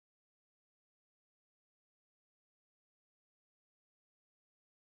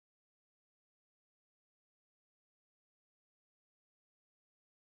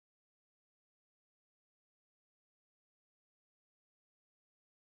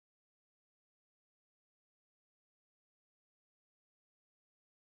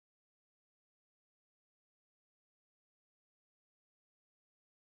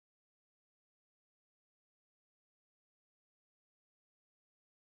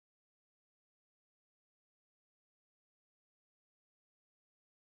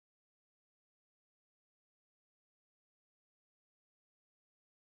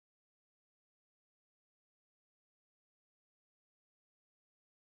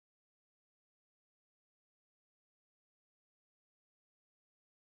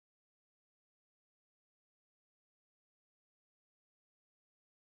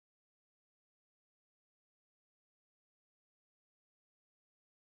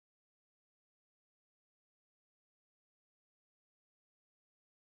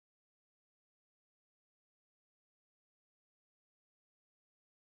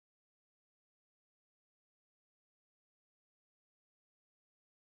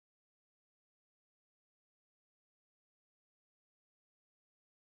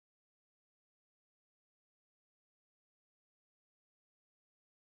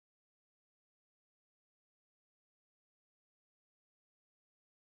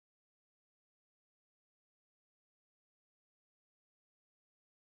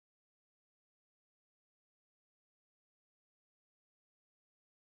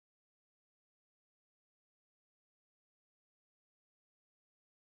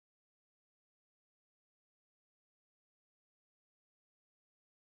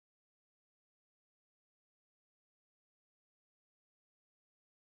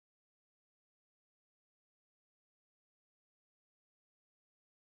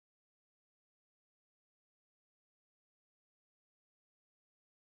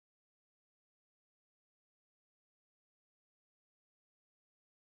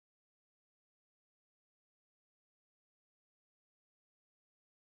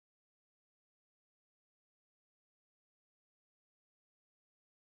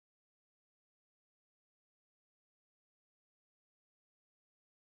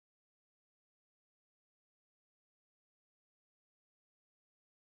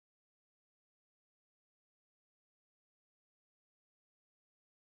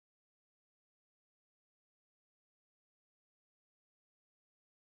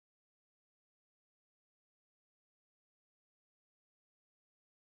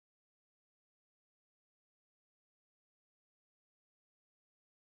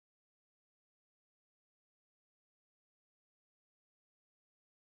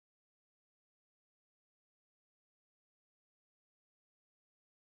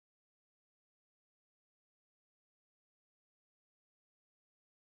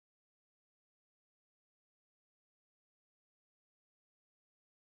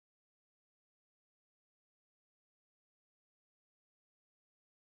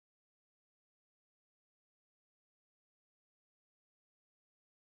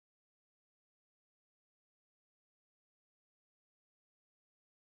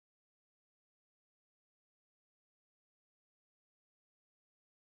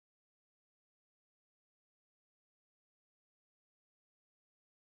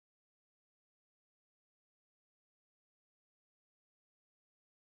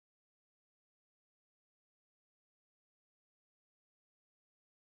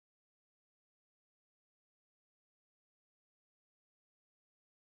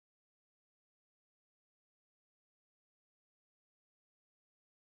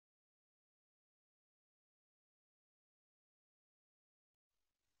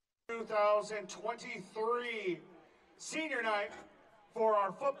2023 senior night for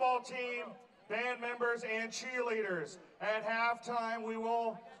our football team, band members, and cheerleaders. At halftime, we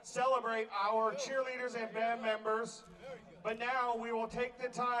will celebrate our cheerleaders and band members, but now we will take the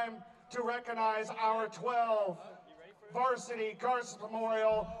time to recognize our 12 varsity Garces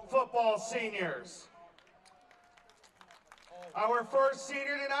Memorial football seniors. Our first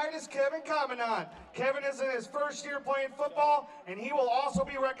senior tonight is Kevin Commandant. Kevin is in his first year playing football, and he will also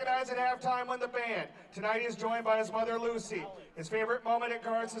be recognized at halftime with the band. Tonight he is joined by his mother, Lucy. His favorite moment at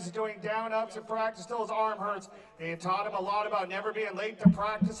Garces is doing down-ups in practice till his arm hurts. They had taught him a lot about never being late to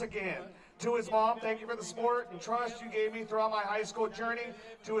practice again. To his mom, thank you for the support and trust you gave me throughout my high school journey.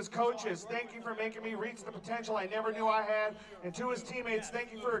 To his coaches, thank you for making me reach the potential I never knew I had. And to his teammates,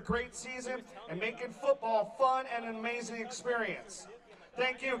 thank you for a great season and making football fun and an amazing experience.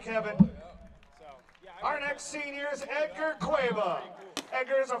 Thank you, Kevin. Our next senior is Edgar Cueva.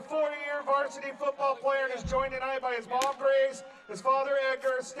 Edgar is a 4-year varsity football player and is joined tonight by his mom, Grace, his father,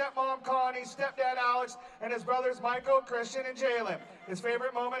 Edgar, stepmom, Connie, stepdad, Alex, and his brothers, Michael, Christian, and Jalen. His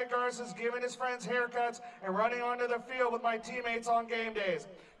favorite moment at Garces is giving his friends haircuts and running onto the field with my teammates on game days.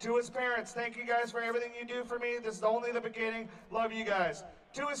 To his parents, thank you guys for everything you do for me. This is only the beginning. Love you guys.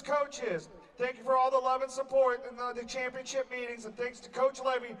 To his coaches, thank you for all the love and support in the championship meetings, and thanks to Coach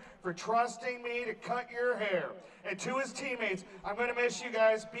Levy for trusting me to cut your hair. And to his teammates, I'm going to miss you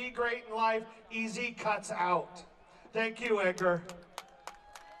guys. Be great in life. Easy cuts out. Thank you, Edgar.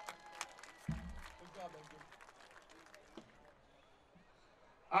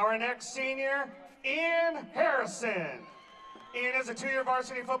 Our next senior, Ian Harrison. Ian is a 2-year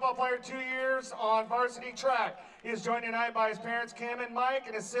varsity football player, 2 years on varsity track. He is joined tonight by his parents, Kim and Mike,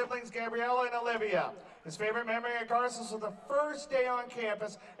 and his siblings, Gabriella and Olivia. His favorite memory at Garces was the first day on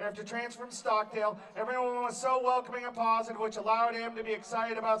campus after transferring from Stockdale. Everyone was so welcoming and positive, which allowed him to be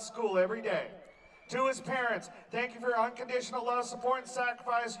excited about school every day. To his parents, thank you for your unconditional love, support, and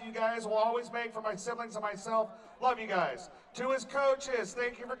sacrifice you guys will always make for my siblings and myself. Love you guys. To his coaches,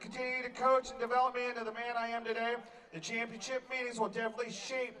 thank you for continuing to coach and develop me into the man I am today. The championship meetings will definitely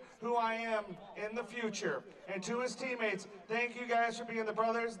shape who I am in the future. And to his teammates, thank you guys for being the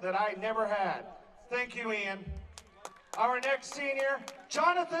brothers that I never had. Thank you, Ian. Our next senior,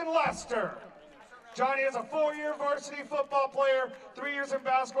 Jonathan Lester. Johnny is a 4-year varsity football player, 3 years in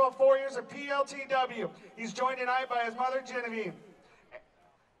basketball, 4 years at PLTW. He's joined tonight by his mother, Genevieve,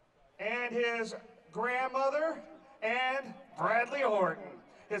 and his grandmother, and Bradley Horton.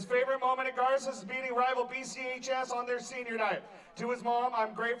 His favorite moment at Garces is beating rival BCHS on their senior night. To his mom,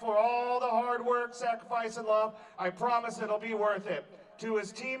 I'm grateful for all the hard work, sacrifice, and love. I promise it'll be worth it. To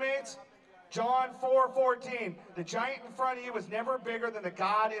his teammates, John 4:14, the giant in front of you is never bigger than the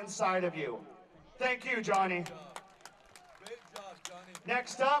God inside of you. Thank you, Johnny. Great job, Johnny.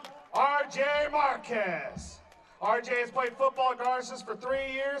 Next up, RJ Marquez. RJ has played football at Garces for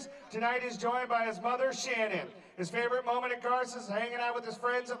 3 years. Tonight he's joined by his mother, Shannon. His favorite moment at Garces is hanging out with his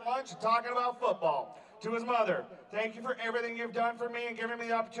friends at lunch and talking about football. To his mother, thank you for everything you've done for me and giving me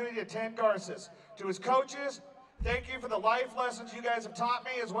the opportunity to attend Garces. To his coaches, thank you for the life lessons you guys have taught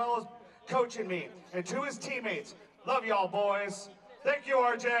me as well as coaching me. And to his teammates, love y'all boys. Thank you,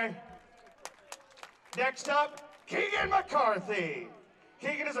 RJ. Next up, Keegan McCarthy.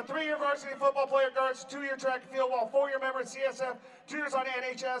 Keegan is a 3-year varsity football player at Garces, 2-year track and field ball, 4-year member at CSF, 2 years on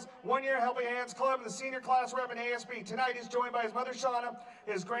NHS, 1 year Helping Hands Club, and the senior class rep in ASB. Tonight he's joined by his mother Shauna,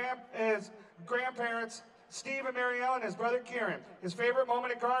 his grandparents, Steve and Mary Ellen, and his brother Kieran. His favorite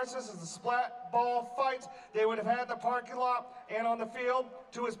moment at Garces is the splat ball fights they would have had in the parking lot and on the field.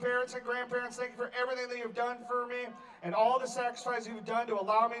 To his parents and grandparents, thank you for everything that you've done for me and all the sacrifice you've done to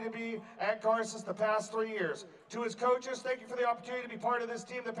allow me to be at Garces the past 3 years. To his coaches, thank you for the opportunity to be part of this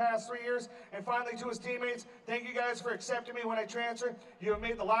team the past 3 years. And finally, to his teammates, thank you guys for accepting me when I transferred. You have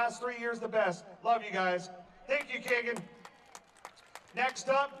made the last 3 years the best. Love you guys. Thank you, Keegan. Next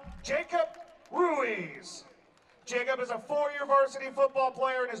up, Jacob Ruiz. Jacob is a 4-year varsity football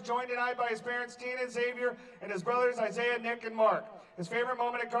player and is joined tonight by his parents, Tina and Xavier, and his brothers, Isaiah, Nick, and Mark. His favorite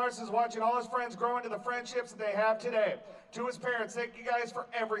moment at Garces is watching all his friends grow into the friendships that they have today. To his parents, thank you guys for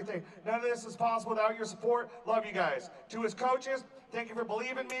everything. None of this is possible without your support. Love you guys. To his coaches, thank you for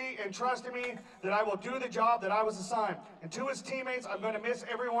believing me and trusting me that I will do the job that I was assigned. And to his teammates, I'm going to miss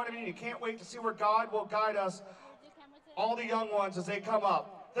every one of you. You can't wait to see where God will guide us, all the young ones, as they come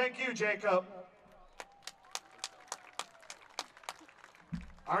up. Thank you, Jacob.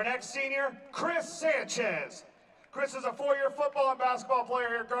 Our next senior, Chris Sanchez. Chris is a 4-year football and basketball player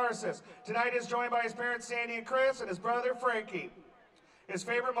here at Garces. Tonight he's joined by his parents, Sandy and Chris, and his brother, Frankie. His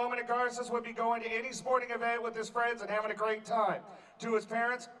favorite moment at Garces would be going to any sporting event with his friends and having a great time. To his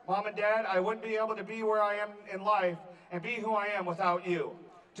parents, Mom and Dad, I wouldn't be able to be where I am in life and be who I am without you.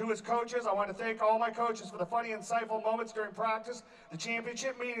 To his coaches, I want to thank all my coaches for the funny, insightful moments during practice. The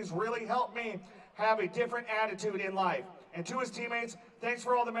championship meetings really helped me have a different attitude in life. And to his teammates, thanks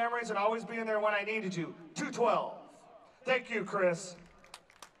for all the memories and always being there when I needed you. 212. Thank you, Chris.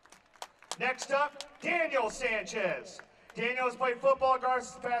 Next up, Daniel Sanchez. Daniel has played football at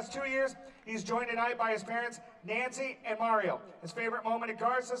Garces the past 2 years. He's joined tonight by his parents, Nancy and Mario. His favorite moment at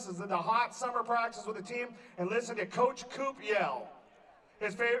Garces is in the hot summer practice with the team and listen to Coach Coop yell.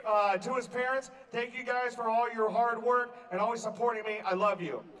 To his parents, thank you guys for all your hard work and always supporting me. I love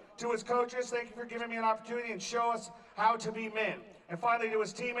you. To his coaches, thank you for giving me an opportunity and show us how to be men. And finally, to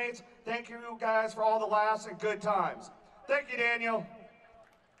his teammates, thank you guys for all the laughs and good times. Thank you, Daniel.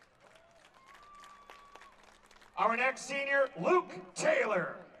 Our next senior, Luke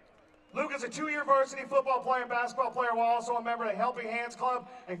Taylor. Luke is a 2-year varsity football player and basketball player while also a member of the Helping Hands Club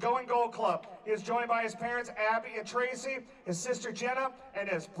and Going Gold Club. He is joined by his parents, Abby and Tracy, his sister Jenna, and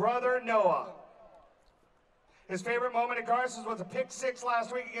his brother Noah. His favorite moment at Garces was a pick 6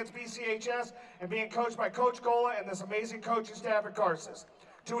 last week against BCHS and being coached by Coach Gola and this amazing coaching staff at Garces.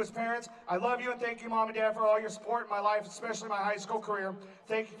 To his parents, I love you and thank you, Mom and Dad, for all your support in my life, especially my high school career.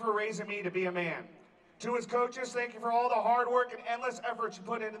 Thank you for raising me to be a man. To his coaches, thank you for all the hard work and endless effort you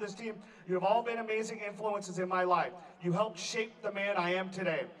put into this team. You have all been amazing influences in my life. You helped shape the man I am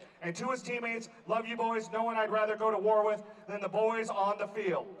today. And to his teammates, love you boys. No one I'd rather go to war with than the boys on the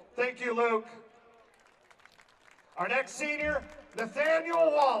field. Thank you, Luke. Our next senior,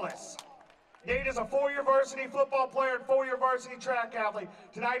 Nathaniel Wallace. Nate is a 4-year varsity football player and 4-year varsity track athlete.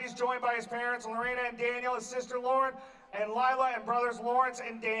 Tonight he's joined by his parents, Lorena and Daniel, his sister Lauren, and Lila and brothers Lawrence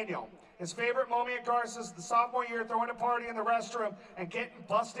and Daniel. His favorite moment at Garces is the sophomore year throwing a party in the restroom and getting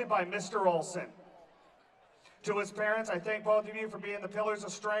busted by Mr. Olson. To his parents, I thank both of you for being the pillars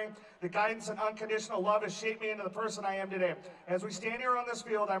of strength. The guidance and unconditional love has shaped me into the person I am today. As we stand here on this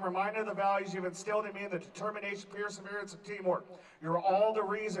field, I'm reminded of the values you've instilled in me and the determination, perseverance, and teamwork. You're all the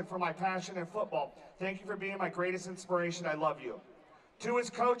reason for my passion in football. Thank you for being my greatest inspiration. I love you. To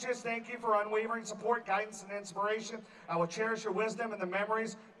his coaches, thank you for unwavering support, guidance, and inspiration. I will cherish your wisdom and the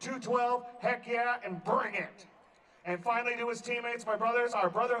memories. 212, heck yeah, and bring it. And finally, to his teammates, my brothers, our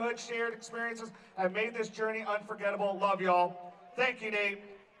brotherhood shared experiences have made this journey unforgettable. Love y'all. Thank you, Nate.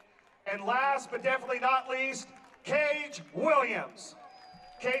 And last but definitely not least, Cage Williams.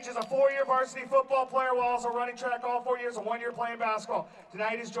 Cage is a 4-year varsity football player while also running track all 4 years and 1 year playing basketball.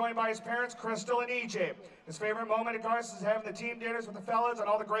 Tonight he's joined by his parents, Crystal and EJ. His favorite moment at Garces is having the team dinners with the fellas and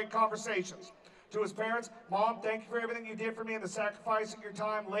all the great conversations. To his parents, Mom, thank you for everything you did for me and the sacrificing your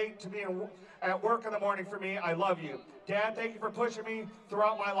time late to be at work in the morning for me. I love you. Dad, thank you for pushing me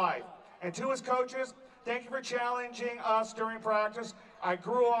throughout my life. And to his coaches, thank you for challenging us during practice. I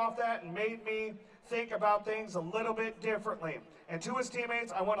grew off that and made me think about things a little bit differently. And to his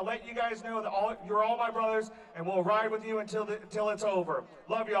teammates, I want to let you guys know that you're all my brothers, and we'll ride with you until it's over.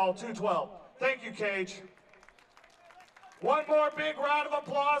 Love y'all, 212. Thank you, Cage. One more big round of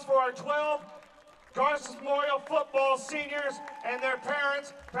applause for our 12 Garces Memorial football seniors and their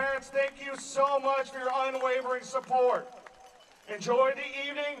parents. Parents, thank you so much for your unwavering support. Enjoy the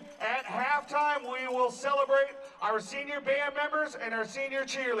evening. At halftime, we will celebrate our senior band members and our senior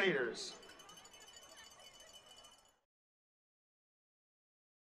cheerleaders.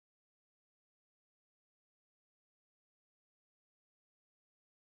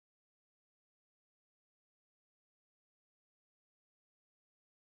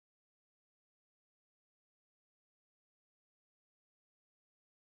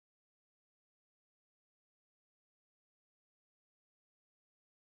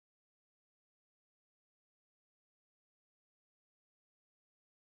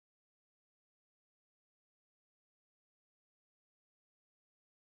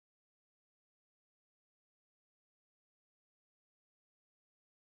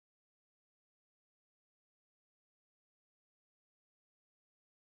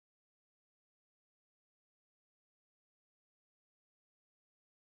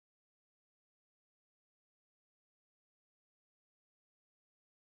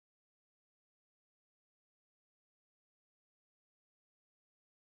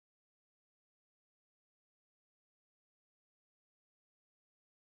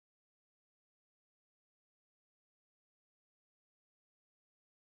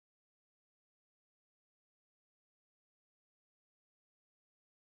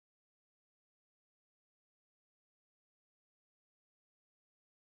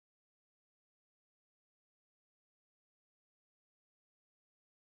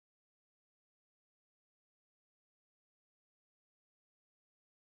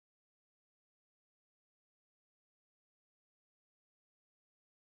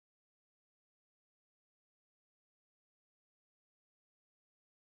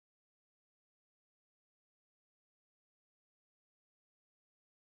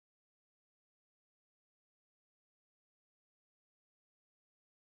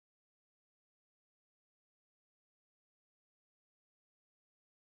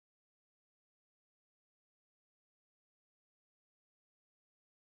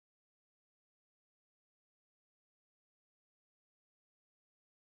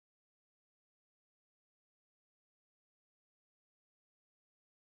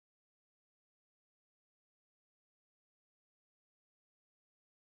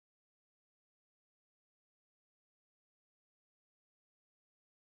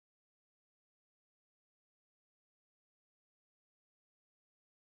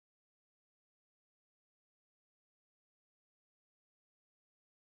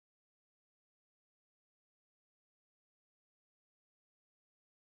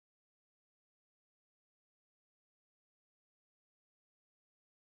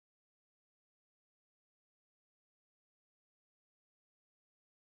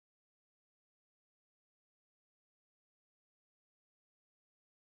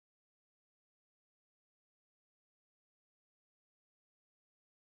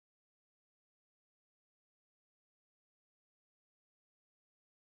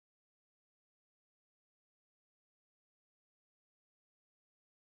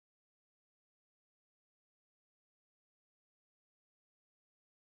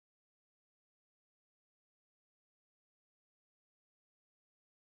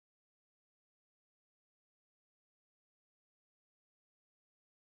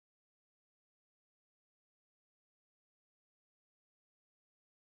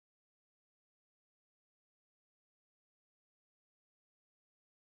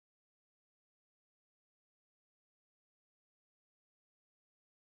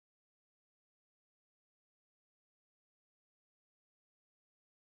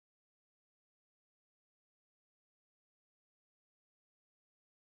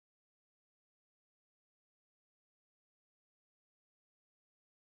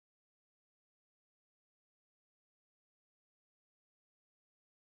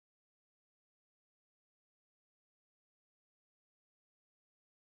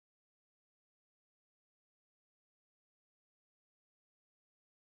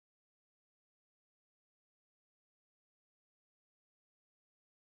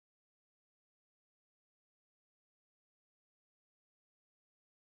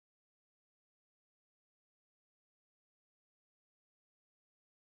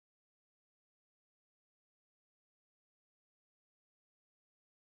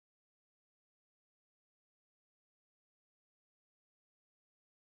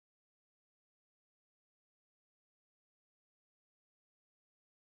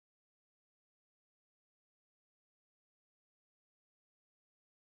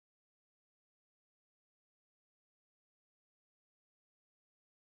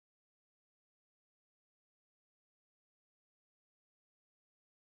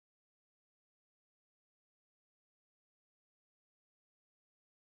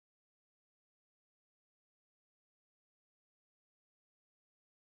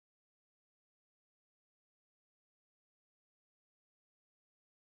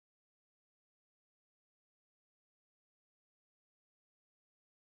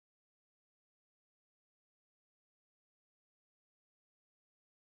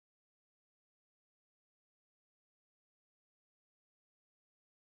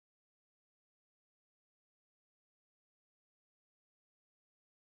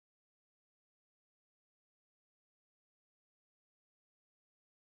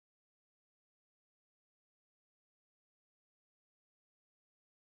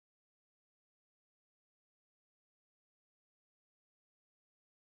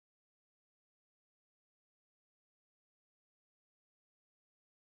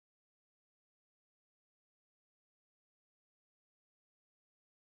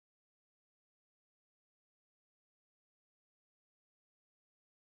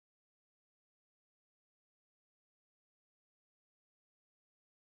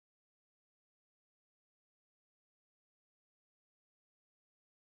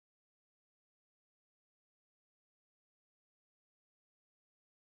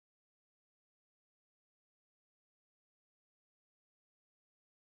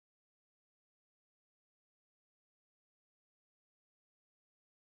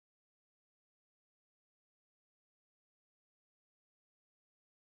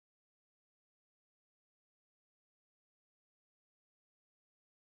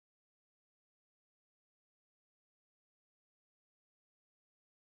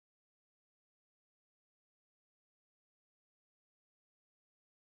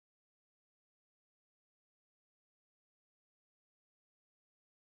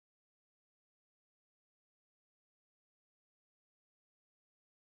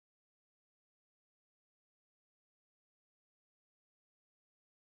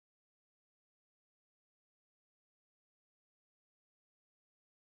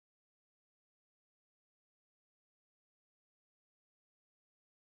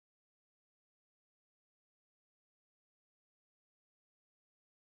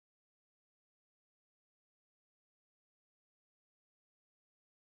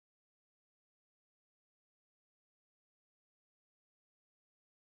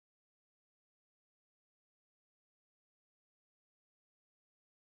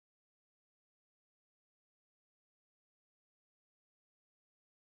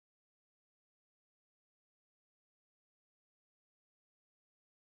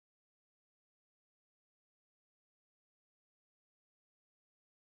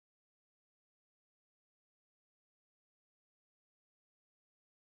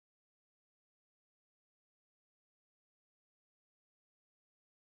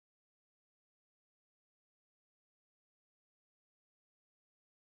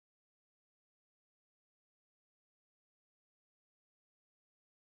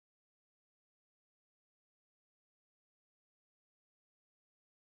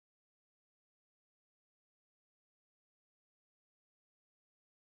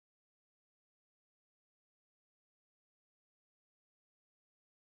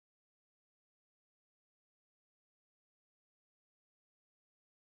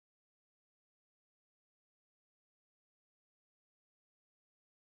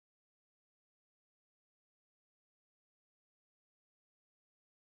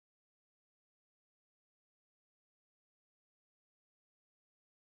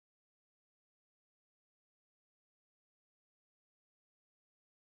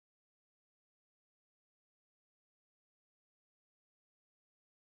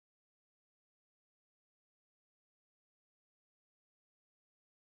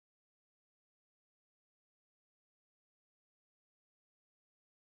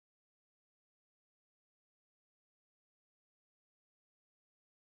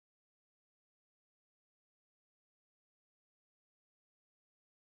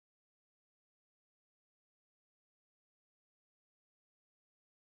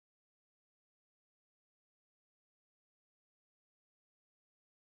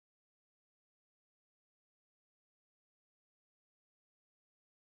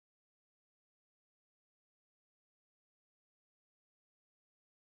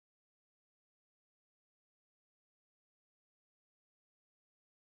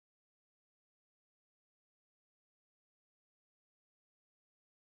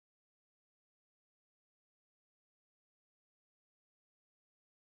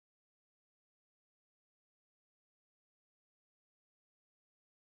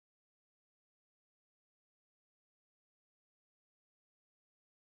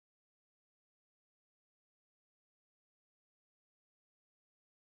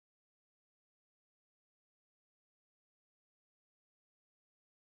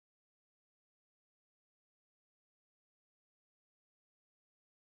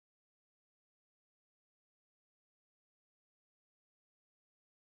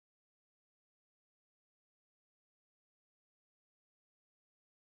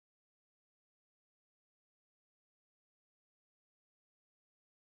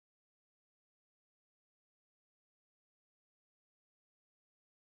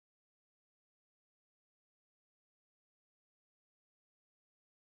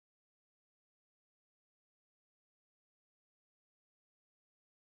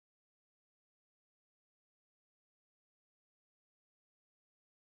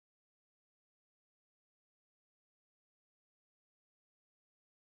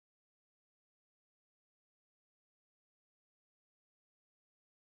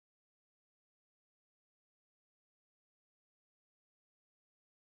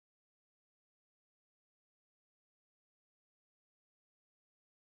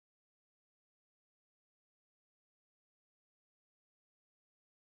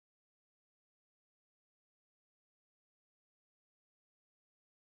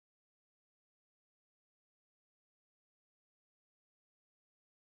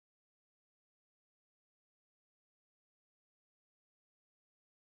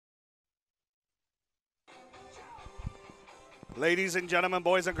 Ladies and gentlemen,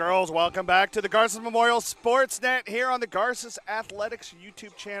 boys and girls, welcome back to the Garces Memorial Sportsnet here on the Garces Athletics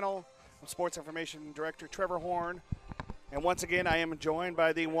YouTube channel. I'm Sports Information Director Trevor Horn. And once again, I am joined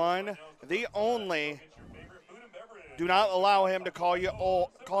by the one, the only, do not allow him to call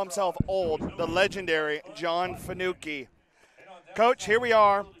himself old, the legendary John Finucchi. Coach, here we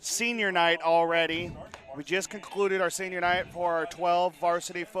are, senior night already. We just concluded our senior night for our 12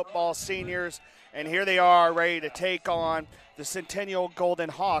 varsity football seniors, and here they are ready to take on the Centennial Golden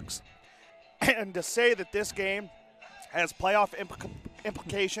Hawks. And to say that this game has playoff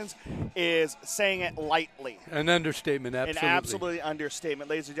implications is saying it lightly. An understatement, absolutely. An absolute understatement,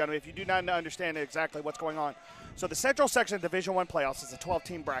 ladies and gentlemen. If you do not understand exactly what's going on. So the Central Section of Division I playoffs is a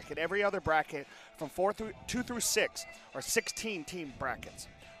 12-team bracket. Every other bracket from 2 through 6 are 16-team brackets.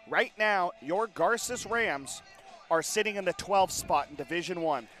 Right now, your Garces Rams are sitting in the 12th spot in Division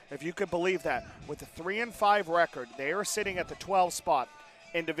I. If you could believe that. With a 3-5 record, they are sitting at the 12th spot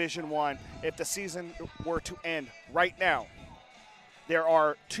in Division I if the season were to end right now. There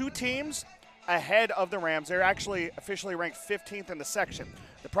are 2 teams ahead of the Rams. They're actually officially ranked 15th in the section.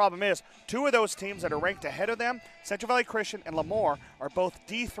 The problem is 2 of those teams that are ranked ahead of them, Central Valley Christian and Lemoore, are both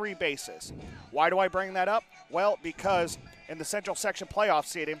D3 bases. Why do I bring that up? Well, because in the Central Section playoff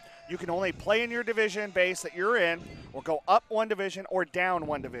seeding, you can only play in your division base that you're in, or go up 1 division or down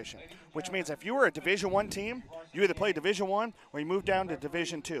 1 division, which means if you were a Division I team, you either play Division I or you move down to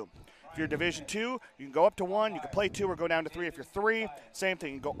Division II. If you're Division II, you can go up to 1, you can play 2 or go down to 3. If you're 3, same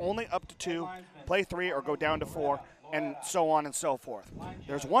thing. You can go only up to 2, play 3 or go down to 4, and so on and so forth.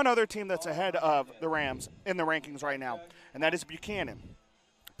 There's one other team that's ahead of the Rams in the rankings right now, and that is Buchanan.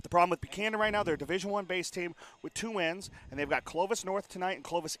 The problem with Buchanan right now, they're a Division I base team with 2 wins, and they've got Clovis North tonight and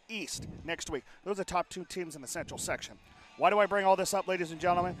Clovis East next week. Those are the top 2 teams in the Central Section. Why do I bring all this up, ladies and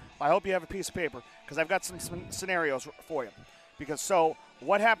gentlemen? I hope you have a piece of paper, because I've got some scenarios for you. Because so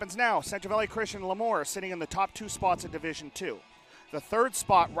what happens now? Central Valley Christian and Lemoore are sitting in the top 2 spots in Division II. The 3rd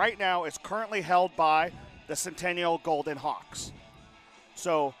spot right now is currently held by the Centennial Golden Hawks.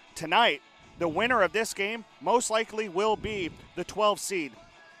 So tonight, the winner of this game most likely will be the 12th seed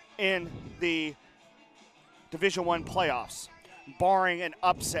in the Division I playoffs, barring an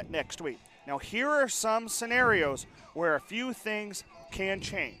upset next week. Now, here are some scenarios where a few things can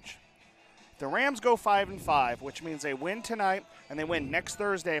change. The Rams go 5-5, which means they win tonight and they win next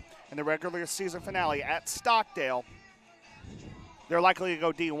Thursday in the regular season finale at Stockdale. They're likely to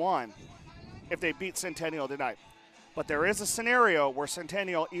go D1 if they beat Centennial tonight. But there is a scenario where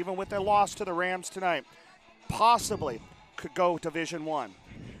Centennial, even with their loss to the Rams tonight, possibly could go Division I.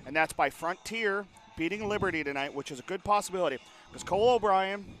 And that's by Frontier beating Liberty tonight, which is a good possibility because Cole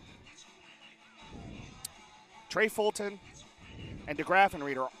O'Brien, Trey Fulton, and DeGraffenried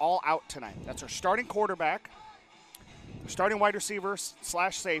Reed are all out tonight. That's our starting quarterback, starting wide receiver /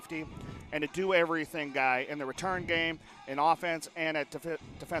 safety, and a do-everything guy in the return game, in offense, and at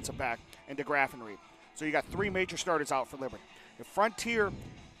defensive back, and DeGraffenried Reed. So you got 3 major starters out for Liberty. If Frontier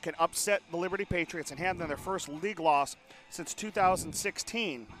can upset the Liberty Patriots and hand them their first league loss since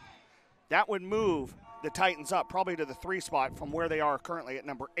 2016, that would move the Titans up probably to the 3 spot from where they are currently at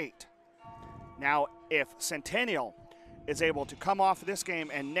number 8. Now, if Centennial is able to come off this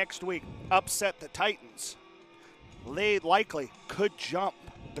game and next week upset the Titans, they likely could jump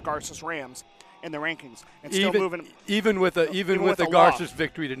the Garces Rams in the rankings and still moving even with a Garces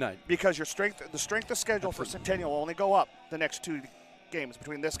victory tonight, because the strength of schedule for Centennial will only go up the next 2 games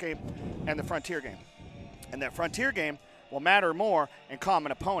between this game and the Frontier game, and that Frontier game will matter more in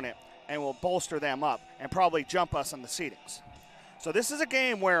common opponent and will bolster them up and probably jump us in the seedings. So this is a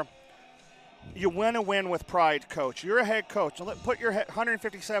game where you win a win with pride, Coach. You're a head coach. Put your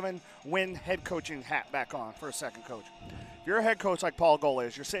 157-win head coaching hat back on for a second, Coach. If you're a head coach like Paul Gola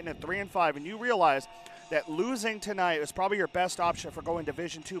is, you're sitting at 3-5, and you realize that losing tonight is probably your best option for going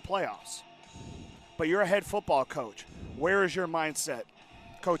Division II playoffs. But you're a head football coach. Where is your mindset,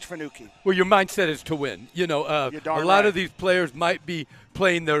 Coach Finucchi? Well, your mindset is to win. You know, a lot of these players might be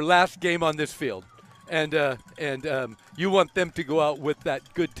playing their last game on this field. And you want them to go out with that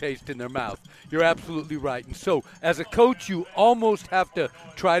good taste in their mouth. You're absolutely right. And so as a coach, you almost have to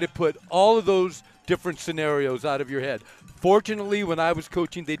try to put all of those different scenarios out of your head. Fortunately, when I was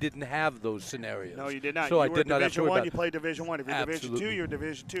coaching, they didn't have those scenarios. No, you did not. So you I did not have to worry about you played Division I. If you're Division II, you're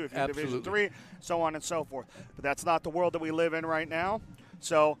Division II. If you're Division III, so on and so forth. But that's not the world that we live in right now.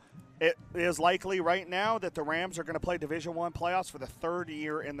 So it is likely right now that the Rams are going to play Division I playoffs for the 3rd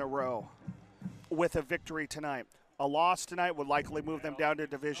year in a row with a victory tonight. A loss tonight would likely move them down to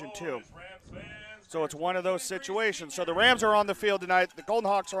Division II. So it's one of those situations. So the Rams are on the field tonight. The Golden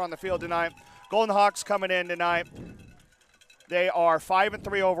Hawks are on the field tonight. Golden Hawks coming in tonight. They are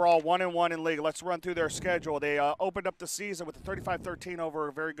 5-3 overall, 1-1 in league. Let's run through their schedule. They opened up the season with a 35-13 over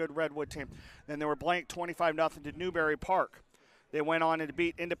a very good Redwood team. Then they were blanked 25-0 to Newberry Park. They went on and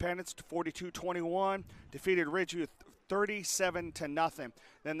beat Independence 42-21, defeated Ridgeview 37-0.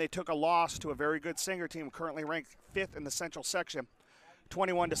 Then they took a loss to a very good Singer team, currently ranked 5th in the Central Section,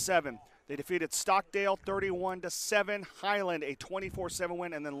 21-7. They defeated Stockdale 31-7, Highland a 24-7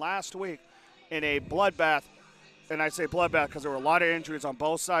 win, and then last week in a bloodbath, and I say bloodbath because there were a lot of injuries on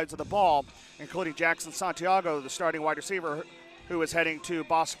both sides of the ball, including Jackson Santiago, the starting wide receiver, who is heading to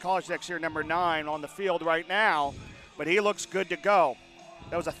Boston College next year, number 9 on the field right now, but he looks good to go.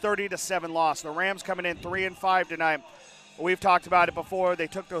 That was a 30-7 loss. The Rams coming in 3-5 tonight. We've talked about it before. They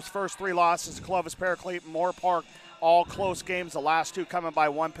took those first 3 losses, Clovis, Paraclete, and Moore Park, all close games, the last 2 coming by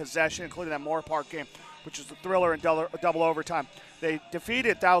 1 possession, including that Moore Park game, which was a thriller in double overtime. They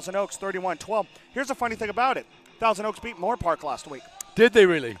defeated Thousand Oaks 31-12. Here's the funny thing about it. Thousand Oaks beat Moore Park last week. Did they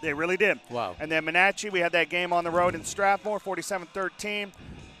really? They really did. Wow. And then Monache, we had that game on the road in Strathmore, 47-13.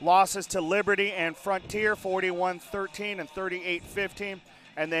 Losses to Liberty and Frontier, 41-13 and 38-15.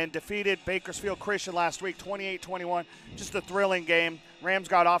 And then defeated Bakersfield Christian last week, 28-21. Just a thrilling game. Rams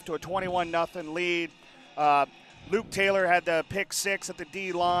got off to a 21-0 lead. Luke Taylor had the pick 6 at the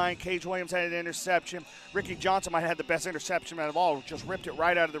D line. Cage Williams had an interception. Ricky Johnson might have had the best interception out of all. Just ripped it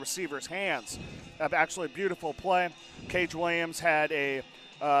right out of the receiver's hands. Actually, a beautiful play. Cage Williams had a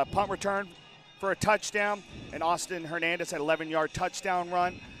punt return for a touchdown, and Austin Hernandez had an 11-yard touchdown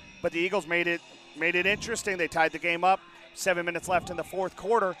run. But the Eagles made it interesting. They tied the game up. 7 minutes left in the fourth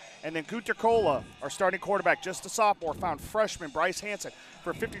quarter, and then Gunter Kola, our starting quarterback, just a sophomore, found freshman Bryce Hansen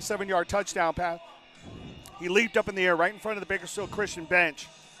for a 57-yard touchdown pass. He leaped up in the air right in front of the Bakersfield Christian bench,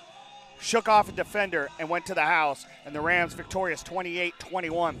 shook off a defender, and went to the house, and the Rams victorious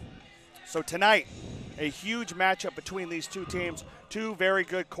 28-21. So tonight, a huge matchup between these two teams, 2 very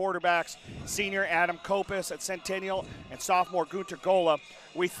good quarterbacks, senior Adam Kopis at Centennial and sophomore Gunter Gola.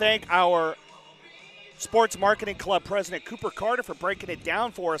 We thank our Sports Marketing Club President Cooper Carter for breaking it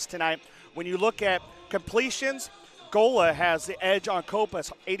down for us tonight. When you look at completions, Gola has the edge on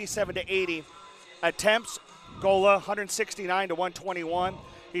Kopis, 87-80. Attempts, Gola 169-121.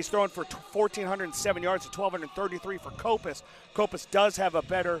 He's thrown for 1,407 yards and 1,233 for Kopis. Kopis does have a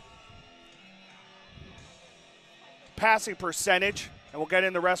better passing percentage, and we'll get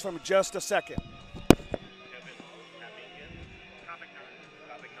in the rest from him in just a second.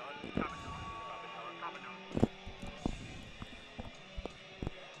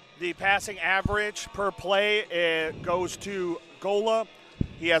 The passing average per play goes to Gola.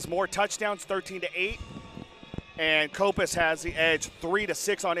 He has more touchdowns, 13-8. And Kopis has the edge,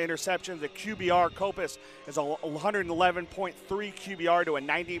 3-6 on interceptions. The QBR, Kopis is a 111.3 QBR to a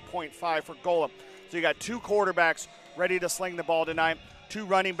 90.5 for Gola. So you got 2 quarterbacks ready to sling the ball tonight, 2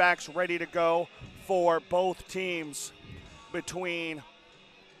 running backs ready to go for both teams between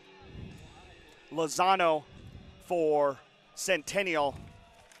Lozano for Centennial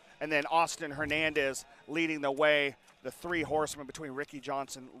and then Austin Hernandez leading the way, the 3 horsemen between Ricky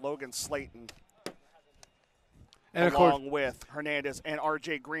Johnson, Logan Slayton, and along with Hernandez, and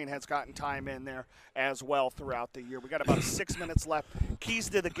R.J. Green has gotten time in there as well throughout the year. We got about 6 minutes left. Keys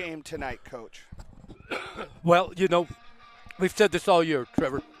to the game tonight, Coach. Well, you know, we've said this all year,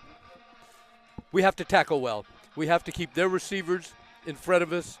 Trevor. We have to tackle well. We have to keep their receivers in front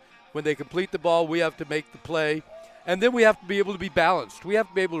of us. When they complete the ball, we have to make the play. And then we have to be able to be balanced. We have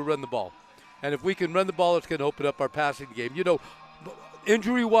to be able to run the ball. And if we can run the ball, it's going to open up our passing game. You know,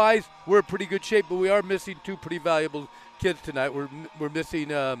 injury-wise, we're in pretty good shape, but we are missing 2 pretty valuable kids tonight. We're missing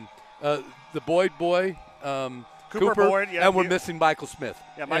the Boyd boy, Cooper Boyd, yeah, and we're missing Michael Smith.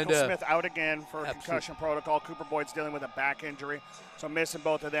 Yeah, Michael Smith out again for concussion protocol. Cooper Boyd's dealing with a back injury, so missing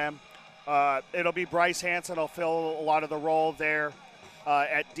both of them. It'll be Bryce Hansen will fill a lot of the role there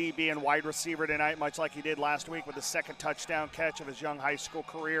at DB and wide receiver tonight, much like he did last week with the 2nd touchdown catch of his young high school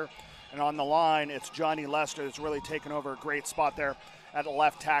career. And on the line, it's Johnny Lester that's really taken over a great spot there at the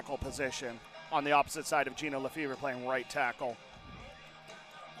left tackle position on the opposite side of Gino Lefevre playing right tackle.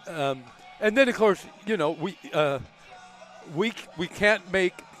 And then, of course, you know, we can't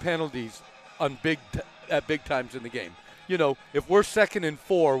make penalties on at big times in the game. You know, if we're 2nd and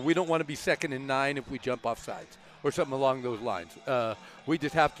 4, we don't want to be 2nd and 9 if we jump off sides or something along those lines. We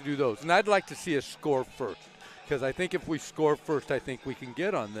just have to do those. And I'd like to see us score first, because I think if we score first, I think we can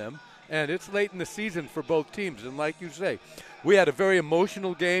get on them. And it's late in the season for both teams. And like you say, we had a very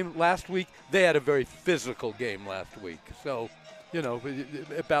emotional game last week. They had a very physical game last week. So, you know,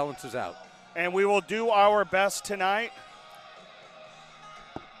 it balances out. And we will do our best tonight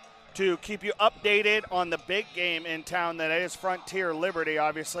to keep you updated on the big game in town that is Frontier Liberty,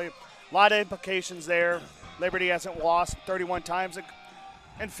 obviously. A lot of implications there. Liberty hasn't lost 31 times.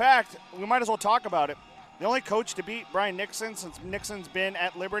 In fact, we might as well talk about it. The only coach to beat Brian Nixon since Nixon's been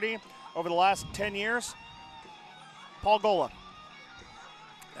at Liberty over the last 10 years, Paul Gola.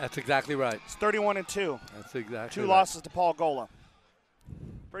 That's exactly right. It's 31-2. That's exactly Two right. losses to Paul Gola.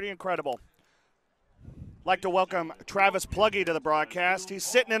 Pretty incredible. Like to welcome Travis Pluggy to the broadcast. He's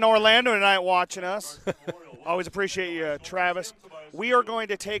sitting in Orlando tonight watching us. Always appreciate you, Travis. We are going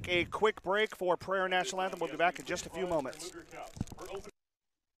to take a quick break for prayer and national anthem. We'll be back in just a few moments.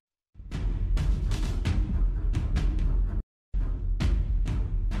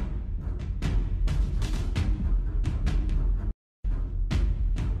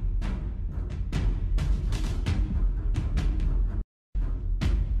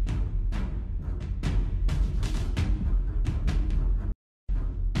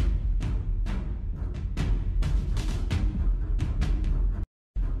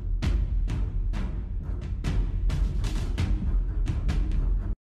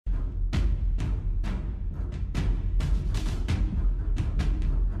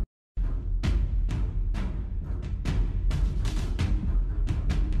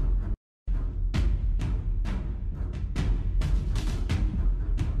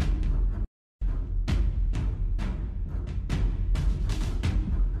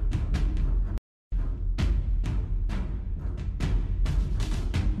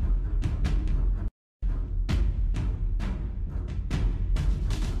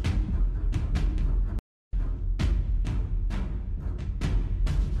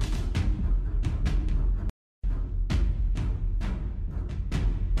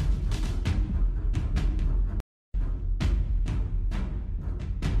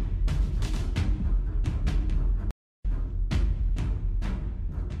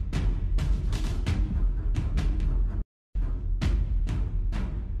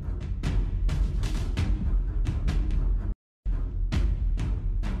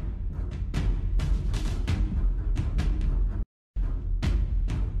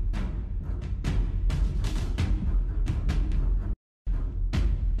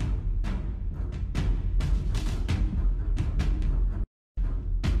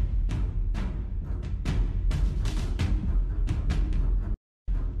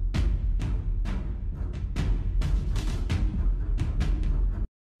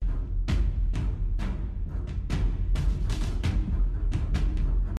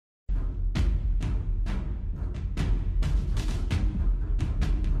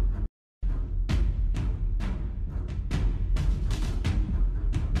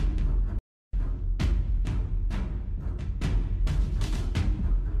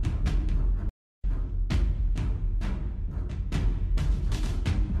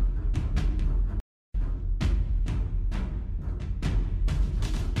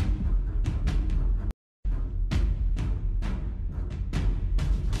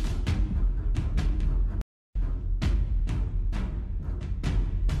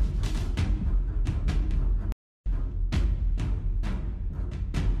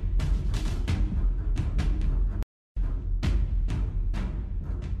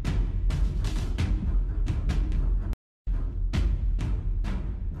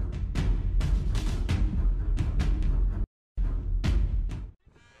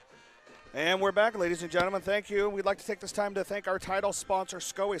 And we're back, ladies and gentlemen. Thank you. We'd like to take this time to thank our title sponsor,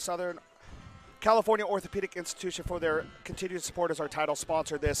 SCOE, Southern California Orthopedic Institution, for their continued support as our title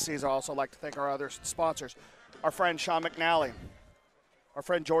sponsor this season. I'd also like to thank our other sponsors, our friend Sean McNally, our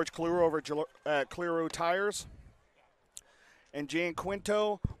friend George Clearu over at Clearu Tires, and Jane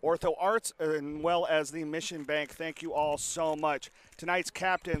Quinto, Ortho Arts, as well as the Mission Bank. Thank you all so much. Tonight's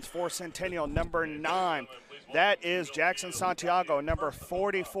captains for Centennial, number 9. That is Jackson Santiago. Number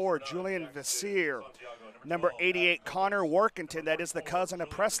 44, Julian Vasir. Number 88, Connor Workington. That is the cousin of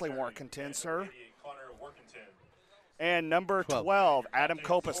Presley Workington, sir. And number 12, Adam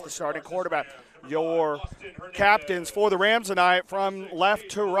Kopus, the starting quarterback. Your captains for the Rams tonight, from left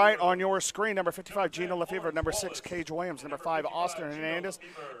to right on your screen. Number 55, Gino Lefevre. Number 6, Cage Williams. Number 5, Austin Hernandez.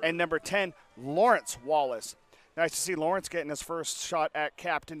 And number 10, Lawrence Wallace. Nice to see Lawrence getting his first shot at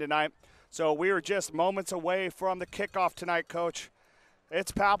captain tonight. So we are just moments away from the kickoff tonight, Coach.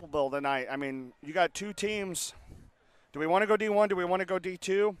 It's palpable tonight. I mean, you got two teams. Do we want to go D1? Do we want to go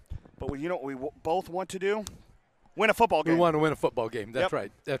D2? But you know what we both want to do? Win a football game. We want to win a football game. That's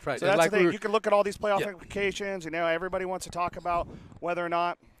right. That's right. So that's the thing. You can look at all these playoff implications. You know, everybody wants to talk about whether or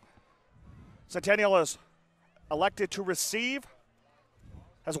not Centennial is elected to receive,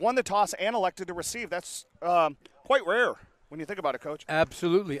 has won the toss and elected to receive. That's quite rare when you think about it, Coach.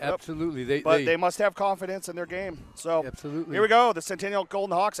 Absolutely, Yep. absolutely. But they must have confidence in their game. So absolutely. Here we go. The Centennial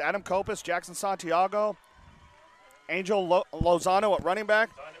Golden Hawks, Adam Kopis, Jackson Santiago, Angel Lozano at running back.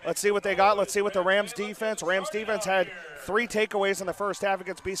 Let's see what they got. Let's see what the Rams defense. Rams defense had 3 takeaways in the first half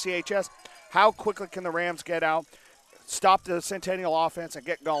against BCHS. How quickly can the Rams get out, stop the Centennial offense, and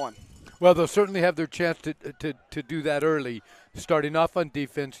get going? Well, they'll certainly have their chance to do that early. Starting off on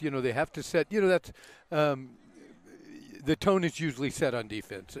defense, they have to set. That's the tone is usually set on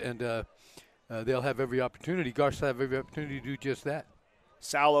defense, and they'll have every opportunity. Garces will have every opportunity to do just that.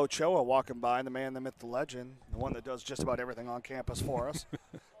 Sal Ochoa walking by, the man, the myth, the legend, the one that does just about everything on campus for us.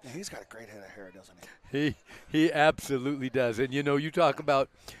 Man, he's got a great head of hair, doesn't he? He absolutely does. And, you talk about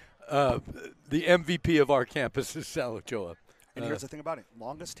the MVP of our campus is Sal Ochoa. And here's the thing about it.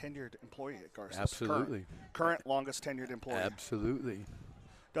 Longest tenured employee at Garces. Absolutely. Current longest tenured employee. Absolutely.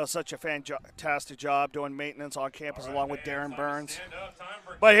 Does such a fantastic job doing maintenance on campus along with Darren Burns.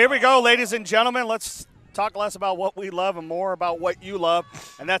 But here we go, ladies and gentlemen. Let's talk less about what we love and more about what you love.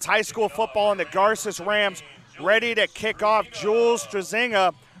 And that's high school football, and the Garces Rams ready to kick off. Jules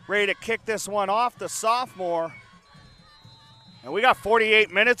Strazinga ready to kick this one off, the sophomore. And we got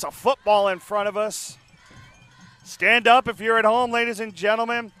 48 minutes of football in front of us. Stand up if you're at home, ladies and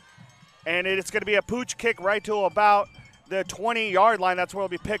gentlemen. And it's going to be a pooch kick right to about the 20-yard line. That's where it'll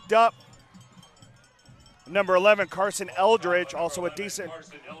be picked up. Number 11, Carson Eldridge, also a decent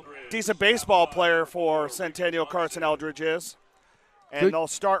baseball player for Centennial. Carson Eldridge is. And they'll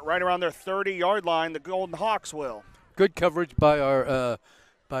start right around their 30-yard line. The Golden Hawks will. Good coverage by our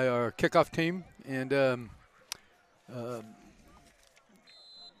kickoff team, and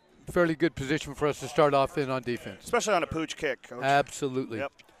fairly good position for us to start off in on defense. Especially on a pooch kick, Coach. Absolutely.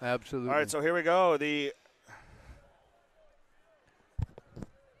 Yep. Absolutely. All right, so here we go. The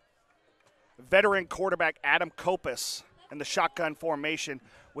veteran quarterback Adam Kopis in the shotgun formation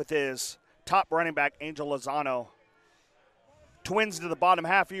with his top running back Angel Lozano. Twins to the bottom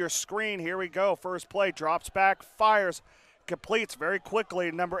half of your screen. Here we go. First play, drops back, fires, completes very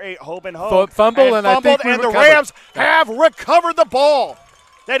quickly. Number 8, Hoban Hogue. Fumbled, and I think the Rams have recovered the ball.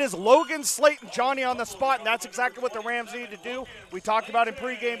 That is Logan Slayton Johnny on the spot, and that's exactly what the Rams need to do. We talked about in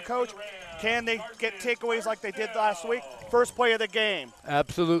pregame, Coach. Can they get takeaways like they did last week? First play of the game.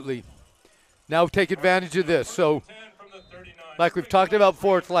 Absolutely. Now take advantage of this. So, like we've talked about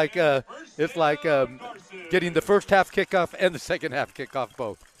before, it's like getting the first half kickoff and the second half kickoff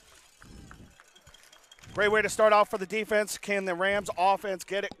both. Great way to start off for the defense. Can the Rams offense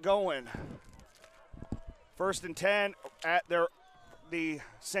get it going? 1st and 10 at the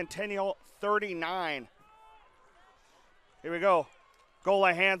Centennial 39. Here we go. Goal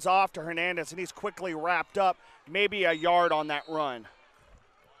line hands off to Hernandez, and he's quickly wrapped up. Maybe a yard on that run.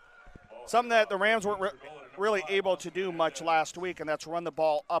 Something that the Rams weren't really able to do much last week, and that's run the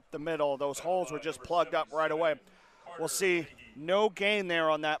ball up the middle. Those holes were just plugged up right away. We'll see no gain there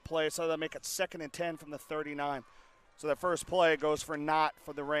on that play, so they'll make it 2nd and 10 from the 39. So that first play goes for naught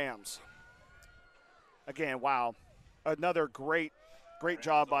for the Rams. Again, wow. Another great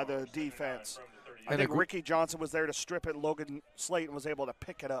job by the defense. I think Ricky Johnson was there to strip it. Logan Slayton was able to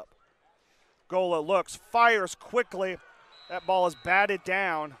pick it up. Gola looks, fires quickly. That ball is batted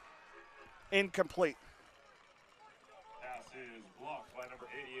down. Incomplete. Pass is blocked by number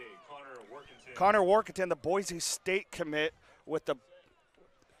 88, Connor Workington, the Boise State commit,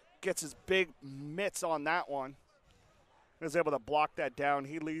 gets his big mitts on that one. He was able to block that down.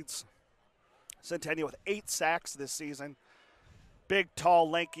 He leads Centennial with 8 sacks this season. Big, tall,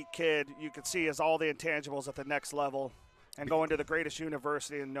 lanky kid. You can see has all the intangibles at the next level and going to the greatest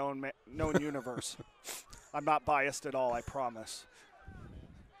university in known universe. I'm not biased at all, I promise.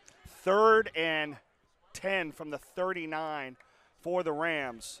 3rd and 10 from the 39 for the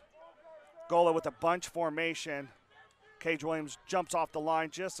Rams. Gola with a bunch formation. Cage Williams jumps off the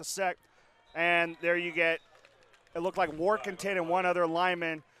line just a sec. And there you get, it looked like Workington and one other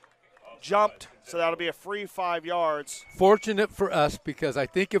lineman jumped, so that'll be a free 5 yards. Fortunate for us, because I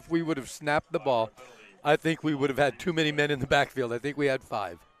think if we would have snapped the ball, I think we would have had too many men in the backfield. I think we had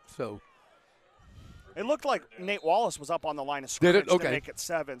 5. So it looked like Nate Wallace was up on the line of scrimmage okay. to make it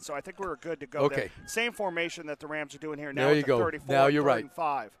 7, so I think we were good to go there. Same formation that the Rams are doing here now. There you with the go. 34, now you're 3rd right. and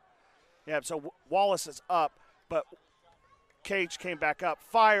 5. Yeah, so Wallace is up, but Cage came back up,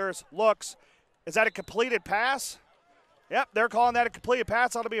 fires, looks. Is that a completed pass? Yep, they're calling that a completed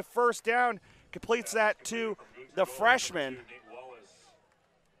pass. That'll be a first down. Completes that to the freshman.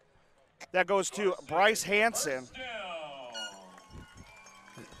 That goes to Bryce Hansen.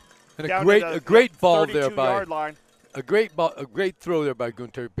 And a great ball there by line. A great ball, a great throw there by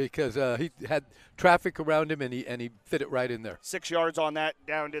Gunter because he had traffic around him and he fit it right in there. 6 yards on that,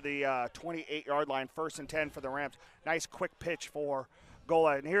 down to the 28-yard line. 1st and 10 for the Rams. Nice quick pitch for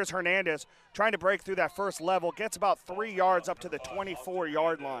Gola. And here's Hernandez trying to break through that first level. Gets about 3 yards up to the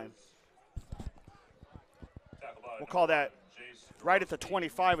 24-yard line. We'll call that right at the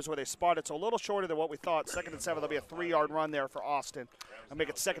 25 is where they spotted, so a little shorter than what we thought. 2nd and 7, there'll be a 3-yard run there for Austin. I'll make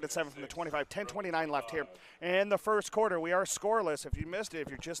it 2nd and 7 from the 25. 10:29 left here. In the first quarter, we are scoreless. If you missed it, if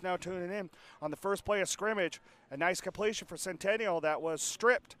you're just now tuning in, on the first play of scrimmage, a nice completion for Centennial that was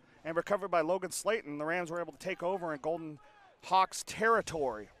stripped and recovered by Logan Slayton. The Rams were able to take over in Golden Hawks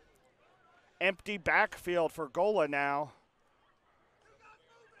territory. Empty backfield for Gola now.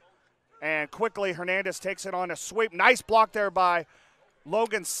 And quickly, Hernandez takes it on a sweep. Nice block there by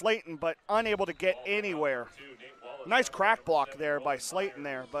Logan Slayton, but unable to get anywhere. Nice crack block there by Slayton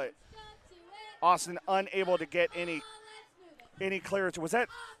there, but Austin unable to get any clearance. Was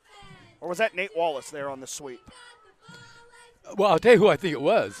that Nate Wallace there on the sweep? Well, I'll tell you who I think it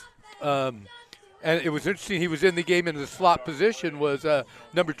was. And it was interesting. He was in the game in the slot position was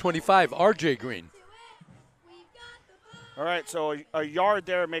number 25, R.J. Green. All right, so a yard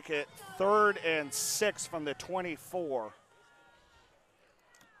there, make it 3rd and 6 from the 24.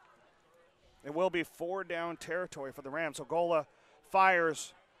 It will be 4-down territory for the Rams. So Gola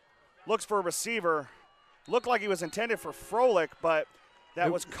fires, looks for a receiver. Looked like he was intended for Froelich, but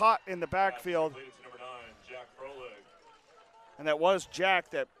that was caught in the backfield. And that was Jack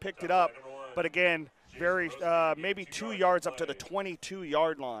that picked it up. But again, maybe 2 yards up to the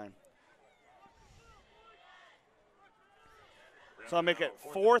 22-yard line. So I'll make it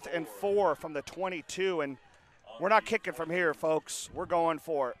 4th and 4 from the 22, and we're not kicking from here, folks. We're going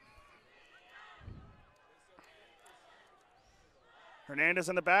for it. Hernandez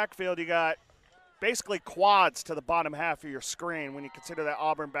in the backfield. You got basically quads to the bottom half of your screen when you consider that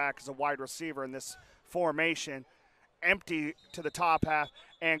Auburn back as a wide receiver in this formation. Empty to the top half,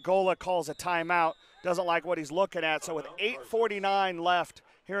 and Gola calls a timeout. Doesn't like what he's looking at. So with 8:49 left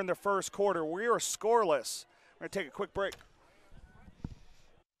here in the first quarter, we are scoreless. We're going to take a quick break.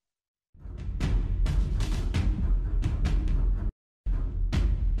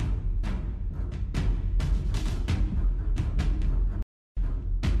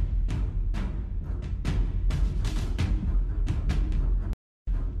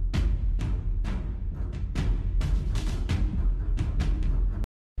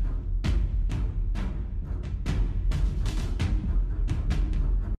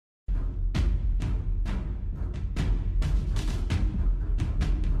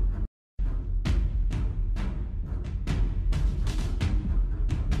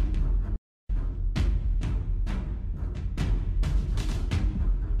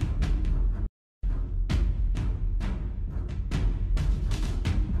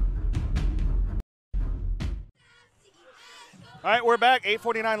 All right, we're back.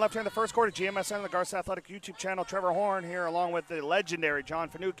 8:49 left here in the first quarter. GMSN, the Garces Athletic YouTube channel. Trevor Horn here along with the legendary John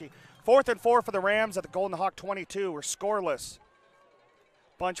Fanucchi. 4th and 4 for the Rams at the Golden Hawk 22. We're scoreless.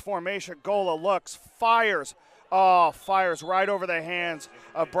 Bunch formation. Gola looks, fires. Oh, fires right over the hands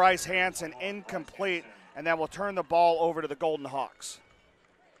of Bryce Hansen. Incomplete. And then we'll turn the ball over to the Golden Hawks.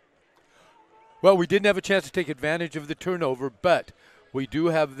 Well, we didn't have a chance to take advantage of the turnover, but we do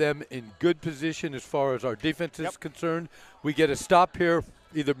have them in good position as far as our defense is concerned. We get a stop here,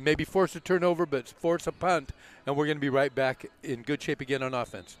 either maybe force a turnover, but force a punt, and we're going to be right back in good shape again on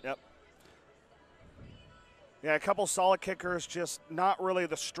offense. Yep. Yeah, a couple solid kickers, just not really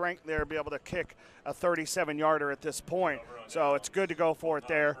the strength there to be able to kick a 37-yarder at this point. So it's good to go for it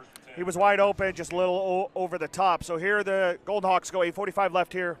there. He was wide open, just a little over the top. So here the Golden Hawks go, 8:45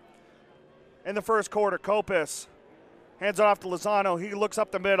 left here in the first quarter. Kopis hands it off to Lozano. He looks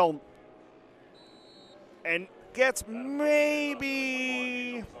up the middle and gets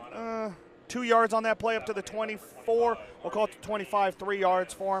maybe 2 yards on that play up to the 24. We'll call it the 25, 3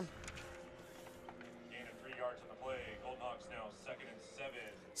 yards for him. Gain of 3 yards on the play. Golden Hawks now 2nd and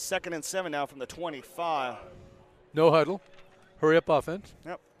 7. 2nd and 7 now from the 25. No huddle. Hurry up offense.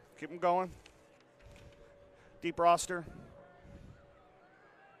 Yep. Keep them going. Deep roster.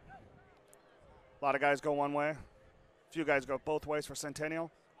 A lot of guys go one way. A few guys go both ways for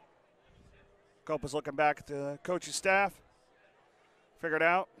Centennial. Cope is looking back at the coaching staff. Figured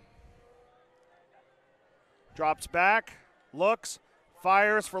out. Drops back. Looks.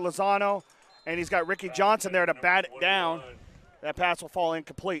 Fires for Lozano. And he's got Ricky Johnson there to bat it down. That pass will fall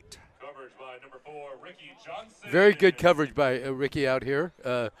incomplete. Coverage by number 4, Ricky Johnson. Very good coverage by Ricky out here.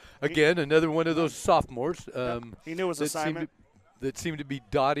 Again, another one of those sophomores. He knew his assignment. That seemed to be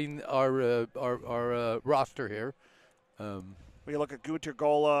dotting our roster here. We look at Guter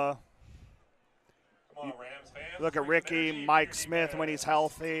Gola. Come on, Rams fans. Look at Ricky, Mike Smith when he's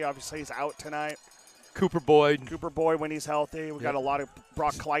healthy. Obviously, he's out tonight. Cooper Boyd when he's healthy. We got a lot of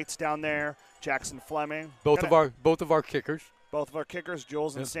Brock Kleitz down there. Jackson Fleming. Both of our kickers. Both of our kickers,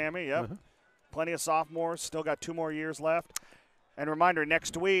 Jules and Sammy. Yep. Plenty of sophomores. Still got 2 more years left. And reminder,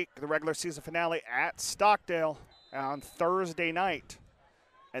 next week, the regular season finale at Stockdale on Thursday night.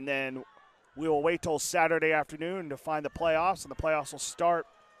 And then we will wait till Saturday afternoon to find the playoffs, and the playoffs will start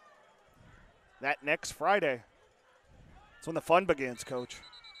that next Friday. That's when the fun begins, Coach.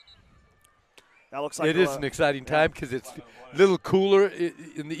 That looks like it is an exciting time because it's a little cooler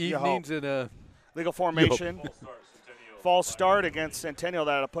in the evenings. And legal formation. False start against Centennial.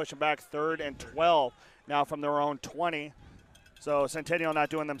 That'll push them back 3rd and 12 now from their own 20. So Centennial not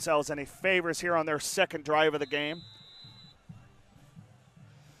doing themselves any favors here on their second drive of the game.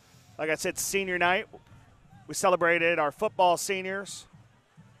 Like I said, senior night. We celebrated our football seniors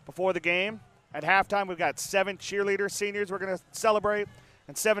before the game. At halftime, we've got 7 cheerleader seniors we're going to celebrate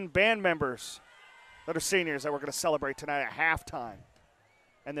and 7 band members that are seniors that we're going to celebrate tonight at halftime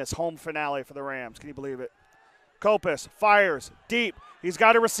and this home finale for the Rams. Can you believe it? Kopis fires deep. He's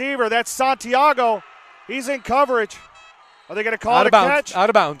got a receiver. That's Santiago. He's in coverage. Are they going to call it a catch? Out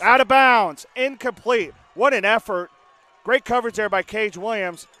of bounds. Out of bounds. Incomplete. What an effort. Great coverage there by Cage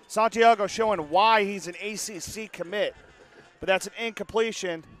Williams. Santiago showing why he's an ACC commit. But that's an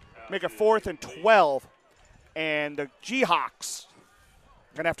incompletion. Make it 4th and 12. And the G-Hawks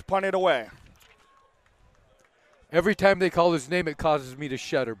are going to have to punt it away. Every time they call his name, it causes me to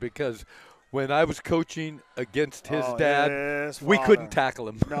shudder because when I was coaching against his dad, we couldn't tackle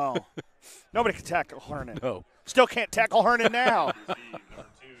him. No. Nobody can tackle Hernan. No. Still can't tackle Hernan now.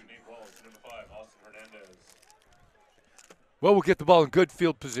 Well, we'll get the ball in good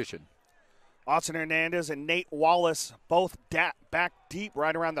field position. Austin Hernandez and Nate Wallace both back deep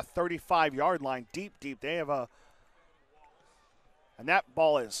right around the 35-yard line. Deep. They have a – and that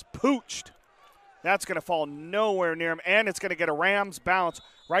ball is pooched. That's going to fall nowhere near him, and it's going to get a Rams bounce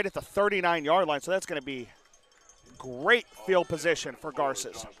right at the 39-yard line. So that's going to be great field position for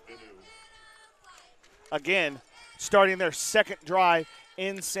Garces. Again, starting their second drive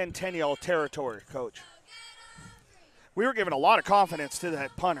in Centennial territory, Coach. We were giving a lot of confidence to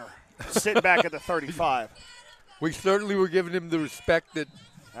that punter sitting back at the 35. We certainly were giving him the respect that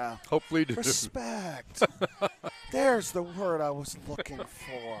hopefully – respect. There's the word I was looking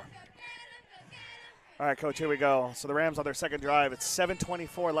for. All right, Coach, here we go. So the Rams on their second drive. It's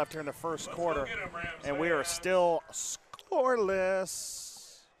 7:24 left here in the first quarter, and we are still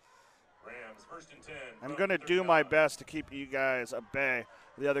scoreless. Rams, 1st and 10. I'm going to do my best to keep you guys at bay.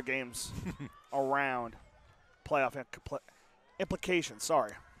 The other games around playoff implications.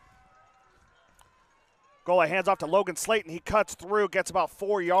 Sorry. Goal hands off to Logan Slayton. He cuts through, gets about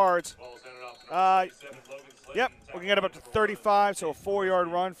 4 yards. Yep, we can get him up to 35, so a 4-yard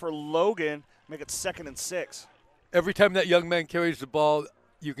run for Logan. Make it 2nd and 6. Every time that young man carries the ball,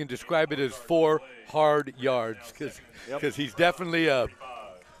 you can describe it as 4 hard yards because he's definitely a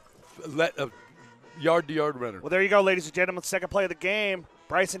yard-to-yard runner. Well, there you go, ladies and gentlemen. Second play of the game.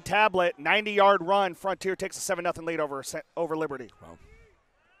 Bryson Tablet, 90-yard run. Frontier takes a 7-0 lead over Liberty. Wow.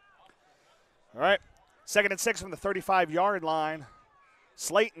 All right, 2nd and 6 from the 35-yard line.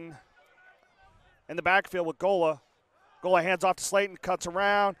 Slayton in the backfield with Gola. Gola hands off to Slayton, cuts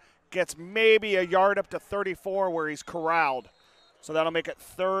around. Gets maybe a yard up to 34 where he's corralled. So that'll make it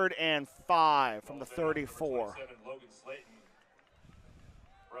 3rd and 5 from the 34. Logan Slayton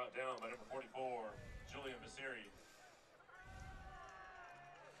brought down by number 44, Julian Basiri.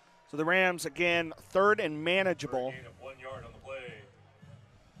 So the Rams, again, 3rd and manageable. Gain of 1 yard on the play.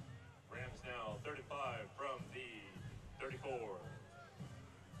 Rams now 35 from the 34.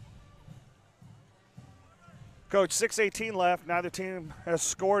 Coach, 6:18 left. Neither team has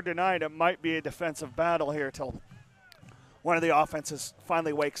scored tonight. It might be a defensive battle here till one of the offenses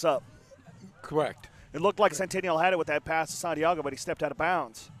finally wakes up. Correct. It looked like Centennial had it with that pass to Santiago, but he stepped out of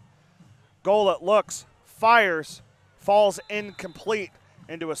bounds. Goal it looks, fires, falls incomplete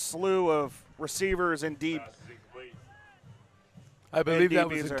into a slew of receivers in deep. I believe that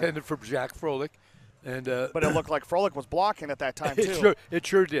was intended for Jack Froelich. And but it looked like Froelich was blocking at that time, too. It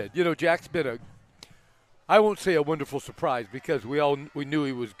sure did. You know, Jack's been I won't say a wonderful surprise because we knew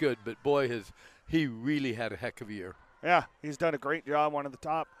he was good, but boy, he really had a heck of a year. Yeah, he's done a great job. One of the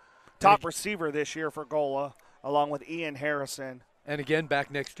top receiver this year for Gola, along with Ian Harrison. And again, back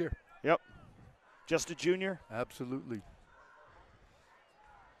next year. Yep. Just a junior? Absolutely.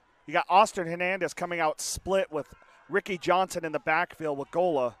 You got Austin Hernandez coming out split with Ricky Johnson in the backfield with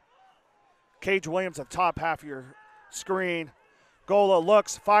Gola. Cage Williams at top half of your screen. Gola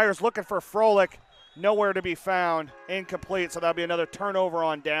looks, fires, looking for Froelich. Nowhere to be found. Incomplete, so that'll be another turnover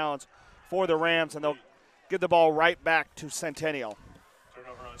on downs for the Rams, and they'll give the ball right back to Centennial.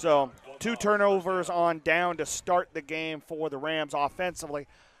 So 2 turnovers on down to start the game for the Rams offensively,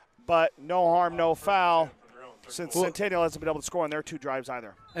 but no harm, no foul, since Centennial hasn't been able to score on their 2 drives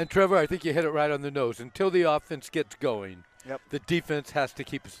either. And, Trevor, I think you hit it right on the nose. Until the offense gets going, the defense has to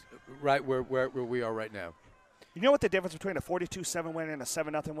keep us right where we are right now. You know what the difference between a 42-7 win and a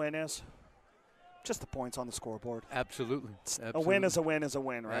 7-0 win is? Just the points on the scoreboard. Absolutely. A win is a win is a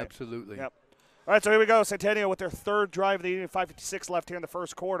win, right? Absolutely. Yep. All right, so here we go. Centennial with their 3rd drive of the evening, 5:56 left here in the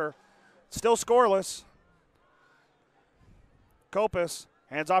first quarter. Still scoreless. Copus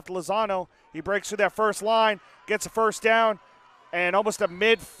hands off to Lozano. He breaks through that first line, gets a first down, and almost a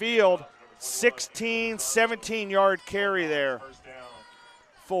midfield 16, 17-yard carry there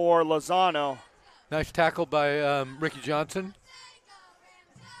for Lozano. Nice tackle by Ricky Johnson.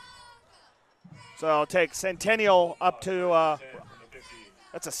 So I'll take Centennial up to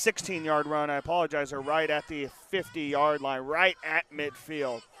that's a 16-yard run. I apologize. They're right at the 50-yard line, right at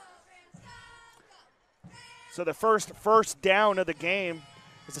midfield. So the first down of the game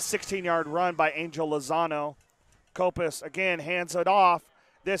is a 16-yard run by Angel Lozano. Copus, again, hands it off.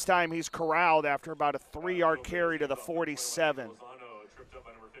 This time he's corralled after about a 3-yard carry to the 47.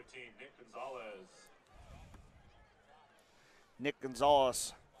 Nick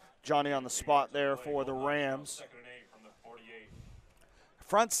Gonzalez, Johnny on the spot there for the Rams.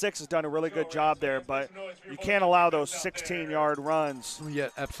 Front 6 has done a really good job there, but you can't allow those 16-yard runs. Yeah,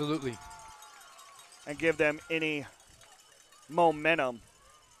 absolutely. And give them any momentum.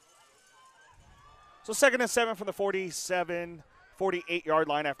 So 2nd and 7 from the 48-yard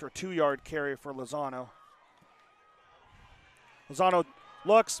line after a 2-yard carry for Lozano. Lozano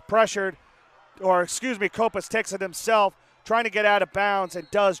looks pressured, Copus takes it himself, trying to get out of bounds, and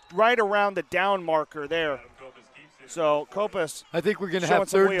does right around the down marker there. So Copus, I think we're going to have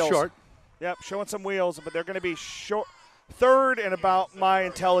 3rd and short. Yep, showing some wheels, but they're going to be short. 3rd and about my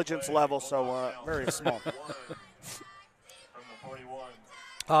intelligence level, so very small.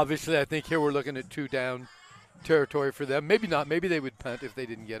 Obviously, I think here we're looking at 2 down territory for them. Maybe not. Maybe they would punt if they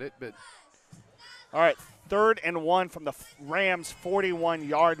didn't get it. But all right, 3rd and 1 from the Rams'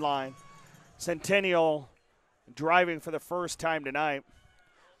 41-yard line. Centennial driving for the first time tonight.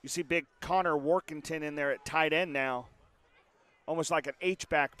 You see big Connor Workington in there at tight end now, almost like an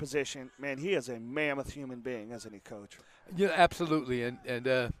H-back position. Man, he is a mammoth human being, isn't he, Coach? Yeah, absolutely. And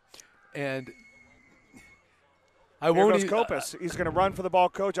I Here won't. Goes Copus. He's going to run for the ball,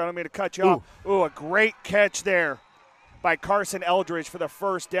 Coach. I don't mean to cut you off. Ooh, a great catch there by Carson Eldridge for the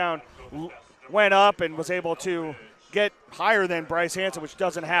first down. Went up and was able to get higher than Bryce Hansen, which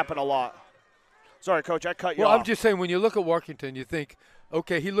doesn't happen a lot. Sorry, Coach, I cut you off. Well, I'm just saying, when you look at Workington, you think,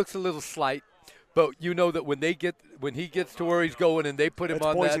 okay, he looks a little slight, but you know that when he gets to where he's going and they put him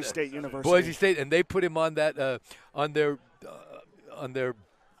on Boise that State University. Boise State, and they put him on that on their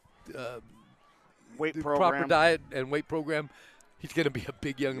weight program, proper diet and weight program, he's going to be a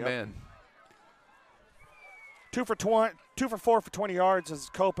big young man. 2 for 4 for 20 yards is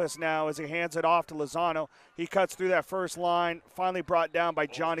Copus now as he hands it off to Lozano. He cuts through that first line, finally brought down by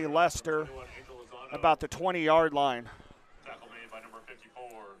Johnny Lester about the 20-yard line. Tackle made by number 54,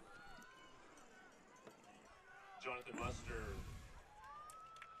 Jonathan Lester.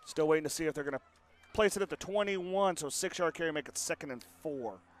 Still waiting to see if they're going to place it at the 21, so 6-yard carry, make it 2nd and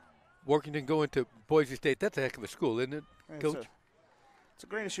 4. Workington going to Boise State, that's a heck of a school, isn't it, Coach? It's the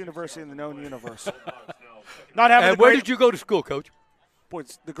greatest university in the known universe. And where did you go to school, Coach? Boy,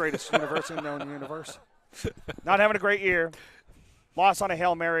 it's the greatest university in the known universe. Not having a great year. Lost on a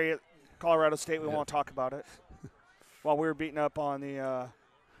Hail Mary at Colorado State. We won't talk about it. While we were beating up on the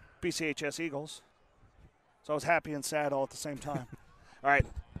BCHS Eagles. So I was happy and sad all at the same time. All right.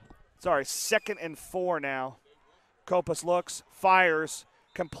 Sorry, 2nd and 4 now. Copus looks, fires,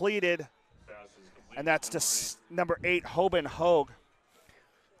 completed. And that's to number 8, Hoban Hogue.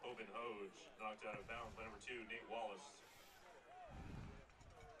 Knocked out of bounds by number 2, Nate Wallace.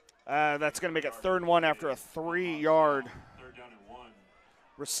 That's going to make it 3rd and 1 after a 3-yard 3rd down and 1.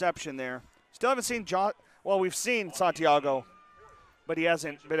 reception there. Still haven't seen John. Well, we've seen Santiago, but he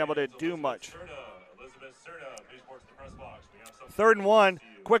hasn't been able to do much. 3rd and 1.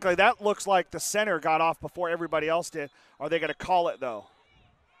 Quickly, that looks like the center got off before everybody else did. Are they going to call it, though?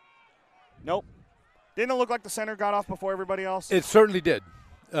 Nope. Didn't it look like the center got off before everybody else? It certainly did.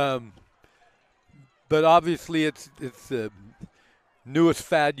 But obviously it's the newest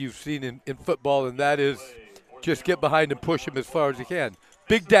fad you've seen in football, and that is just get behind and push him as far as you can.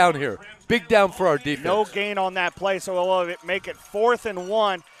 Big down here. Big down for our defense. No gain on that play, so we'll make it 4th and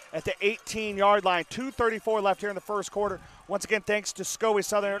 1 at the 18-yard line. 2:34 left here in the first quarter. Once again, thanks to Scoey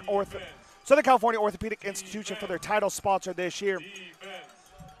Southern California Orthopedic Institution for their title sponsor this year.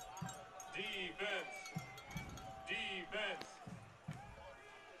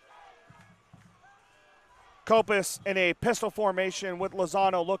 Copus in a pistol formation with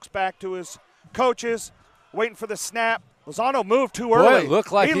Lozano looks back to his coaches, waiting for the snap. Lozano moved too early. Boy, it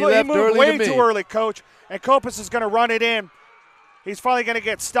looked like he left moved early way to me. too early, Coach. And Copus is going to run it in. He's finally going to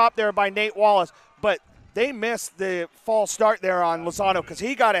get stopped there by Nate Wallace. But they missed the false start there on Lozano because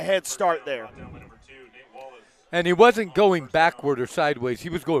he got a head start there. And he wasn't going backward or sideways. He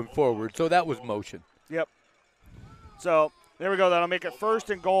was going forward, so that was motion. Yep. So there we go. That'll make it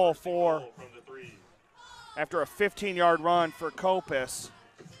 1st and goal for after a 15-yard run for Copus.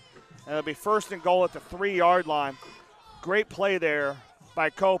 And it'll be 1st and goal at the 3-yard line. Great play there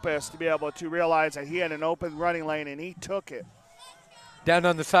by Copus to be able to realize that he had an open running lane, and he took it. Down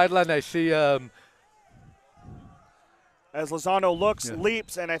on the sideline, I see as Lozano looks,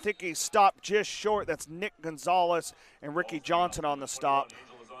 leaps, and I think he stopped just short. That's Nick Gonzalez and Ricky Johnson on the stop.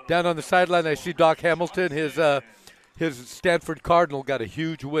 Down on the sideline, I see Doc Hamilton. His Stanford Cardinal got a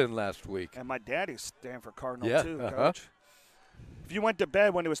huge win last week. And my daddy's Stanford Cardinal too, Uh-huh. Coach. If you went to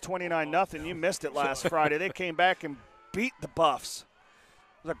bed when it was 29-0, you missed it last Friday. They came back and beat the Buffs.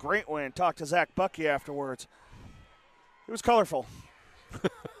 It was a great win. Talked to Zach Bucky afterwards. It was colorful.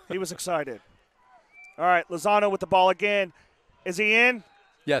 He was excited. All right, Lozano with the ball again. Is he in?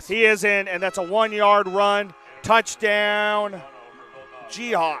 Yes. He is in, and that's a 1-yard run. Touchdown,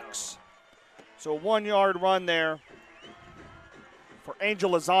 G-Hawks. So a 1-yard run there for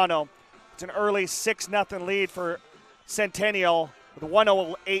Angel Lozano. It's an early 6-0 lead for Centennial with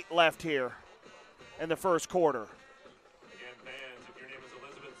 1:08 left here in the first quarter.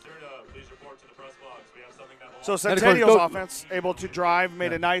 So Centennial's offense able to drive,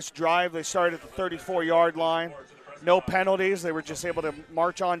 made a nice drive. They started at the 34-yard line. No penalties. They were just able to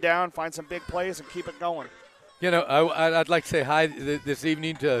march on down, find some big plays, and keep it going. You know, I'd like to say hi this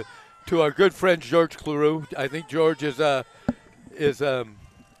evening to our good friend George Cleroux. I think George is extra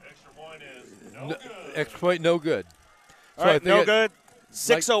point no good. All right, no good.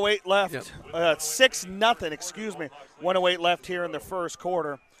 6:08 left. 6-0, excuse me. 1:08 left here in the first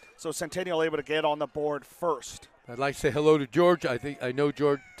quarter. So Centennial able to get on the board first. I'd like to say hello to George. I know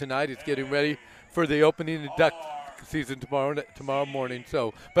George tonight is getting ready for the opening of duck season tomorrow morning.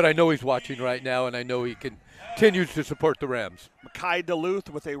 But I know he's watching right now, and I know he continues to support the Rams. Mackay Duluth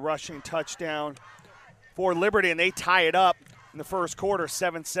with a rushing touchdown for Liberty, and they tie it up in the first quarter,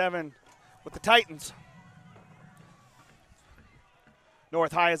 7-7 with the Titans.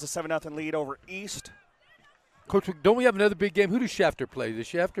 North High has a 7-0 lead over East. Coach, don't we have another big game? Who does Shafter play? Does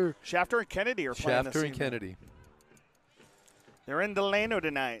Shafter and Kennedy are playing this Shafter and evening. Kennedy. They're in Delano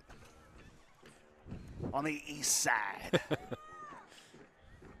tonight on the east side.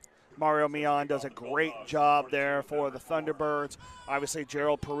 Mario Mion does a great job there for the Thunderbirds. Obviously,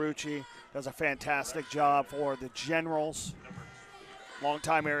 Gerald Perucci does a fantastic job for the Generals.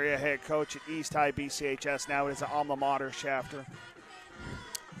 Longtime area head coach at East High BCHS. Now it is an alma mater, Shafter.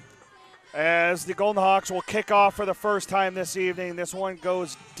 As the Golden Hawks will kick off for the first time this evening. This one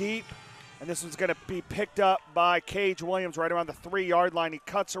goes deep, and this one's going to be picked up by Cage Williams right around the 3-yard line. He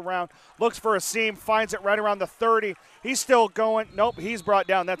cuts around, looks for a seam, finds it right around the 30. He's still going. Nope, he's brought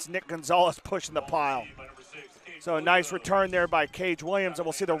down. That's Nick Gonzalez pushing the pile. So a nice return there by Cage Williams, and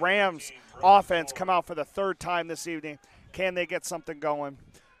we'll see the Rams offense come out for the 3rd time this evening. Can they get something going?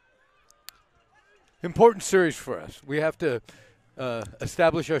 Important series for us. We have to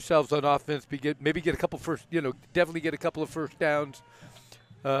establish ourselves on offense. Maybe get a couple definitely get a couple of first downs.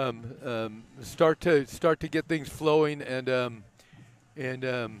 Start to get things flowing and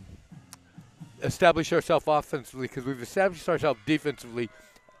establish ourselves offensively, because we've established ourselves defensively.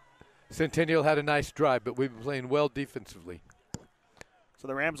 Centennial had a nice drive, but we've been playing well defensively. So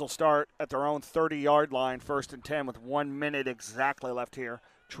the Rams will start at their own 30-yard line, 1st and 10, with 1 minute exactly left here,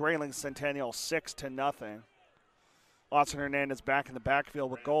 trailing Centennial 6-0. Lawson Hernandez back in the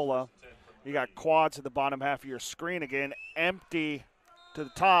backfield with Gola. You got quads at the bottom half of your screen again, empty to the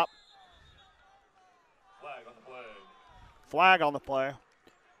top. Flag on the play.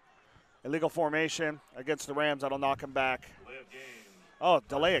 Illegal formation against the Rams. That'll knock him back.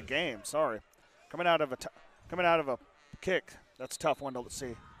 Delay a game. Sorry, coming out of a kick. That's a tough one to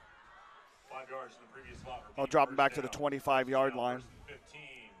see. 5 yards from the previous spot. I'll drop him back to the 25-yard line. 15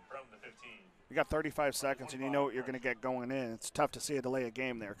 from the 15. You got 35 seconds, and you know what you're going to get going in. It's tough to see a delay a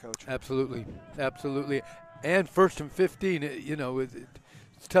game there, Coach. Absolutely. And 1st and 15,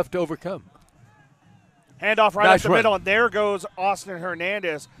 It's tough to overcome. Handoff right Nice up the run. middle, and there goes Austin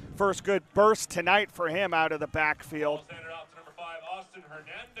Hernandez. First good burst tonight for him out of the backfield. Ball centered out to number 5, Austin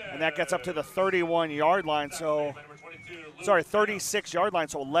Hernandez. And that gets up to the 31-yard line, so, By number 22, Luke sorry, Brown. 36-yard line,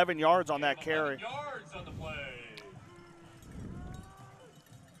 so 11 yards on that 11 carry. yards on the play.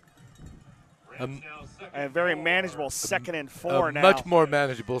 Um, Rams now second And very and manageable 2nd and 4 A now. much more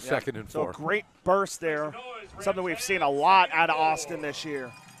manageable Yeah. 2nd and So 4. a great burst there, something we've seen a lot out of Austin this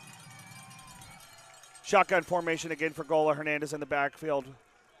year. Shotgun formation again for Gola. Hernandez in the backfield.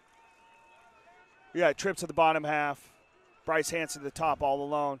 Yeah, trips to the bottom half. Bryce Hansen to the top all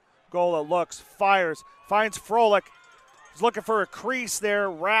alone. Gola looks, fires, finds Froelich. He's looking for a crease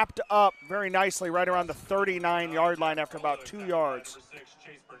there, wrapped up very nicely right around the 39-yard line after about 2 yards. Number 6,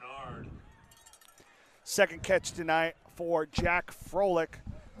 Chase Bernard. Second catch tonight for Jack Froelich.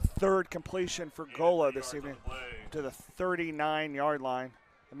 Third completion for Gola this evening to the 39-yard line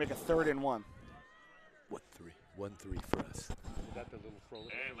and make a 3rd and 1. 1-3 for us.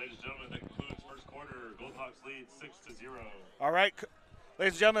 And ladies and gentlemen, that concludes first quarter. Goldhawks lead 6-0. All right,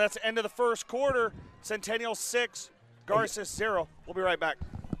 ladies and gentlemen, that's the end of the first quarter. Centennial 6, Garces 0. We'll be right back.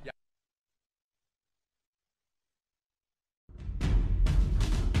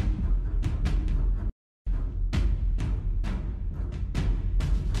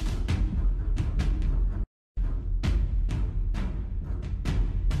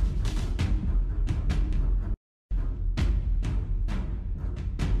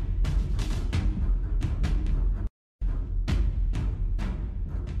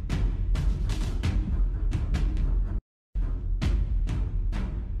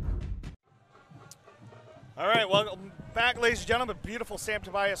 All right, welcome back, ladies and gentlemen. Beautiful Sam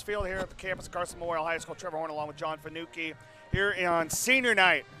Tobias Field here at the campus of Carson Memorial High School. Trevor Horn along with John Fanucchi here on senior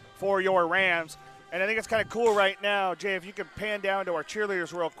night for your Rams. And I think it's kind of cool right now, Jay, if you could pan down to our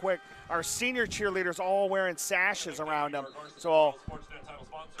cheerleaders real quick. Our senior cheerleaders all wearing sashes around them. So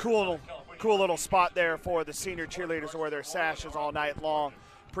cool little spot there for the senior cheerleaders to wear their sashes all night long.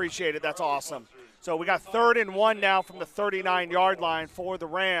 Appreciate it. That's awesome. So we got 3rd and 1 now from the 39-yard line for the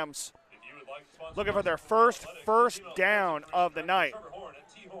Rams. Looking for their first down of the night.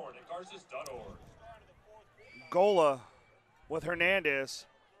 Gola with Hernandez.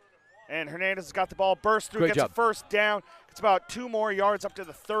 And Hernandez has got the ball, burst through, Great gets job. a first down. It's about 2 more yards up to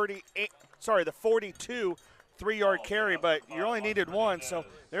the 42 3-yard carry, but you only needed 1. So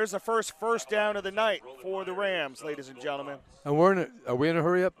there's the first down of the night for the Rams, ladies and gentlemen. And are we in a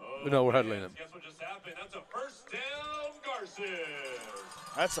hurry up? No, we're huddling them. Guess what just happened? That's a first down, Garces.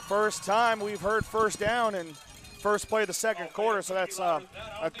 That's the first time we've heard first down in first play of the second quarter, so that's a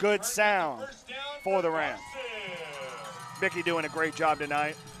good sound for the Rams. Mickey doing a great job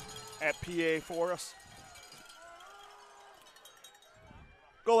tonight at PA for us.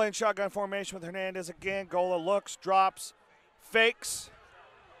 Gola in shotgun formation with Hernandez again. Gola looks, drops, fakes,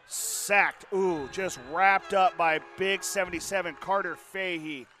 sacked. Ooh, just wrapped up by big 77 Carter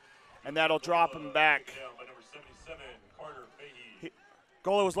Fahey, and that'll drop him back.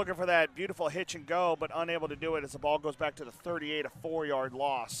 Gola was looking for that beautiful hitch and go, but unable to do it as the ball goes back to the 38, a 4-yard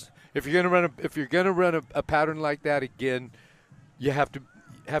loss. If you're gonna run a pattern like that again, you have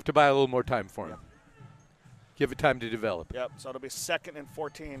to buy a little more time for him. Give it time to develop. Yep. So it'll be 2nd and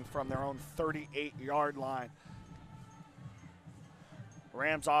 14 from their own 38-yard line.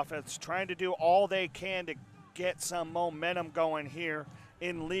 Rams offense trying to do all they can to get some momentum going here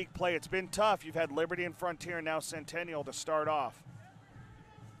in league play. It's been tough. You've had Liberty and Frontier, and now Centennial to start off.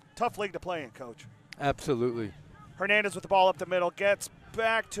 Tough league to play in, Coach. Absolutely. Hernandez with the ball up the middle, gets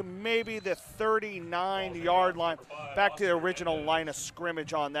back to maybe the 39-yard line, back to the original line of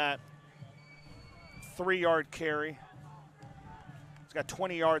scrimmage on that 3-yard carry. He's got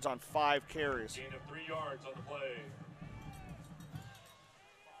 20 yards on 5 carries. Gain of 3 yards on the play.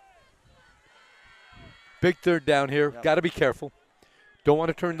 Big third down here. Yep. Got to be careful. Don't want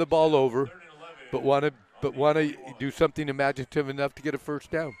to turn the ball over, but want to do something imaginative enough to get a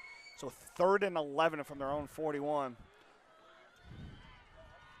first down. So 3rd and 11 from their own 41.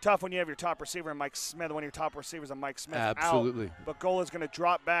 Tough when you have your top receiver and Mike Smith, one of your top receivers and Mike Smith Absolutely. out. But Gola's going to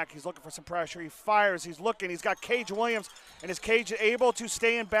drop back. He's looking for some pressure. He fires. He's looking. He's got Cage Williams. And is Cage able to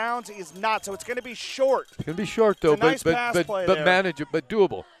stay in bounds? He is not. So it's going to be short. It's going to be short, though, It's a nice pass but play there. manageable, but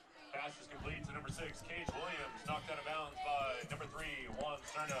doable. Pass is complete to number 6, Cage Williams, knocked out of bounds by number 3, Juan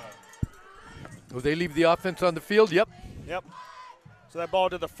Cerna. Will they leave the offense on the field? Yep. Yep. So that ball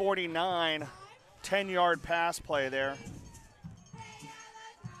to the 49, 10-yard pass play there.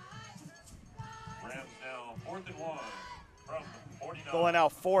 Rams now 4th and 1 from 49. Gola now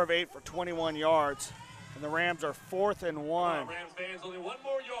 4 of 8 for 21 yards. And the Rams are 4th and 1. Rams fans, only 1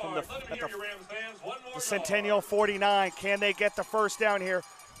 more from the Centennial 49. Can they get the first down here?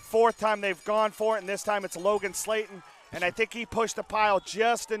 Fourth time they've gone for it, and this time it's Logan Slayton. And I think he pushed the pile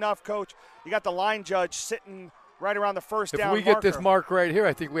just enough, Coach. You got the line judge sitting right around the first down marker. If we get this mark right here,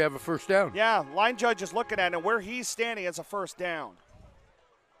 I think we have a first down. Yeah, line judge is looking at it, and where he's standing is a first down.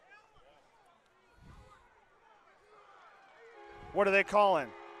 What are they calling?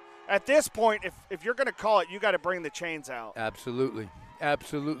 At this point, if you're going to call it, you got to bring the chains out. Absolutely.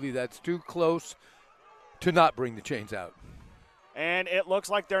 Absolutely. That's too close to not bring the chains out. And it looks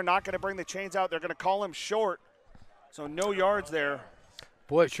like they're not going to bring the chains out. They're going to call him short. So no yards there.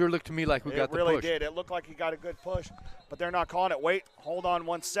 Boy, it sure looked to me like we got the push. It really did. It looked like he got a good push, but they're not calling it. Wait, hold on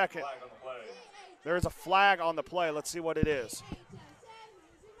 1 second. There's a flag on the play. Let's see what it is.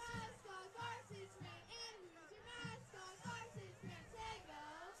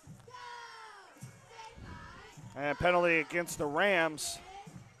 And penalty against the Rams.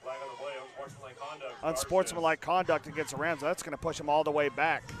 Flag on the play, unsportsmanlike conduct. Unsportsmanlike conduct against the Rams. That's going to push them all the way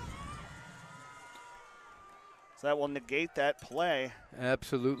back. So that will negate that play.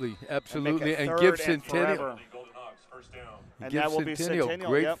 Absolutely, absolutely. And give Centennial. And that will be Centennial.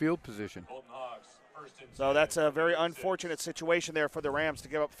 Great field position. So that's a very unfortunate situation there for the Rams to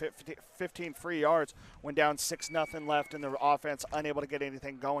give up 15 free yards when down 6-0 left and the offense unable to get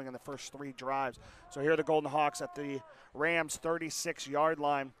anything going in the first 3 drives. So here are the Golden Hawks at the Rams' 36-yard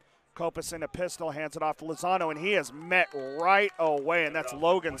line. Kopus in a pistol, hands it off to Lozano, and he is met right away, and that's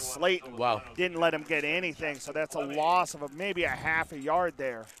Logan Slayton. Wow. Didn't let him get anything, so that's a loss of maybe a half a yard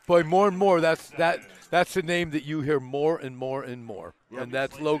there. Boy, more and more, that's the name that you hear more and more and more, and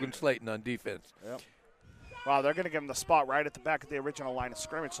that's Logan Slayton on defense. Yep. Wow, they're going to give him the spot right at the back of the original line of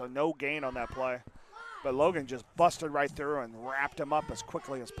scrimmage, so no gain on that play. But Logan just busted right through and wrapped him up as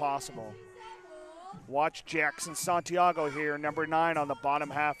quickly as possible. Watch Jackson Santiago here, number 9 on the bottom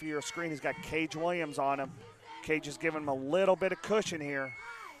half of your screen. He's got Cage Williams on him. Cage is giving him a little bit of cushion here.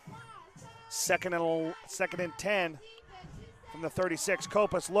 Second and 10 from the 36.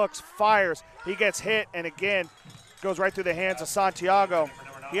 Kopus looks, fires. He gets hit, and again, goes right through the hands of Santiago.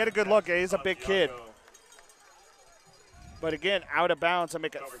 He had a good look. He's a big kid. But again, out of bounds and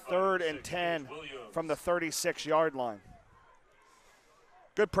make it 3rd and 10 from the 36-yard line.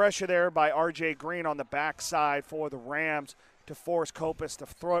 Good pressure there by R.J. Green on the backside for the Rams to force Kopus to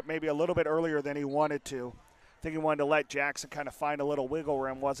throw it maybe a little bit earlier than he wanted to. I think he wanted to let Jackson kind of find a little wiggle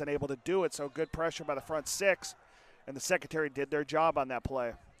room, wasn't able to do it, so good pressure by the front 6, and the secondary did their job on that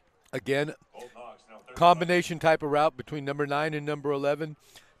play. Again, combination type of route between number 9 and number 11.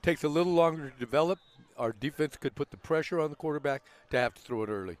 Takes a little longer to develop. Our defense could put the pressure on the quarterback to have to throw it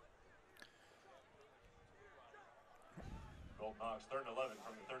early. Golden Hawks, 3rd and 11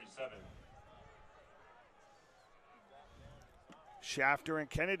 from the 37. Shafter and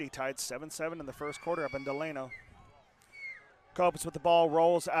Kennedy tied 7-7 in the first quarter up in Delano. Kopus with the ball,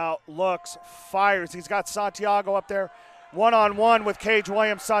 rolls out, looks, fires. He's got Santiago up there. One-on-one with Cage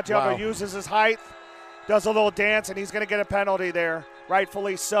Williams. Santiago uses his height, does a little dance, and he's going to get a penalty there,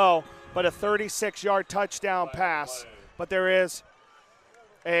 rightfully so. But a 36-yard touchdown pass. But there is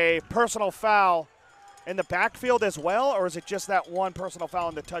a personal foul in the backfield as well, or is it just that one personal foul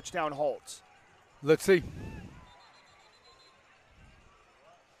and the touchdown holds? Let's see.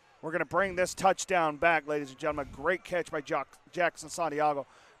 We're going to bring this touchdown back, ladies and gentlemen. Great catch by Jackson Santiago.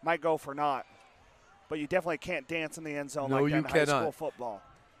 Might go for naught. But you definitely can't dance in the end zone like that in high school football.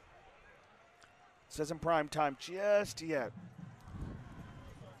 This isn't prime time just yet.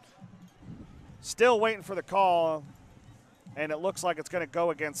 Still waiting for the call, and it looks like it's going to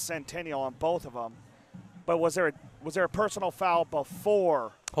go against Centennial on both of them. But was there a personal foul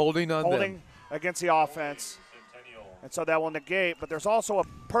before? Holding against the offense. And so that will negate, but there's also a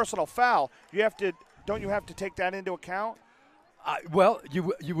personal foul. Don't you have to take that into account? Well,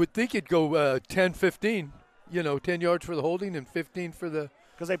 you would think it'd go 10-15, 10 yards for the holding and 15 for the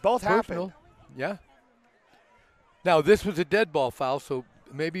because they both happened. Yeah. Now this was a dead ball foul, so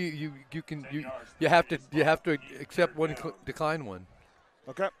maybe you have to accept one, decline one.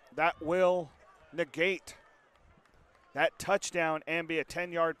 Okay, that will negate that touchdown and be a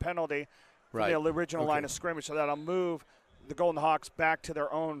 10-yard penalty from the original line of scrimmage. So that'll move the Golden Hawks back to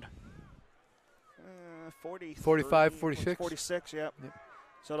their own 45, 46. 46, yep.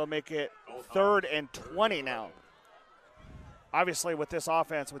 So it'll make it 3rd and 20 now. Obviously, with this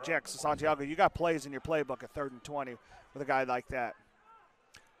offense, with Jackson Santiago, you got plays in your playbook at 3rd and 20 with a guy like that.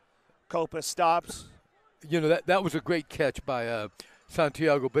 Kopus stops. That was a great catch by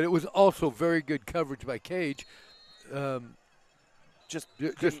Santiago, but it was also very good coverage by Cage. just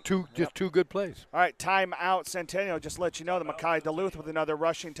two good plays. All right, timeout. Centennial just let you know that Mackay Duluth with another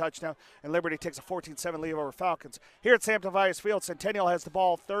rushing touchdown, and Liberty takes a 14-7 lead over Falcons. Here at Sam Tobias Field, Centennial has the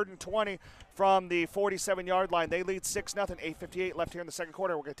ball 3rd and 20 from the 47-yard line. They lead 6-0, 8:58 left here in the second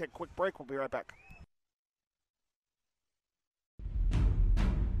quarter. We're going to take a quick break. We'll be right back.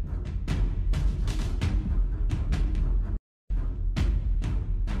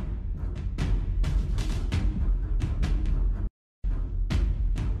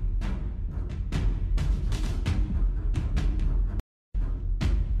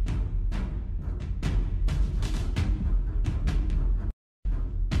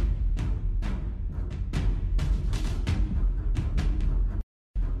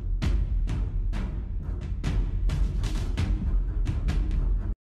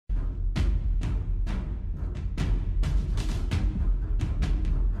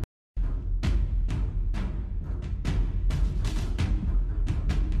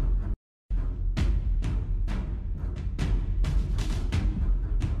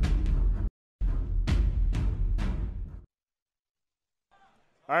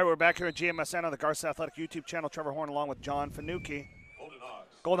 All right, we're back here at GMSN on the Garces Athletic YouTube channel. Trevor Horn along with John Fanucci.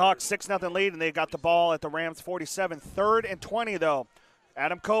 Golden Hawks 6-0 lead, and they got the ball at the Rams 47. 3rd and 20, though.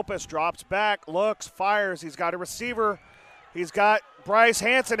 Adam Kopis drops back, looks, fires. He's got a receiver. He's got Bryce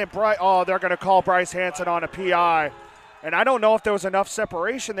Hansen, and they're going to call Bryce Hansen on a PI. And I don't know if there was enough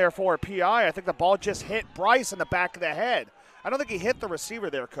separation there for a PI. I think the ball just hit Bryce in the back of the head. I don't think he hit the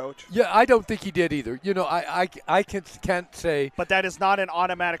receiver there, Coach. Yeah, I don't think he did either. You know, I can't say. But that is not an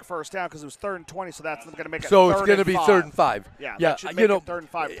automatic first down because it was 3rd and 20, so that's going to make it. So it's going to be 3rd and 5. Yeah, yeah. That should make it 3rd and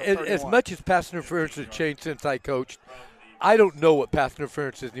 5. As much as pass interference has changed since I coached, I don't know what pass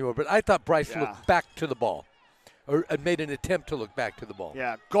interference is anymore. But I thought Bryce looked back to the ball, or made an attempt to look back to the ball.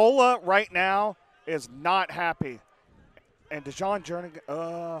 Yeah, Gola right now is not happy, and DeJohn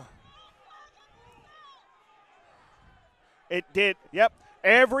Jernigan. It did. Yep.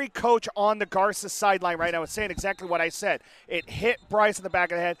 Every coach on the Garces sideline right now is saying exactly what I said. It hit Bryce in the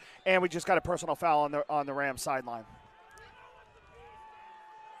back of the head, and we just got a personal foul on the Rams sideline.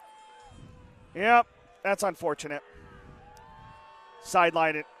 Yep, that's unfortunate.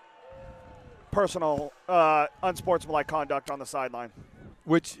 Sideline it. Personal unsportsmanlike conduct on the sideline.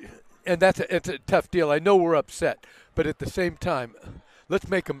 It's a tough deal. I know we're upset, but at the same time, let's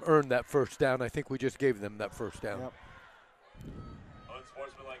make them earn that first down. I think we just gave them that first down. Yep.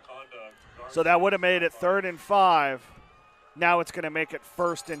 So that would have made it 3rd and 5. Now it's going to make it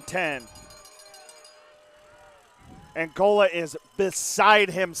 1st and 10. And Gola is beside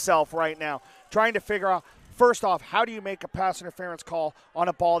himself right now, trying to figure out, first off, how do you make a pass interference call on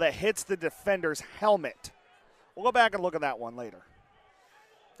a ball that hits the defender's helmet? We'll go back and look at that one later.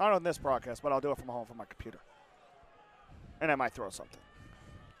 Not on this broadcast, but I'll do it from home from my computer. And I might throw something.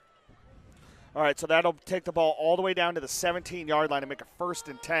 All right, so that'll take the ball all the way down to the 17-yard line and make it 1st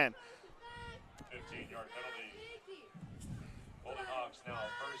and 10. 15-yard penalty. Golden Hawks now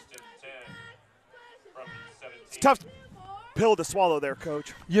 1st and 10 from the 17. It's a tough pill to swallow there,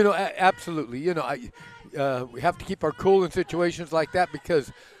 Coach. You know, absolutely. You know, we have to keep our cool in situations like that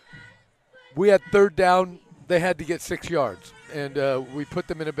because we had 3rd down. They had to get 6 yards, and we put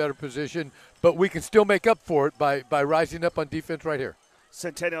them in a better position. But we can still make up for it by rising up on defense right here.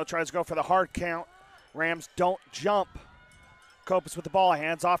 Centennial tries to go for the hard count. Rams don't jump. Kopis with the ball,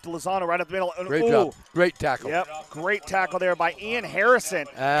 hands off to Lozano right up the middle. Great job. Great tackle. Yep, great tackle there by Ian Harrison.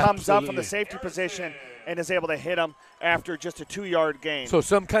 Absolutely. Comes up from the safety position and is able to hit him after just a 2-yard gain. So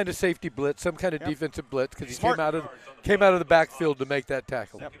some kind of safety blitz, some kind of defensive blitz, because he came out of the backfield to make that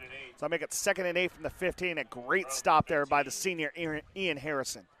tackle. Yep. So I make it 2nd and 8 from the 15. A great stop there by the senior Ian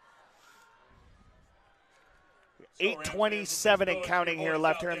Harrison. 8:27 and counting here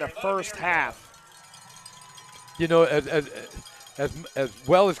left here in the first half. You know, as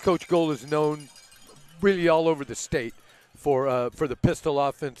well as Coach Gold is known really all over the state for the pistol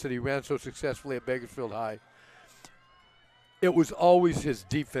offense that he ran so successfully at Bakersfield High, it was always his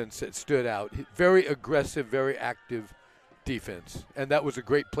defense that stood out. Very aggressive, very active defense, and that was a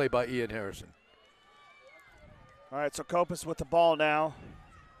great play by Ian Harrison. All right, so Kopis with the ball now.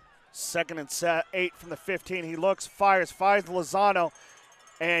 2nd and 8 from the 15. He looks, fires Lozano,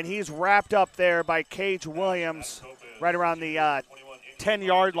 and he's wrapped up there by Cage Williams right around the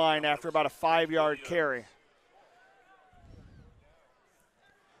 10-yard line after about a 5-yard carry.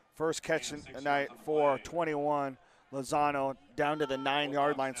 First catch tonight for 21. Lozano down to the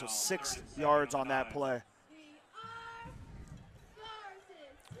 9-yard line, so 6 yards on that play.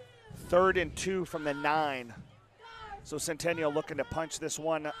 3rd and 2 from the 9. So Centennial looking to punch this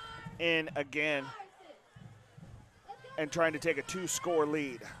one in again. and trying to take a 2-score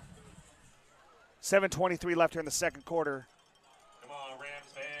lead. 7:23 left here in the second quarter. Come on, Rams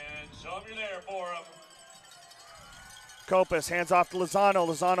fans. Show them you're there for them. Copas hands off to Lozano.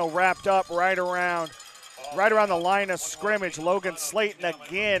 Lozano wrapped up right around the line of scrimmage. Logan Slayton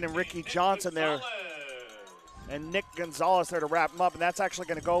again and Ricky Johnson there. And Nick Gonzalez there to wrap him up. And that's actually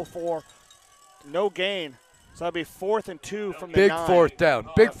going to go for no gain. So that'll be 4th and 2 from the 9. Big fourth down.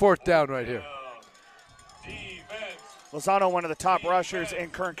 Big fourth down right here. Lozano, one of the top rushers in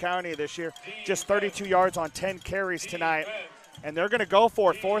Kern County this year. Just 32 yards on 10 carries tonight. And they're going to go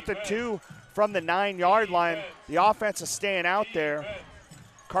for it. 4th and 2 from the 9-yard line. The offense is staying out there.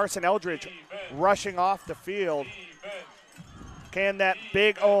 Carson Eldridge rushing off the field. Can that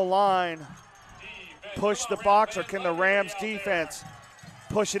big O-line push the box, or can the Rams defense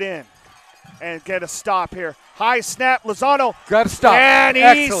push it in and get a stop here? High snap, Lozano. Got to stop. And he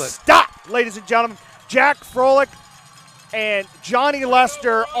Excellent. stopped, ladies and gentlemen. Jack Froelich and Johnny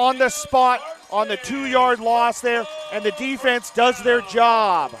Lester on the spot on the 2-yard loss there, and the defense does their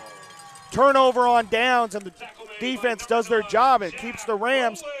job. Turnover on downs, and the defense does their job and keeps the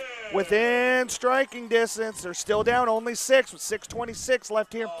Rams within striking distance. They're still down only 6 with 6:26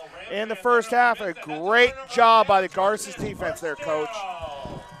 left here in the first half. A great job by the Garces defense there, Coach.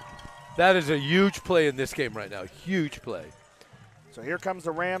 That is a huge play in this game right now. Huge play. So here comes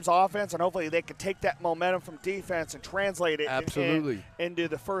the Rams offense, and hopefully they can take that momentum from defense and translate it Absolutely. into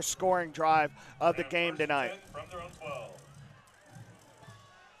the first scoring drive of the game tonight.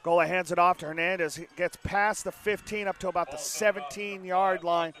 Gola hands it off to Hernandez. He gets past the 15 up to about the 17-yard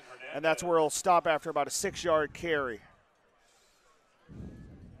line, and that's where he'll stop after about a 6-yard carry.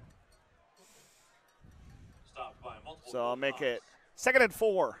 So I'll make it 2nd and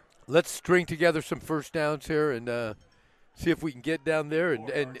 4. Let's string together some first downs here and see if we can get down there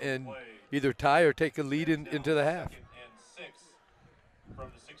and either tie or take a lead into the half.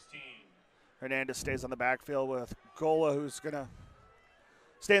 Hernandez stays on the backfield with Gola, who's going to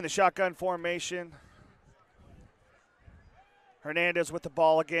stay in the shotgun formation. Hernandez with the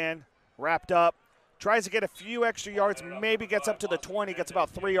ball again, wrapped up. Tries to get a few extra yards, maybe gets up to the 20, gets about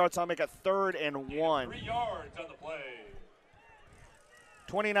 3 yards. So I'll make it 3rd and 1. 3 yards on the play.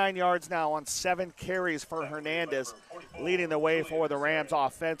 29 yards now on 7 carries for Hernandez, leading the way for the Rams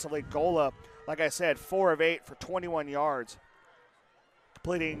offensively. Gola, like I said, 4 of 8 for 21 yards,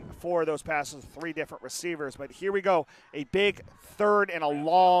 completing 4 of those passes, 3 different receivers. But here we go, a big 3rd and a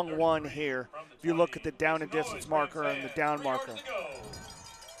long one here. If you look at the down and distance marker and the down marker.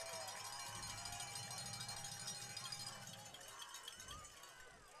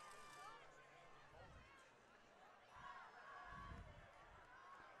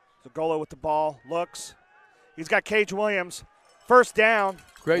 Gola with the ball, looks. He's got Cage Williams. First down.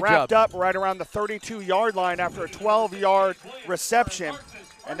 Great wrapped job. up right around the 32-yard line after a 12-yard reception.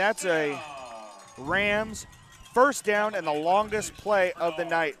 And that's a Rams first down and the longest play of the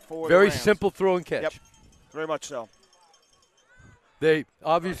night for the Very Rams. simple throw and catch. Yep, very much so. They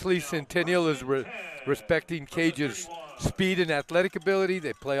obviously, Centennial is respecting Cage's speed and athletic ability.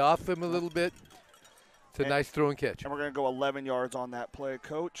 They play off him a little bit. It's a nice throw and catch. And we're going to go 11 yards on that play,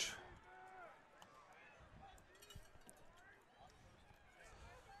 Coach.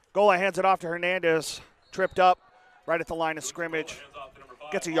 Gola hands it off to Hernandez. Tripped up right at the line of scrimmage.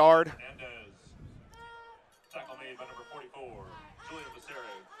 Gets a yard. Tackle made by number 44, Julian Becerra.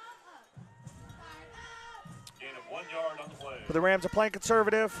 Gain of 1 yard on the play. But the Rams are playing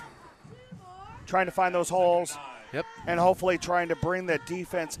conservative, trying to find those holes. Yep. And hopefully trying to bring the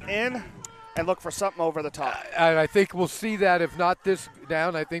defense in and look for something over the top. And I think we'll see that, if not this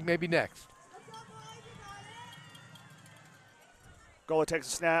down, I think maybe next. Gola takes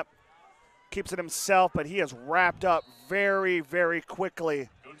a snap, keeps it himself, but he is wrapped up very, very quickly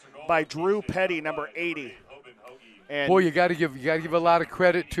by Drew Petty, number 80. And boy, you got to give a lot of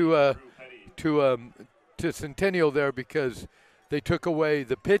credit to Centennial there, because they took away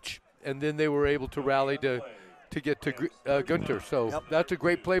the pitch and then they were able to rally to get to Gunter. So that's a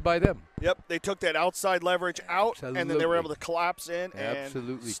great play by them. Yep, they took that outside leverage out, Absolutely. and then they were able to collapse in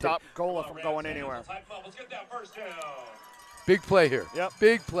and stop Gola from going anywhere. Let's get that first down. Big play here. Yep.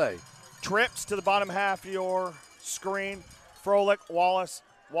 Big play. Trips to the bottom half of your screen. Froelich,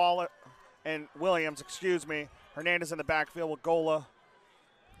 Wallet, and Williams, Hernandez in the backfield with Gola.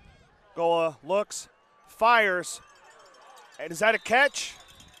 Gola looks, fires, and is that a catch?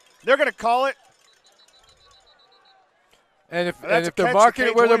 They're going to call it. And if That's a they're catch marking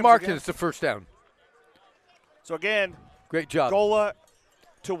to it where Cage they're Williams marking again. it's the first down. So again, Great job. Gola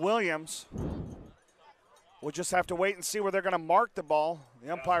to Williams. We'll just have to wait and see where they're going to mark the ball.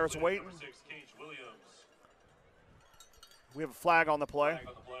 The umpire's waiting. Number 6, Cage Williams. We have a flag on the play. Flag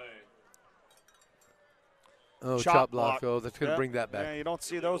on the play. Oh, Chop chop block. block. Oh, that's going to bring that back. Yeah, you don't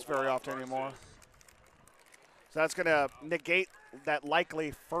see those very often anymore. So that's going to negate that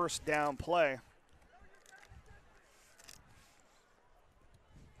likely first down play.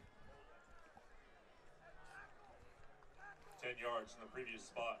 Yards in the previous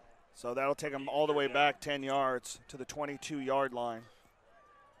spot. So that'll take them all the way back 10 yards to the 22-yard line.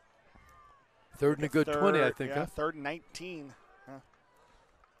 Third and a good 20, I think, yeah, huh? Third and 19. Yeah.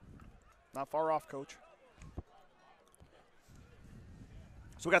 Not far off, Coach.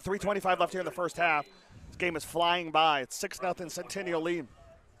 So we got 3:25 left here in the first half. This game is flying by. It's 6-0 Centennial lead.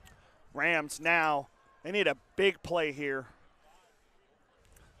 Rams now, they need a big play here,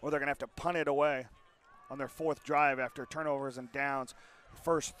 or they're going to have to punt it away on their fourth drive after turnovers and downs,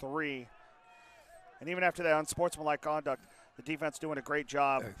 first 3. And even after that unsportsmanlike conduct, the defense doing a great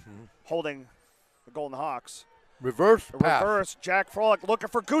job holding the Golden Hawks. Reverse pass. Reverse, Jack Frolick looking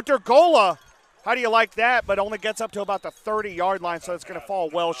for Gunter Gola. How do you like that? But only gets up to about the 30-yard line, so it's going to fall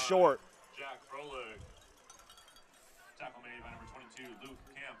well short. Jack Frolick. Tackle made by number 22, Luke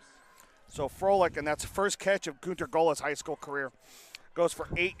Camps. So Frolick, and that's the first catch of Gunter Gola's high school career, goes for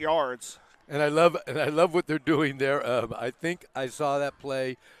 8 yards. And I love what they're doing there. I think I saw that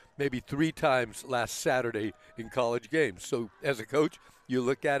play maybe 3 times last Saturday in college games. So as a coach, you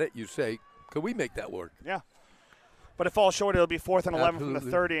look at it, you say, could we make that work? Yeah. But it falls short. It'll be 4th and 11 from the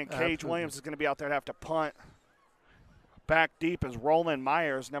Absolutely. 30, and Cage Williams is going to be out there to have to punt. Back deep is Roland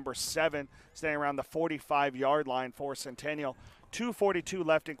Myers, number 7, standing around the 45-yard line for Centennial. 2:42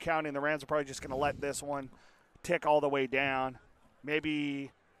 left and counting. The Rams are probably just going to let this one tick all the way down.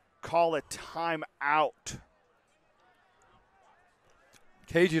 Maybe call a timeout.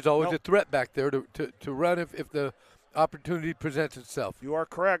 Cage is always a threat back there to run if the opportunity presents itself. You are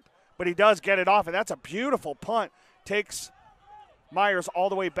correct, but he does get it off, and that's a beautiful punt. Takes Myers all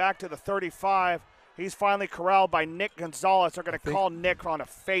the way back to the 35. He's finally corralled by Nick Gonzalez. They're going to call Nick on a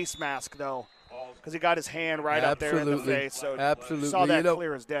face mask, though, because he got his hand right up there in the face. So Absolutely. saw that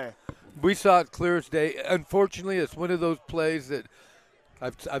clear as day. We saw it clear as day. Unfortunately, it's one of those plays that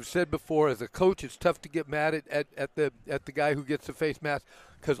I've said before, as a coach, it's tough to get mad at the guy who gets the face mask,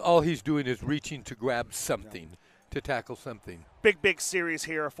 because all he's doing is reaching to grab something, to tackle something. Big series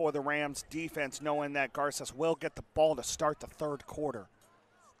here for the Rams defense, knowing that Garces will get the ball to start the third quarter.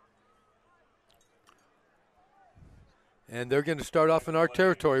 And they're going to start off in our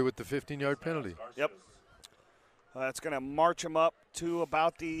territory with the 15-yard penalty. Yep. That's going to march them up to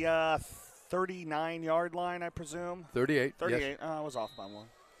about the 39-yard line, I presume. 38. 38. Yes. I was off by 1.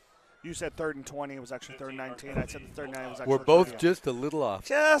 You said 3rd and 20. It was actually 3rd and 19. I said the 39 was actually. We're both 38. just a little off.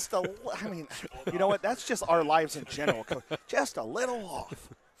 Just a. I mean, you know what? That's just our lives in general. Just a little off.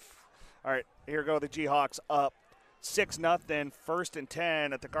 All right, here go the G-Hawks up 6-0. 1st and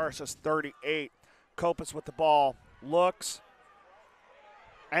 10 at the Garces 38. Kopis with the ball. Looks.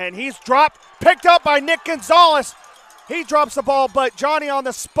 And he's dropped. Picked up by Nick Gonzalez. He drops the ball, but Johnny on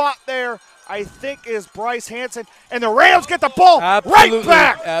the spot there, I think, is Bryce Hansen. And the Rams get the ball right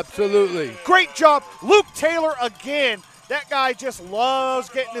back. Absolutely. Great job. Luke Taylor again. That guy just loves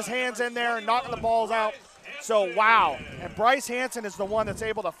getting his hands in there and knocking the balls out. So, wow. And Bryce Hansen is the one that's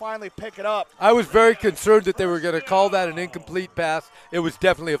able to finally pick it up. I was very concerned that they were going to call that an incomplete pass. It was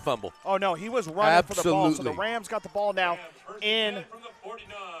definitely a fumble. Oh, no, he was running for the ball. So the Rams got the ball now in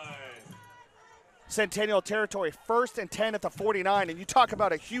Centennial territory. 1st and 10 at the 49. And you talk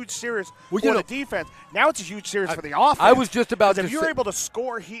about a huge series for the defense. Now it's a huge series for the offense. I was just about to say. If you're able to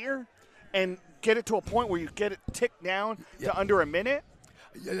score here and get it to a point where you get it ticked down to under a minute.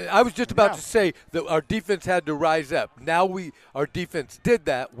 I was just about to say that our defense had to rise up. Now our defense did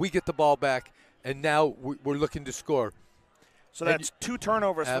that. We get the ball back, and now we're looking to score. So that's 2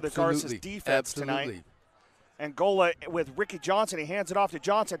 turnovers for the Garces defense tonight. And Gola with Ricky Johnson. He hands it off to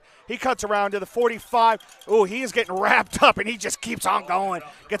Johnson. He cuts around to the 45. Oh, he is getting wrapped up, and he just keeps on going.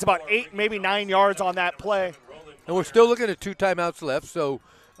 Gets about 8, maybe 9 yards on that play. And we're still looking at 2 timeouts left, so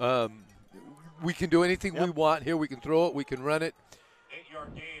we can do anything we want here. We can throw it. We can run it.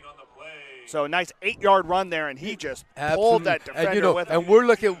 8-yard gain on the play. So a nice 8-yard run there, and he just pulled that defender with him. And we're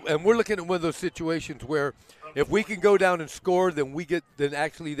looking at one of those situations where if we can go down and score, then we get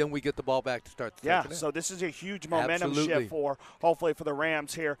the ball back to start the second half. So this is a huge momentum shift hopefully for the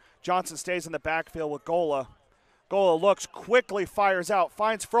Rams here. Johnson stays in the backfield with Gola. Gola looks, quickly fires out,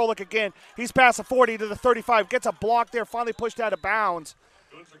 finds Frolick again. He's past the 40 to the 35, gets a block there, finally pushed out of bounds.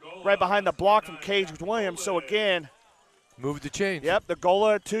 Right behind the block from Cage Williams. So again, move the chains. Yep, the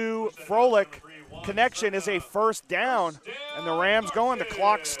Gola to Frolick connection is a first down. And the Rams going. The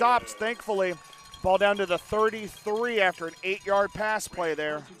clock stops, thankfully. Ball down to the 33 after an 8-yard pass play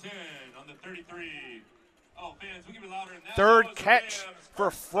there. First and 10 on the 33. Oh, fans, we can be louder than that. Third That was the catch Rams'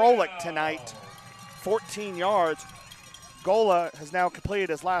 for first Froelich down. tonight. 14 yards. Gola has now completed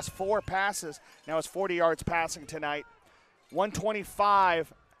his last 4 passes. Now it's 40 yards passing tonight.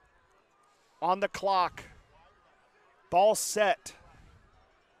 125 on the clock. Ball set.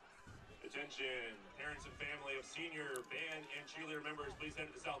 Attention, parents and family of senior band and cheerleader members, please head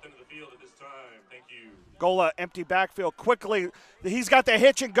to the south end of the field at this time. Thank you. Gola empty backfield quickly. He's got the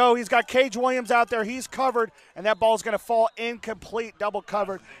hitch and go. He's got Cage Williams out there. He's covered, and that ball's going to fall incomplete, double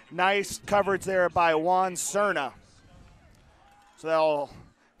covered. Nice coverage there by Juan Cerna. So that'll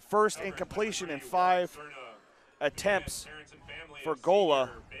first incompletion in 5 attempts for Gola.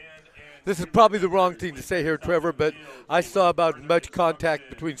 This is probably the wrong thing to say here, Trevor, but I saw about as much contact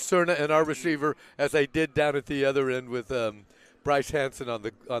between Cerna and our receiver as I did down at the other end with Bryce Hansen on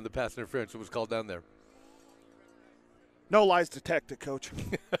the pass interference that was called down there. No lies detected, Coach.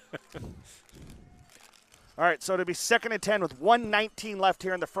 All right, so it'll be 2nd and 10 with 1:19 left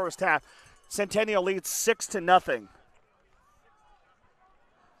here in the first half. Centennial leads 6-0.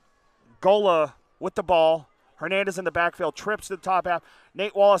 Gola with the ball. Hernandez in the backfield, trips to the top half.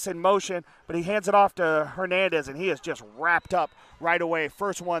 Nate Wallace in motion, but he hands it off to Hernandez, and he is just wrapped up right away.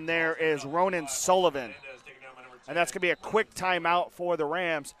 First one there is Ronan Sullivan. And that's going to be a quick timeout for the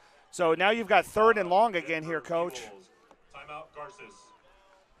Rams. So now you've got 3rd and long again here, Coach. Timeout, Garces.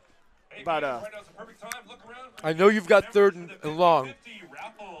 About I know you've got 3rd and long,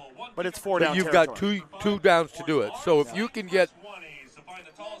 but it's 4 down. but you've got two downs to do it. So if you can get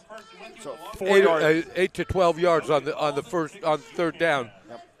So 4 yards. 8 to 12 yards on the 3rd down,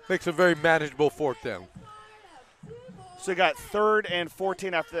 makes a very manageable 4th down. So you got 3rd and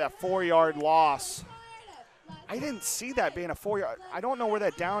 14 after that 4-yard loss. I didn't see that being a 4-yard. I don't know where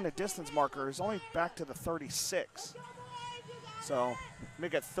that down and distance marker is. Only back to the 36. So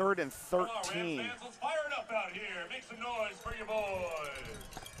make it 3rd and 13. Let's fire it up out here. Make some noise for your boys.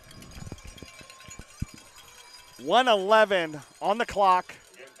 1:11 on the clock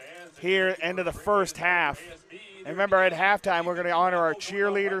here, end of the first half. And remember, at halftime, we're going to honor our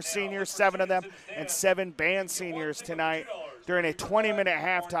cheerleader seniors, 7 of them, and 7 band seniors tonight during a 20-minute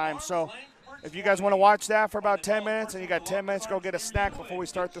halftime. So if you guys want to watch that for about 10 minutes and you got 10 minutes, go get a snack before we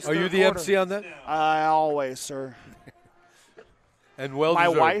start this Are you the MC on that? Always, sir. And well My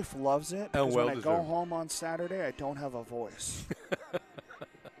deserved. wife loves it because well when I go deserved. home on Saturday, I don't have a voice.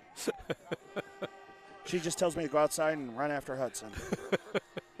 She just tells me to go outside and run after Hudson.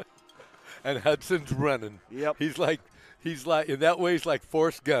 And Hudson's running. Yep. He's like in that way he's like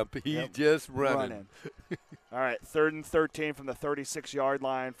Forrest Gump. He's just running. All right, 3rd and 13 from the 36-yard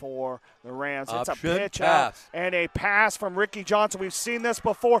line for the Rams. It's a Option pitch pass. out and a pass from Ricky Johnson. We've seen this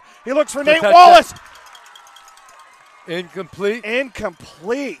before. He looks for Nate Wallace. Incomplete.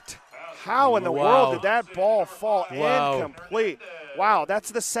 Incomplete. How in the Wow. world did that ball fall Wow. incomplete? Wow,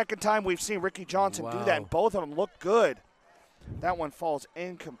 that's the second time we've seen Ricky Johnson do that, and both of them look good. That one falls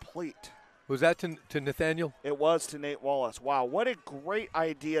incomplete. Was that to Nathaniel? It was to Nate Wallace. Wow, what a great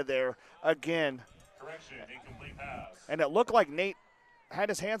idea there again. Correction, incomplete pass. And it looked like Nate had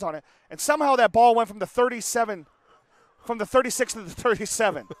his hands on it, and somehow that ball went from the 36 to the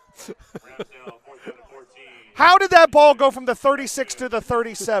 37. Rams down, 4th down to 14. How did that ball go from the 36 to the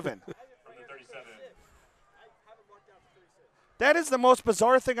 37? From the 37. That is the most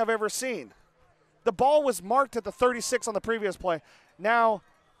bizarre thing I've ever seen. The ball was marked at the 36 on the previous play. Now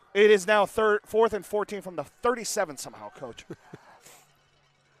it is now 4th and 14 from the 37 somehow, Coach.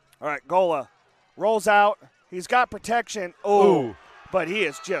 All right, Gola rolls out. He's got protection. Oh, but he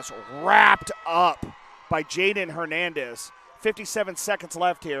is just wrapped up by Jaden Hernandez. 57 seconds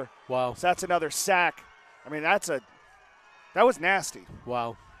left here. Wow. So that's another sack. I mean, that was nasty.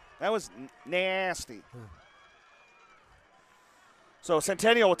 Wow. That was nasty. So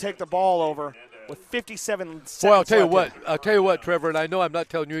Centennial will take the ball over with 57 seconds Boy, I'll tell you left. what, Trevor, and I know I'm not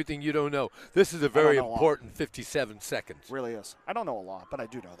telling you anything you don't know. This is a very important 57 seconds. Really is. I don't know a lot, but I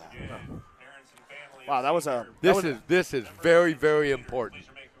do know that. Yeah. Parents and family Wow, that was This is very, very important.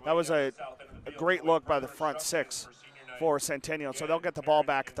 That was a great look by the front 6 for Centennial. So they'll get the ball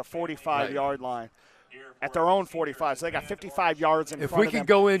back at the 45-yard line. At their own 45, so they got 55 yards in front of them. If we can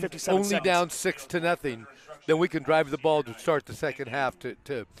go in 57 only seconds. down 6-0, then we can drive the ball to start the second half to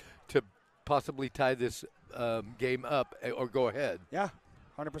possibly tie this game up or go ahead. Yeah,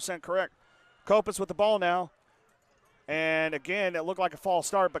 100% correct. Kopis with the ball now. And, again, it looked like a false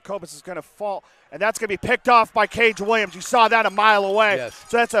start, but Kopis is going to fall. And that's going to be picked off by Cage Williams. You saw that a mile away. Yes.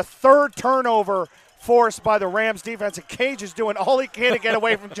 So that's a 3rd turnover forced by the Rams defense, and Cage is doing all he can to get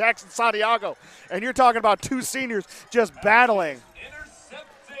away from Jackson Santiago. And you're talking about two seniors just battling.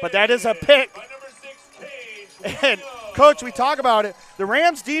 But that is a pick. And, Coach, we talk about it. The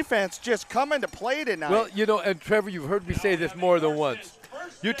Rams defense just come into play tonight. Well, you know, and Trevor, you've heard me say this more than once.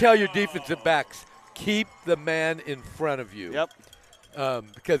 You tell your defensive backs, keep the man in front of you. Yep.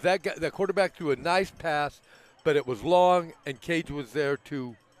 Because that quarterback threw a nice pass, but it was long, and Cage was there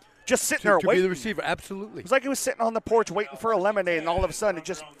to just sitting there to waiting. be the receiver. Absolutely. It was like he was sitting on the porch waiting for a lemonade, and all of a sudden it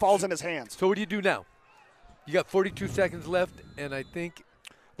just falls in his hands. So what do you do now? You got 42 seconds left, and I think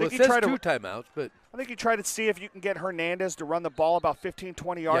well, it you says try to- 2 timeouts, but I think you try to see if you can get Hernandez to run the ball about 15,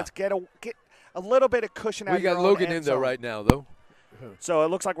 20 yards, Yeah. get a little bit of cushion out we of your got own Logan end in there zone. right now, though. So it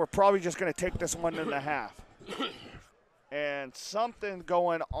looks like we're probably just going to take this 1.5. And something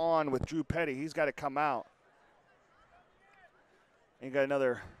going on with Drew Petty. He's got to come out. And you got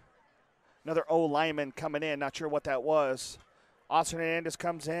another O lineman coming in. Not sure what that was. Austin Hernandez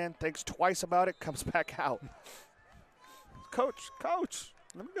comes in, thinks twice about it, comes back out. Coach,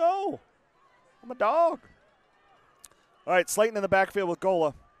 let me go. I'm a dog. All right, Slayton in the backfield with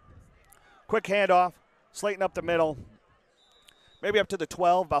Gola. Quick handoff. Slayton up the middle. Maybe up to the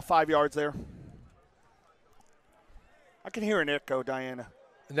 12, about 5 yards there. I can hear an echo, Diana.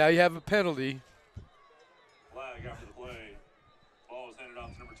 Now you have a penalty. Flag after the play. Ball is handed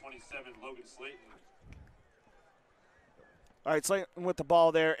off to number 27, Logan Slayton. All right, Slayton with the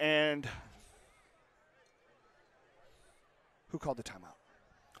ball there, and who called the timeout?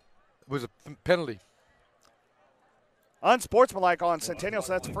 It was a penalty. Unsportsmanlike on Centennial,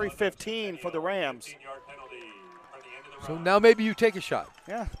 so that's a free 15 for the Rams. 15-yard penalty from the end of the So round. now maybe you take a shot.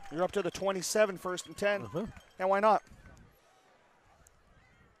 Yeah, you're up to the 27, 1st and 10. Uh-huh. And why not?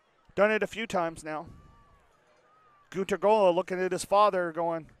 Done it a few times now. Gunter Gola looking at his father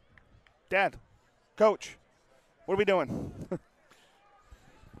going, Dad, Coach, what are we doing?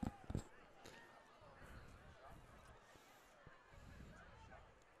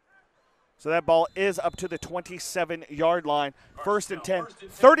 So that ball is up to the 27-yard line. 1st and 10.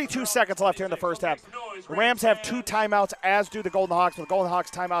 32 seconds left here in the first half. The Rams have 2 timeouts, as do the Golden Hawks. But the Golden Hawks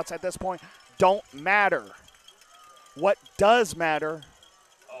timeouts at this point don't matter. What does matter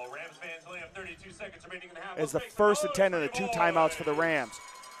Rams fans only have 32 seconds remaining in the half. is the 1st and 10 and the 2 timeouts for the Rams.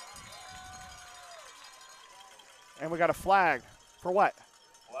 And we got a flag. For what?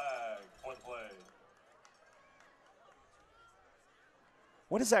 Flag, point play.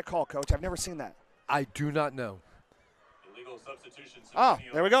 What is that call, Coach? I've never seen that. I do not know. Illegal substitution. Oh,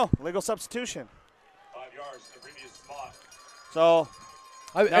 Centennial. there we go. Legal substitution. 5 yards to the previous spot. So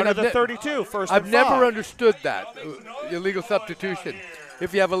down to I've the 32, 1st I've and never 5. understood that, illegal substitution.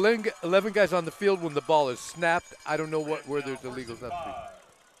 If you have 11 guys on the field when the ball is snapped, I don't know where there's illegal substitution.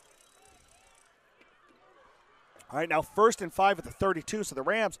 All right, now 1st and 5 at the 32, so the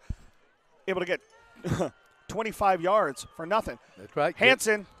Rams able to get 25 yards for nothing. That's right.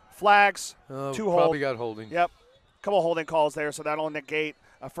 Hanson, flags, 2 probably hold. got holding. Yep, couple holding calls there, so that'll negate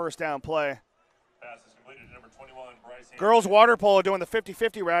a 1st down play. Pass is completed to number 21, Bryce Hanson. Girls water polo doing the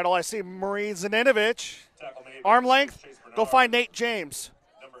 50-50 rattle. I see Marie Zaninovich. Tackle made by Arm length, Chase go Bernard. find Nate James.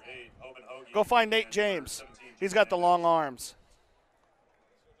 Number 8, Hoban Hoagie. Go find Nate And James. 17, He's got the long arms.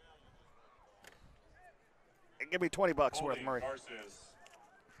 Give me $20 worth, Holding, Murray. Garces.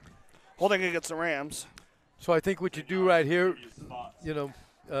 Holding against the Rams. So I think what you do right here, Previous spots. you know,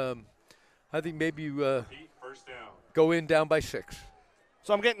 I think maybe you 8, 1st down. go in down by 6.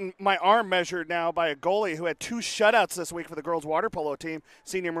 So I'm getting my arm measured now by a goalie who had 2 shutouts this week for the girls water polo team,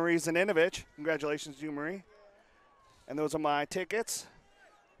 senior Marie Zaninovich. Congratulations to you, Marie. And those are my tickets.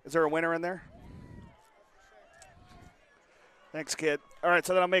 Is there a winner in there? Thanks, kid. All right,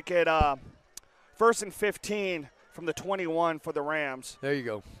 so that'll make it 1st and 15 from the 21 for the Rams. There you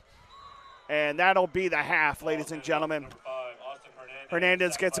go. And that'll be the half, ladies and gentlemen. Number 5, Austin Hernandez.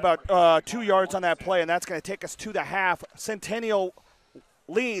 Hernandez gets about 2 yards on that play, and that's going to take us to the half. Centennial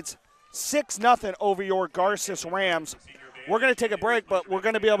leads 6-0 over your Garces Rams. We're going to take a break, but we're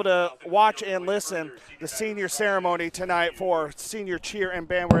going to be able to watch and listen the senior ceremony tonight for senior cheer and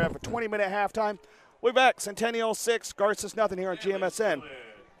band. We're going to have a 20-minute halftime. We'll be back. Centennial 6, Garces nothing here on GMSN.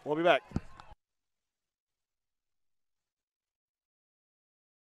 We'll be back.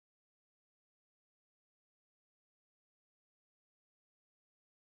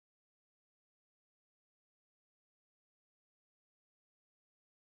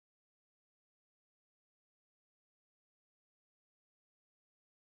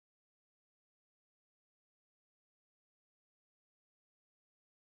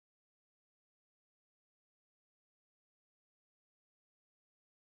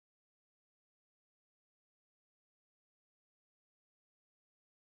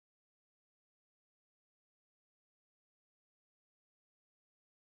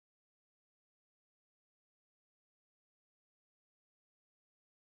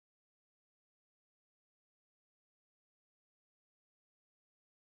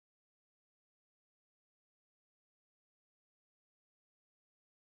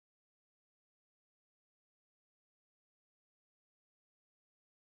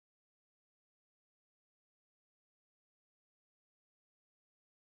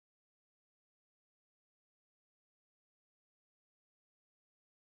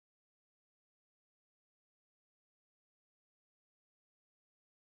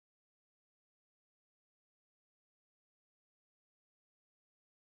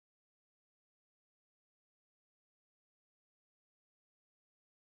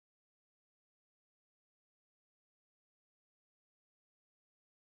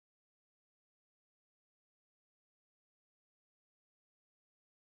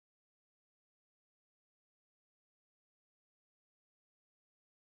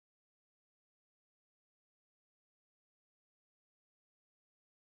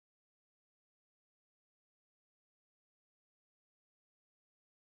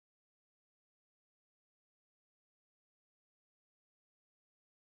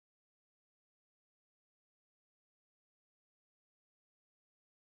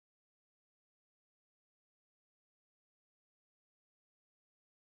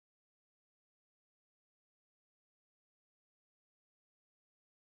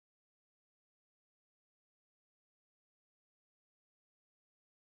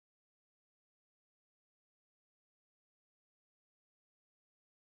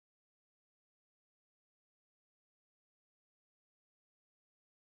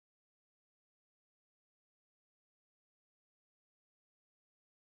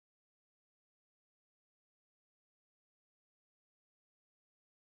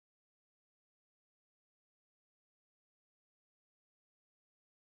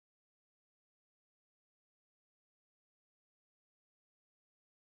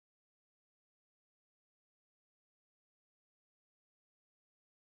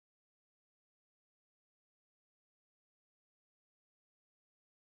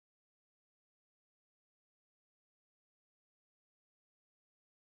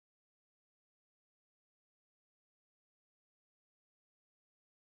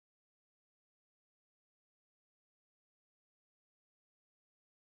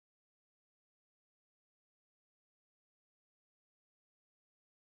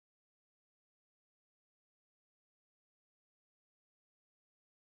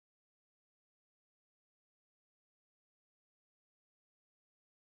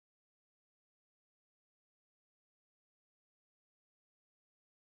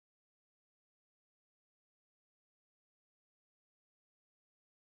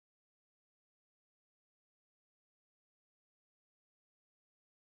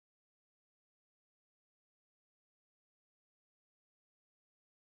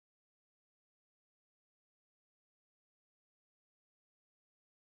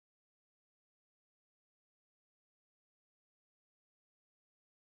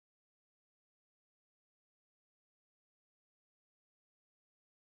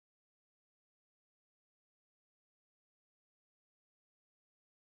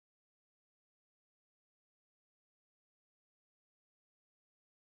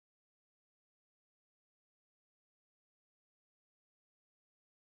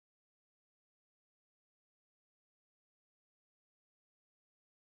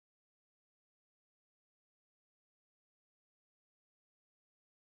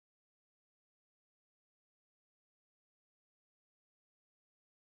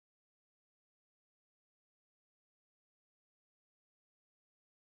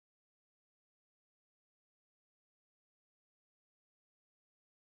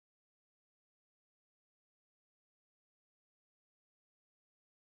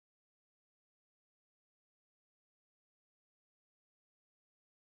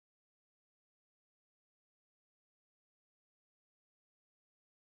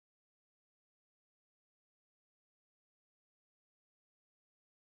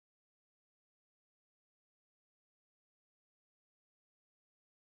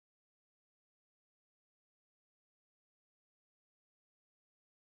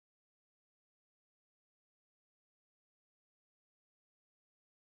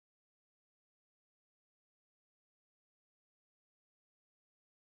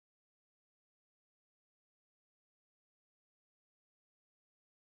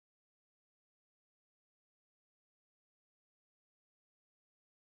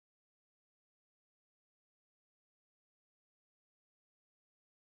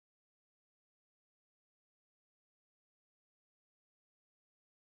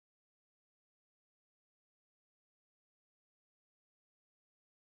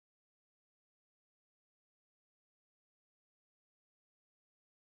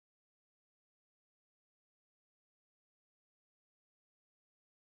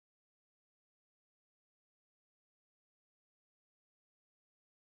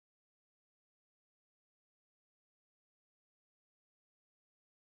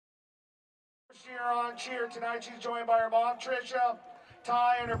 Cheer on cheer. Tonight she's joined by her mom, Tricia,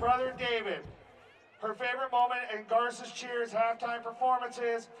 Ty, and her brother, David. Her favorite moment in Garces Cheers halftime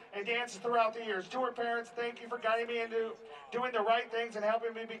performances and dances throughout the years. To her parents, thank you for guiding me into doing the right things and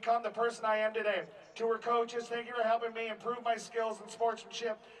helping me become the person I am today. To her coaches, thank you for helping me improve my skills in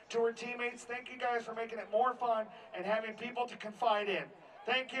sportsmanship. To her teammates, thank you guys for making it more fun and having people to confide in.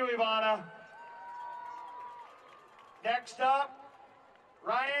 Thank you, Ivana. Next up,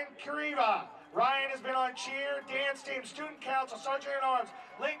 Ryan Kariva. Ryan has been on cheer, dance team, student council, sergeant at arms,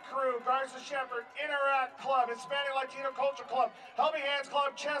 link crew, Garces Shepherd, Interact Club, Hispanic Latino Culture Club, Helping Hands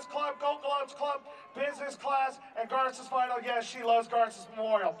Club, Chess Club, Gold Gloves Club, Business Class, and Garces Final. Yes, she loves Garces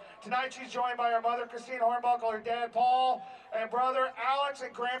Memorial. Tonight she's joined by her mother, Christine Hornbuckle, her dad, Paul, and brother, Alex,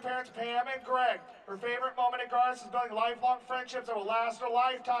 and grandparents, Pam and Greg. Her favorite moment at Garces is building lifelong friendships that will last a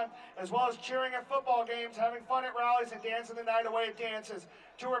lifetime, as well as cheering at football games, having fun at rallies, and dancing the night away at dances.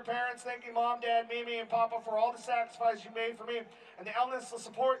 To her parents, thank you, Mom, Dad, Mimi, and Papa, for all the sacrifices you made for me and the endless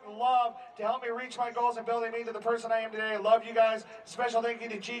support and love to help me reach my goals and building me to the person I am today. I love you guys. Special thank you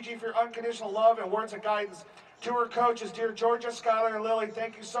to Gigi for your unconditional love and words of guidance. To her coaches, dear Georgia, Skylar, and Lily,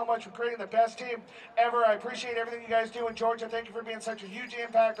 thank you so much for creating the best team ever. I appreciate everything you guys do. And Georgia, thank you for being such a huge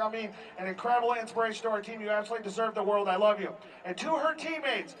impact on me, an incredible inspiration to our team. You absolutely deserve the world. I love you. And to her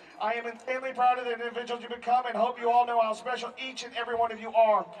teammates, I am insanely proud of the individuals you become and hope you all know how special each and every one of you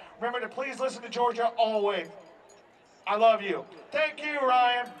are. Remember to please listen to Georgia always. I love you. Thank you,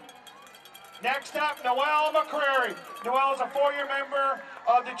 Ryan. Next up, Noelle McCrary. Noelle is a 4-year member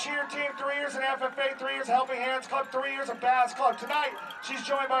of the cheer team, 3 years in FFA, 3 years Helping Hands Club, 3 years of Bass Club. Tonight, she's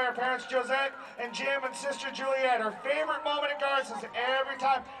joined by her parents, Josette and Jim, and sister Juliet. Her favorite moment at Garces is every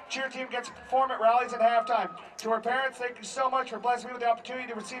time cheer team gets to perform at rallies and halftime. To her parents, thank you so much for blessing me with the opportunity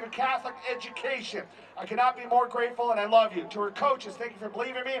to receive a Catholic education. I cannot be more grateful, and I love you. To her coaches, thank you for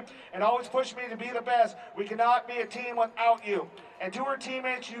believing in me and always pushing me to be the best. We cannot be a team without you. And to her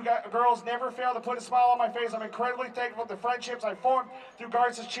teammates, you girls never fail to put a smile on my face. I'm incredibly thankful for the friendships I formed through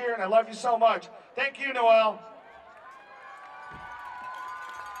Garces Cheer, and I love you so much. Thank you, Noelle.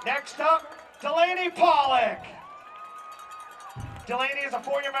 Next up, Delaney Pollock. Delaney is a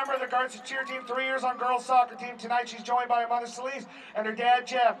 4-year member of the Garces Cheer team, 3 years on girls soccer team. Tonight she's joined by her mother Celise and her dad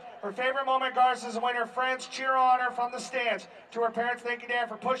Jeff. Her favorite moment at Garces is when her friends cheer on her from the stands. To her parents, thank you, Dad,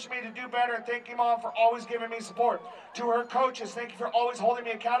 for pushing me to do better, and thank you, Mom, for always giving me support. To her coaches, thank you for always holding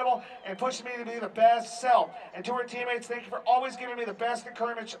me accountable and pushing me to be the best self. And to her teammates, thank you for always giving me the best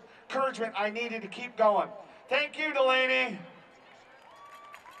encouragement I needed to keep going. Thank you, Delaney.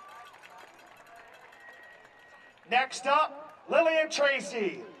 Next up, Lillian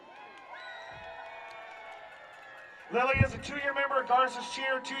Tracy. Lily is a 2-year member of Garces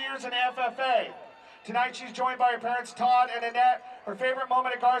Cheer, 2 years in FFA. Tonight she's joined by her parents, Todd and Annette. Her favorite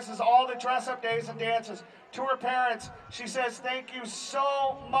moment at Garces is all the dress-up days and dances. To her parents, she says, thank you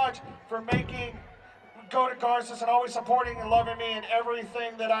so much for making go to Garces and always supporting and loving me in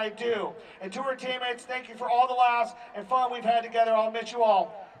everything that I do. And to her teammates, thank you for all the laughs and fun we've had together. I'll miss you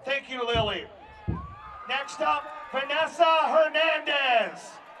all. Thank you, Lily. Next up, Vanessa Hernandez.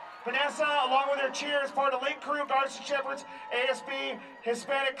 Vanessa, along with her cheer, is part of Link Crew, Garces Shepherds, ASB,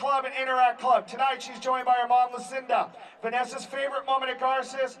 Hispanic Club, and Interact Club. Tonight, she's joined by her mom, Lucinda. Vanessa's favorite moment at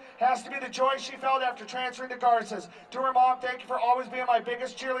Garces has to be the joy she felt after transferring to Garces. To her mom, thank you for always being my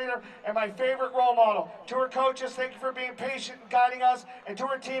biggest cheerleader and my favorite role model. To her coaches, thank you for being patient and guiding us. And to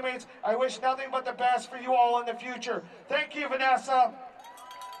her teammates, I wish nothing but the best for you all in the future. Thank you, Vanessa.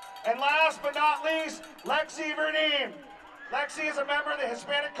 And last but not least, Lexi Verdeen. Lexi is a member of the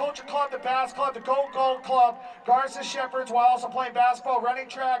Hispanic Culture Club, the Bass Club, the Gold Club, Garces Shepherds, while also playing basketball, running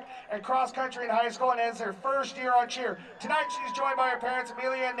track, and cross country in high school, and ends their first year on cheer. Tonight, she's joined by her parents,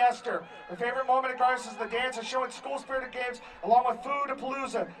 Amelia and Nestor. Her favorite moment at Garces is the dance and showing school-spirited games, along with food and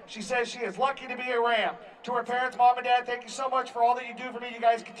palooza. She says she is lucky to be a Ram. To her parents, Mom and Dad, thank you so much for all that you do for me. You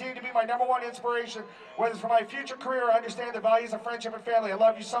guys continue to be my #1 inspiration, whether it's for my future career or understand the values of friendship and family. I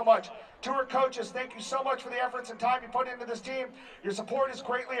love you so much. To her coaches, thank you so much for the efforts and time you put into this team. Your support is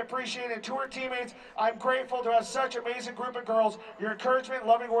greatly appreciated. To her teammates, I'm grateful to have such an amazing group of girls. Your encouragement and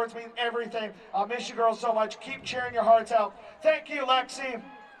loving words mean everything. I'll miss you girls so much. Keep cheering your hearts out. Thank you, Lexi.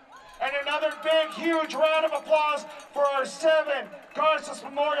 And another big, huge round of applause for our 7 Garces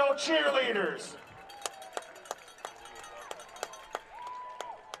Memorial cheerleaders.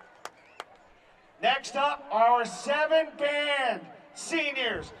 Next up, our 7 band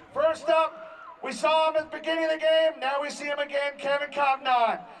seniors. First up, we saw him at the beginning of the game. Now we see him again, Kevin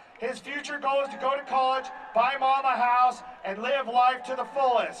Copnon. His future goal is to go to college, buy Mom a house, and live life to the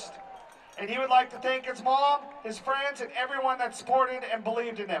fullest. And he would like to thank his mom, his friends, and everyone that supported and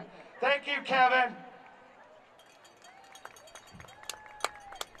believed in him. Thank you, Kevin.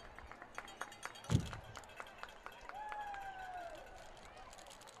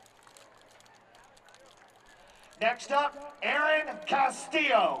 Next up, Erin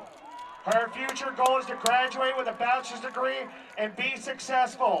Castillo. Her future goal is to graduate with a bachelor's degree and be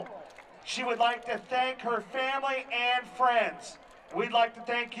successful. She would like to thank her family and friends. We'd like to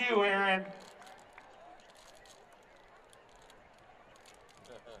thank you, Erin.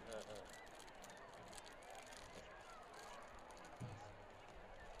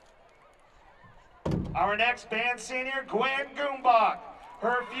 Our next band senior, Gwen Goombach.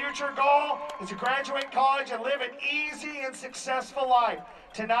 Her future goal is to graduate college and live an easy and successful life.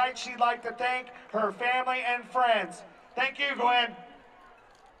 Tonight, she'd like to thank her family and friends. Thank you, Gwen.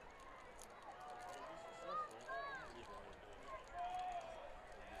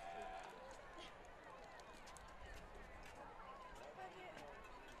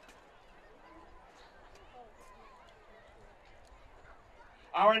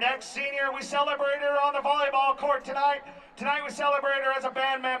 Our next senior, we celebrate her on the volleyball court tonight. Tonight we celebrate her as a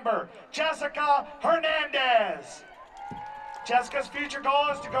band member, Jessica Hernandez. Jessica's future goal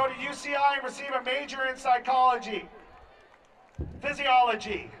is to go to UCI and receive a major in psychology,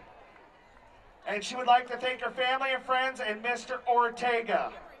 physiology. And she would like to thank her family and friends and Mr.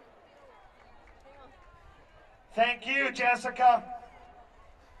 Ortega. Thank you, Jessica.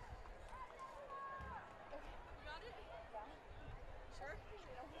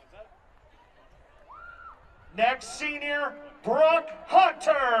 Next senior, Brooke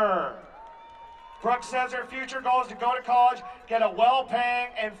Hunter. Brooke says her future goal is to go to college, get a well-paying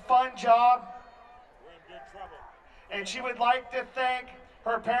and fun job. We're in big trouble. And she would like to thank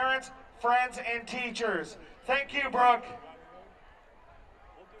her parents, friends, and teachers. Thank you, Brooke.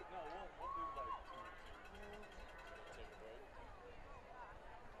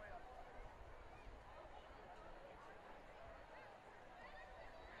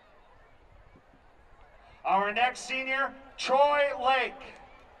 Our next senior, Troy Lake.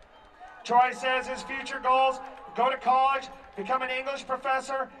 Troy says his future goals: go to college, become an English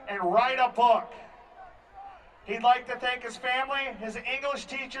professor, and write a book. He'd like to thank his family, his English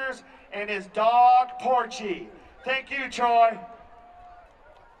teachers, and his dog, Porchy. Thank you, Troy.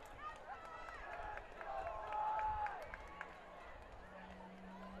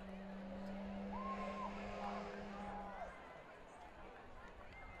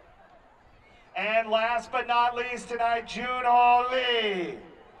 And last but not least tonight, Juno Lee.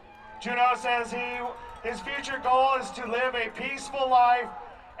 Juno says his future goal is to live a peaceful life,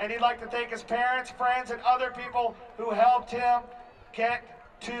 and he'd like to thank his parents, friends, and other people who helped him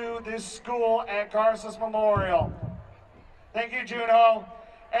get to this school at Garces Memorial. Thank you, Juno.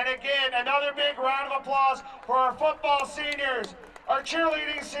 And again, another big round of applause for our football seniors, our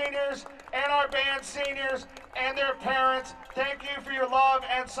cheerleading seniors, and our band seniors, and their parents. Thank you for your love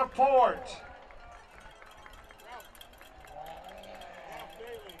and support.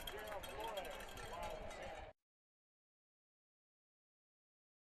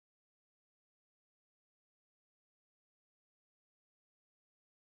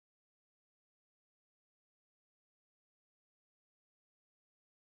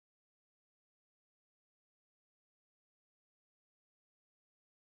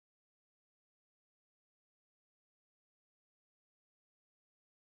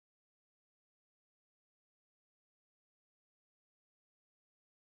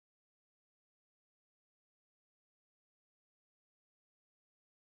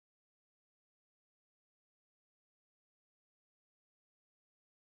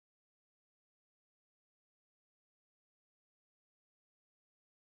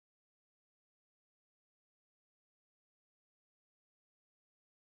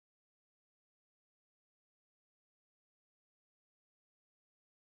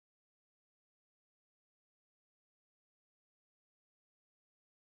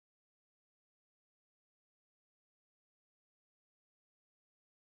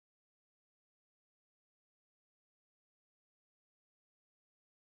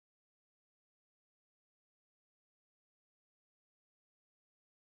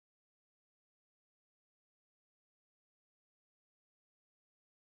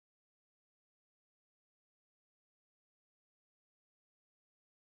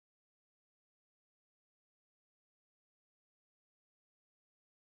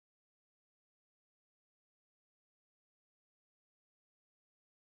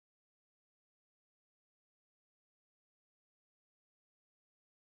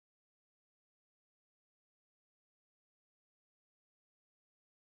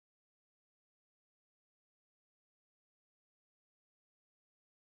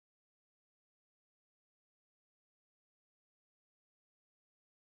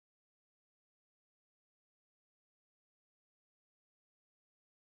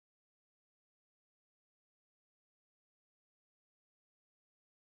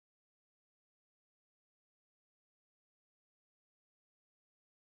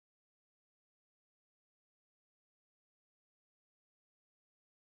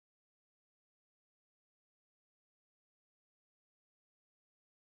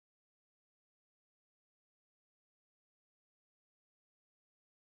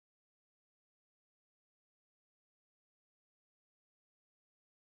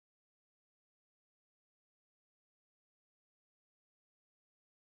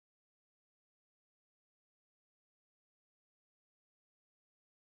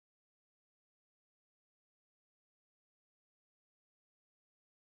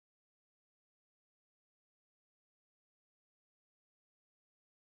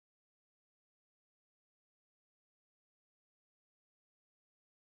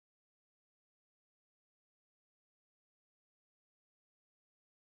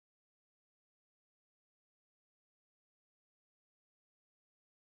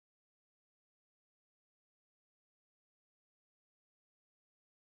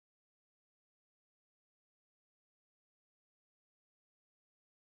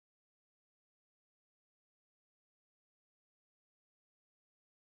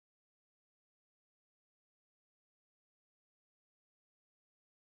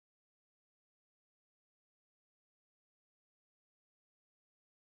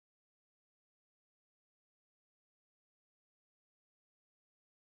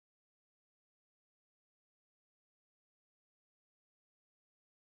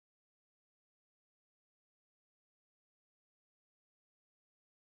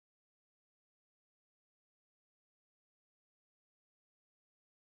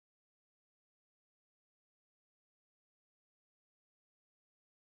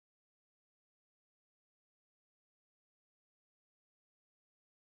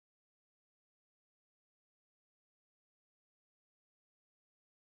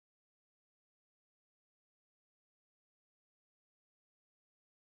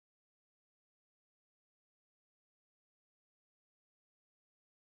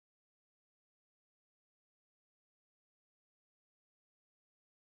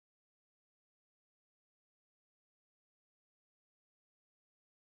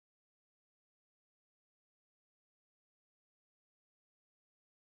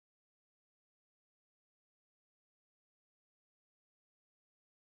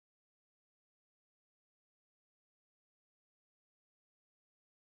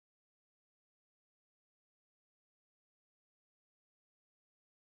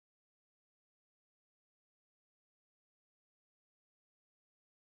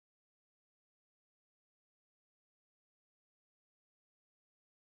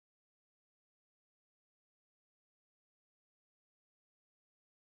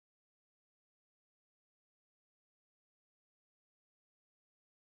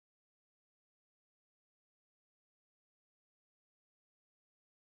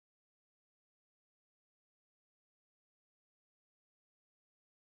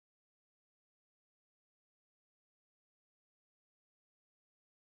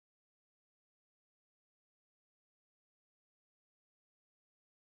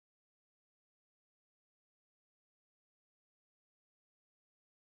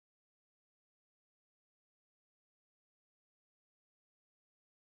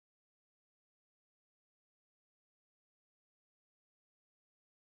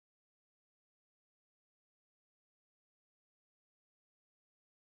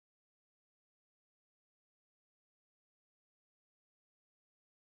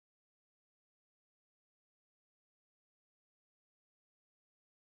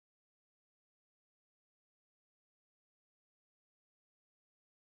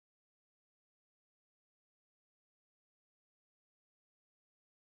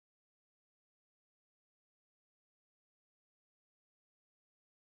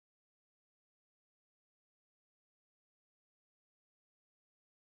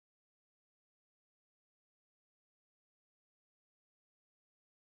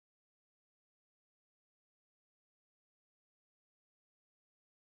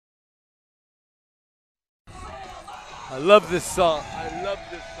 I love this song.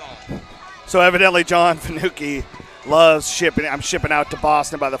 So evidently John Finucci loves shipping. I'm shipping out to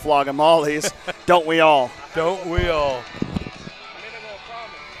Boston by the Flogging Mollies. Don't we all? Don't we all?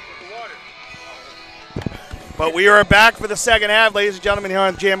 But we are back for the second half, ladies and gentlemen, here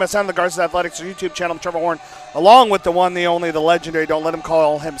on GMSN, the Garces Athletics YouTube channel. I'm Trevor Horn, along with the one, the only, the legendary, don't let him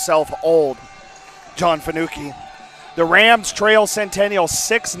call himself old, John Finucci. The Rams trail Centennial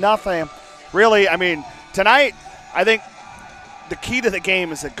 6-0. Really, I mean, tonight, I think the key to the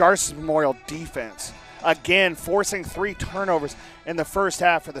game is the Garces Memorial defense. Again, forcing 3 turnovers in the first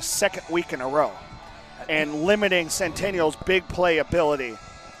half for the second week in a row and limiting Centennial's big play ability.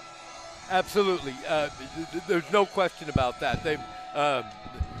 Absolutely. There's no question about that. They've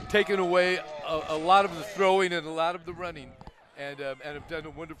taken away a lot of the throwing and a lot of the running and have done a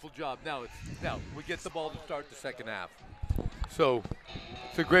wonderful job. Now we get the ball to start the second half. So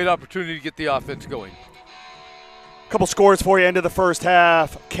it's a great opportunity to get the offense going. Couple scores for you into the first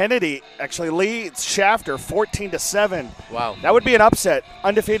half. Kennedy actually leads Shafter 14-7. Wow. That would be an upset.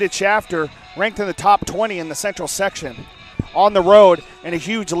 Undefeated Shafter ranked in the top 20 in the Central section. On the road in a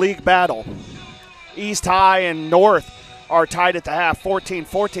huge league battle. East High and North are tied at the half,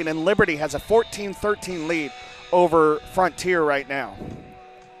 14-14, and Liberty has a 14-13 lead over Frontier right now.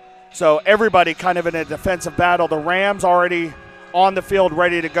 So everybody kind of in a defensive battle. The Rams already on the field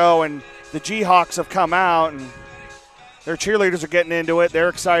ready to go, and the G-Hawks have come out, and their cheerleaders are getting into it. They're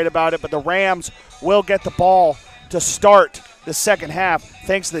excited about it, but the Rams will get the ball to start the second half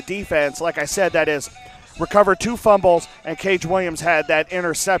thanks to the defense. Like I said, that is recovered 2 fumbles, and Cage Williams had that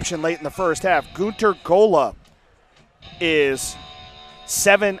interception late in the first half. Gunter Gola is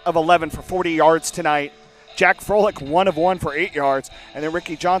 7 of 11 for 40 yards tonight. Jack Froelich 1 of 1 for 8 yards, and then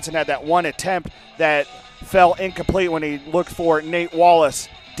Ricky Johnson had that one attempt that fell incomplete when he looked for Nate Wallace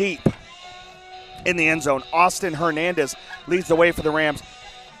deep in the end zone. Austin Hernandez leads the way for the Rams.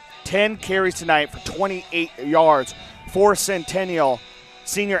 10 carries tonight for 28 yards for Centennial.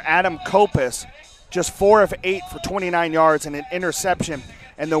 Senior Adam Kopis just 4 of 8 for 29 yards and an interception.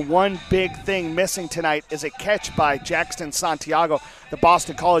 And the one big thing missing tonight is a catch by Jackson Santiago, the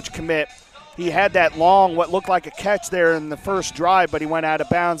Boston College commit. He had that long, what looked like a catch there in the first drive, but he went out of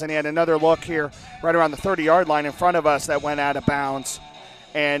bounds, and he had another look here right around the 30-yard line in front of us that went out of bounds.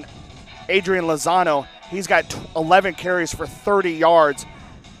 And Adrian Lozano, he's got 11 carries for 30 yards.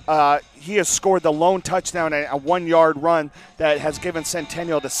 He has scored the lone touchdown and a 1-yard run that has given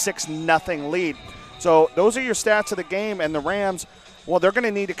Centennial the 6-0 lead. So those are your stats of the game, and the Rams, well, they're going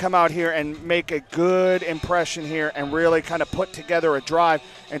to need to come out here and make a good impression here and really kind of put together a drive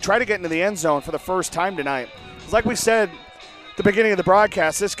and try to get into the end zone for the first time tonight. Like we said at the beginning of the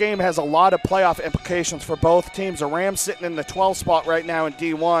broadcast, this game has a lot of playoff implications for both teams. The Rams sitting in the 12th spot right now in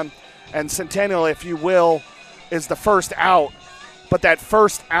D1, and Centennial, if you will, is the first out. But that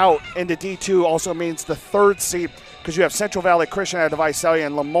first out into D2 also means the 3rd seed, because you have Central Valley Christian out of Visalia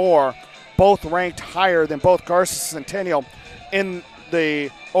and Lemoore, both ranked higher than both Garces and Centennial in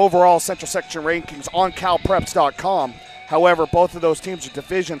the overall Central Section rankings on calpreps.com. However, both of those teams are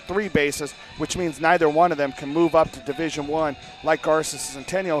Division III bases, which means neither one of them can move up to Division I like Garces and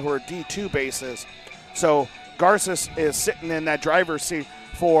Centennial, who are D2 bases. So Garces is sitting in that driver's seat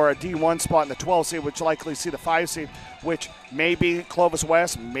for a D1 spot in the 12th seed, which likely see the 5 seed, which may be Clovis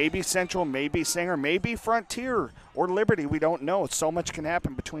West, maybe Central, maybe Singer, maybe Frontier or Liberty. We don't know. So much can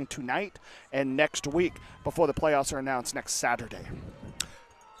happen between tonight and next week before the playoffs are announced next Saturday.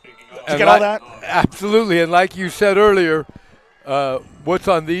 Did you get all that? Absolutely. And like you said earlier, what's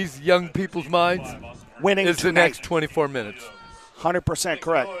on these young people's minds? Winning is the next 24 minutes. 100%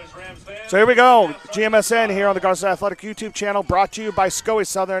 correct. So here we go. GMSN here on the Garces Athletic YouTube channel, brought to you by Scoey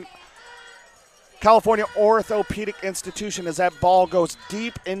Southern California Orthopedic Institution, as that ball goes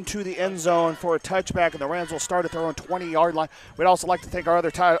deep into the end zone for a touchback, and the Rams will start at their own 20-yard line. We'd also like to thank our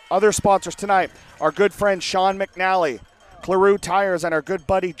other sponsors tonight, our good friend Sean McNally, Claroux Tires, and our good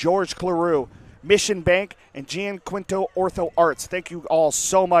buddy George Claroux, Mission Bank, and Gian Quinto Ortho Arts. Thank you all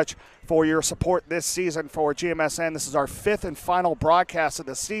so much for your support this season for GMSN. This is our 5th and final broadcast of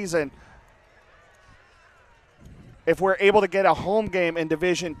the season. If we're able to get a home game in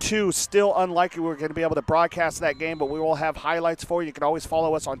Division II, still unlikely we're going to be able to broadcast that game, but we will have highlights for you. You can always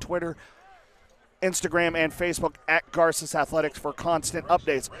follow us on Twitter, Instagram, and Facebook at Garces Athletics for constant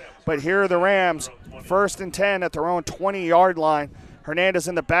updates. But here are the Rams, 1st and 10 at their own 20-yard line. Hernandez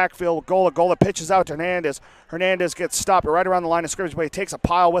in the backfield. Gola pitches out to Hernandez. Hernandez gets stopped right around the line of scrimmage, but he takes a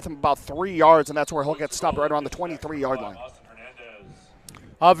pile with him about 3 yards, and that's where he'll get stopped right around the 23-yard line.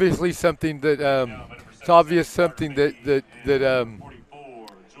 Obviously something that it's obvious something that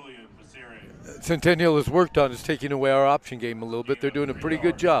Centennial has worked on is taking away our option game a little bit. They're doing a pretty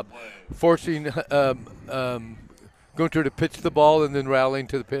good job, forcing Gunter to pitch the ball and then rallying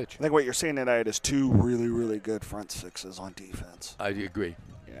to the pitch. I think what you're seeing tonight is two really, really good front sixes on defense. I agree.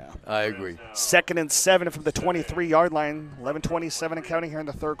 Yeah. I agree. 2nd and 7 from the 23-yard line. 11:27 and counting here in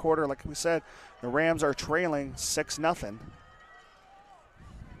the third quarter. Like we said, the Rams are trailing 6-0.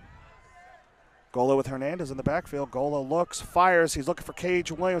 Gola with Hernandez in the backfield. Gola looks, fires. He's looking for Cage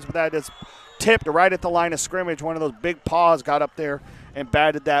Williams, but that is tipped right at the line of scrimmage. One of those big paws got up there and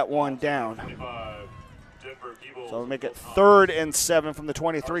batted that one down. So we'll make it 3rd and 7 from the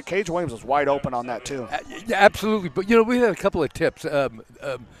 23. Cage Williams was wide open on that too. Yeah, absolutely. But, we had a couple of tips.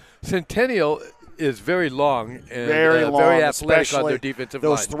 Centennial is very long and very very athletic on their defensive line.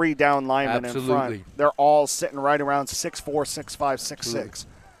 Those 3 down linemen in front. They're all sitting right around 6'4", 6'5", 6'6".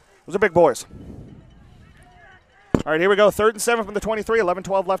 Those are big boys. All right, here we go. 3rd and 7 from the 23.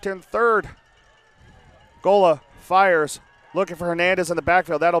 11-12 left here in the third. Gola fires. Looking for Hernandez in the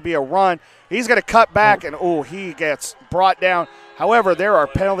backfield. That'll be a run. He's going to cut back, and, he gets brought down. However, there are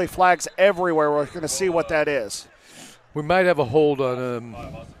penalty flags everywhere. We're going to see what that is. We might have a hold on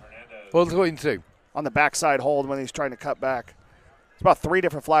well, let's wait and see. On the backside hold when he's trying to cut back. It's about 3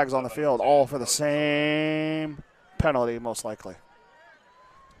 different flags on the field, all for the same penalty, most likely.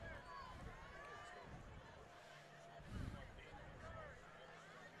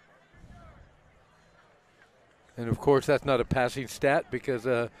 And, of course, that's not a passing stat because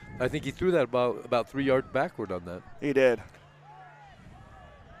I think he threw that about 3 yards backward on that. He did.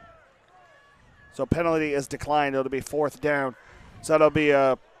 So penalty is declined. It'll be 4th down. So that'll be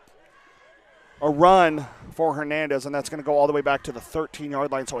a run for Hernandez, and that's going to go all the way back to the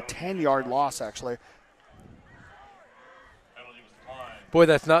 13-yard line, so a 10-yard loss, actually. Boy,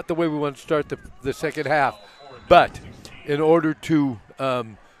 that's not the way we want to start the second half. But in order to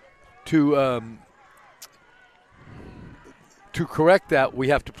correct that, we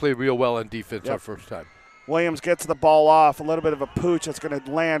have to play real well on defense our first time. Williams gets the ball off. A little bit of a pooch. It's going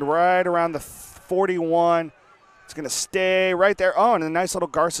to land right around the 41. It's going to stay right there. Oh, and a nice little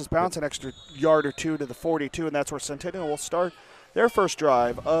Garces bounce, an extra yard or 2 to the 42, and that's where Centennial will start their first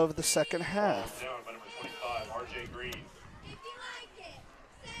drive of the second half.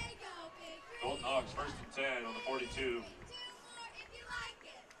 Golden Hawks 1st and 10 on the 42.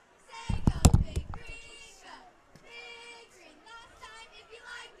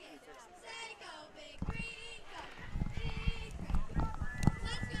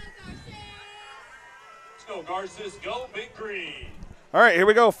 Let's go, Garces. Go Big Green. All right, here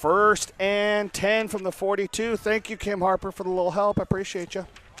we go. 1st and 10 from the 42. Thank you, Kim Harper, for the little help. I appreciate you.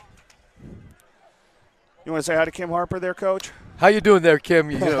 You want to say hi to Kim Harper there, Coach? How you doing there, Kim?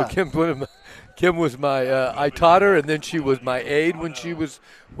 Kim was my I taught her, and then she was my aide when she was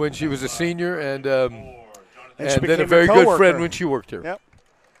a senior, and then a very good friend when she worked here. Yep.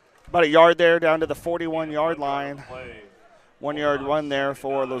 About a yard there down to the 41-yard line. 1-yard run there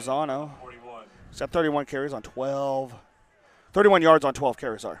for Lozano. He's got 31 carries on 12. 31 yards on 12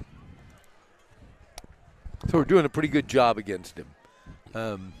 carries, sorry. So we're doing a pretty good job against him.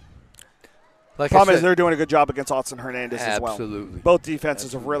 Problem is they're doing a good job against Austin Hernandez as well. Absolutely. Both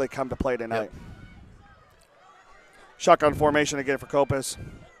defenses have really come to play tonight. Yep. Shotgun formation again for Copas.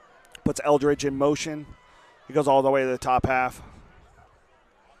 Puts Eldridge in motion. He goes all the way to the top half.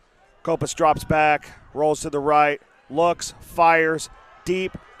 Copas drops back, rolls to the right, looks, fires,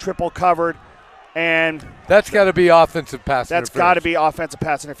 deep, triple covered, and that's got to be offensive pass interference. That's got to be offensive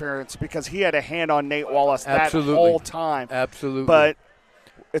pass interference because he had a hand on Nate Wallace that whole time. Absolutely. But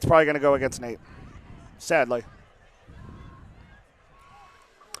it's probably going to go against Nate, sadly.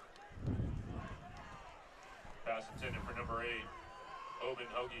 Pass intended for number 8, Oben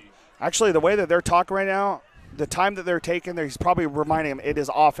Hoagie. Actually, the way that they're talking right now, the time that they're taking, he's probably reminding him it is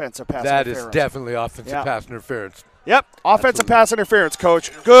offensive pass interference. That is definitely offensive pass interference. Yep, offensive pass interference,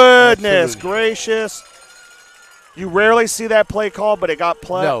 Coach. Goodness gracious. You rarely see that play called, but it got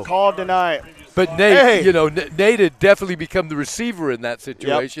called tonight. But Nate, Nate had definitely become the receiver in that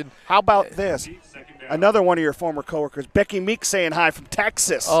situation. Yep. How about this? Another one of your former coworkers, Becky Meek, saying hi from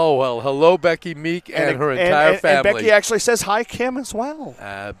Texas. Oh, well, hello, Becky Meek and her entire family. And Becky actually says hi, Kim, as well.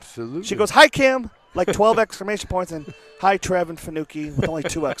 Absolutely. She goes, hi, Kim, like 12 exclamation points, and hi, Trev and Fanucci with only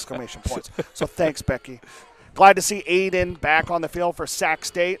 2 exclamation points. So thanks, Becky. Glad to see Aiden back on the field for Sac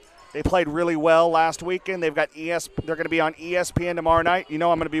State. They played really well last weekend. They've got they're going to be on ESPN tomorrow night. I'm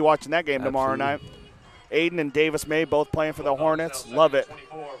going to be watching that game tomorrow night. Aiden and Davis May both playing for the Hornets. Love it.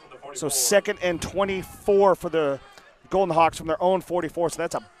 So 2nd and 24 for the Golden Hawks from their own 44. So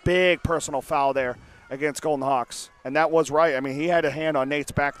that's a big personal foul there against Golden Hawks, and that was right. I mean, he had a hand on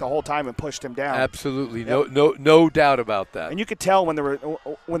Nate's back the whole time and pushed him down. Absolutely, no doubt about that. And you could tell when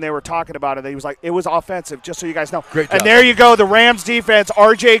they were talking about it, he was like, it was offensive. Just so you guys know. Great job. And there you go, the Rams defense,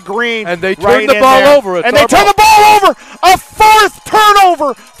 R.J. Green, and they turned the ball over. And they turned the ball over. A fourth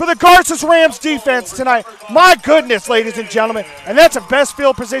turnover for the Garces Rams defense tonight. My goodness, ladies and gentlemen, and that's the best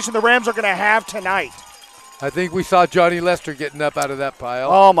field position the Rams are going to have tonight. I think we saw Johnny Lester getting up out of that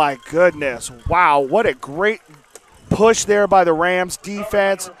pile. Oh, my goodness. Wow, what a great push there by the Rams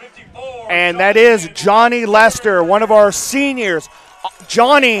defense. And that is Johnny Lester, one of our seniors.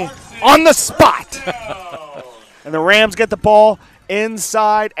 Johnny on the spot. And the Rams get the ball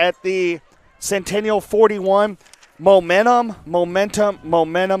inside at the Centennial 41. Momentum.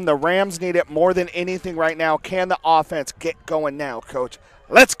 The Rams need it more than anything right now. Can the offense get going now, Coach?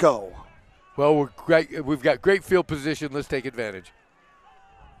 Let's go. Well, we've got great field position. Let's take advantage.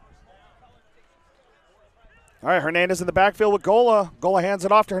 All right, Hernandez in the backfield with Gola. Gola hands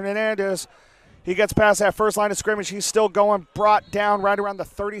it off to Hernandez. He gets past that first line of scrimmage. He's still going, brought down right around the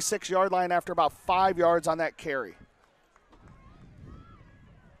 36-yard line after about 5 yards on that carry.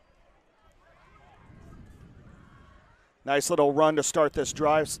 Nice little run to start this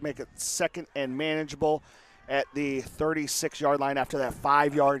drive, make it second and manageable at the 36-yard line after that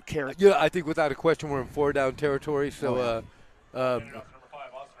 5-yard carry. Yeah, I think without a question we're in 4-down territory, so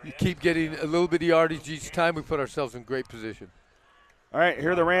you keep getting a little bit of yardage each time. We put ourselves in great position. All right,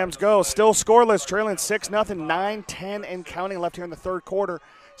 here the Rams go. Still scoreless, trailing 6-0, 9-10 and counting left here in the third quarter.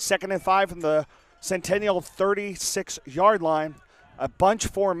 2nd and 5 from the Centennial 36-yard line. A bunch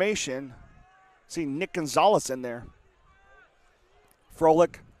formation. See Nick Gonzalez in there.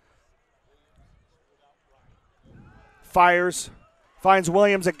 Froelich fires, finds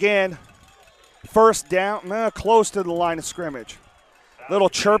Williams again. First down, close to the line of scrimmage. Little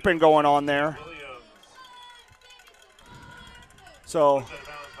chirping going on there. So,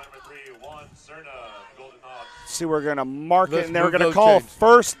 see, we're going to mark it, and they're going to call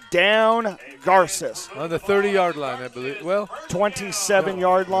first down Garces. On the 30-yard line, I believe. Well,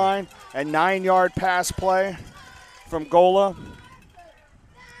 27-yard line, a 9-yard pass play from Gola.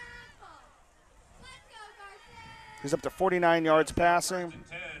 He's up to 49 yards passing.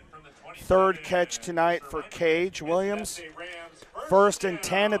 Third catch tonight for Cage Williams. 1st and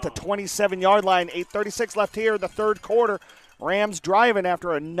 10 at the 27-yard line. 8:36 left here in the third quarter. Rams driving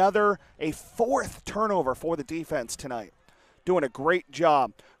after a fourth turnover for the defense tonight. Doing a great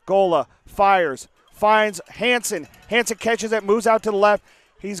job. Gola fires, finds Hansen. Hansen catches it, moves out to the left.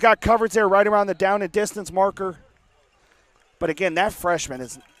 He's got coverage there right around the down and distance marker. But again, that freshman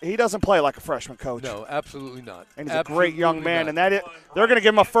he doesn't play like a freshman, Coach. No, absolutely not. And he's a great young man. Not. And they're going to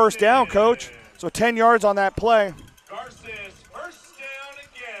give him a first down, Coach. So 10 yards on that play. Garces, first down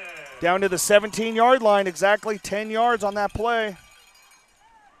again. Down to the 17-yard line, exactly 10 yards on that play.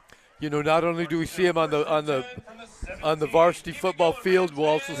 You know, not only do we see him on the varsity football field, we'll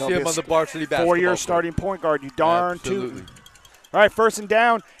also see him on the varsity basketball 4-year field. starting point guard, you darn Absolutely. tootin'. All right, 1st and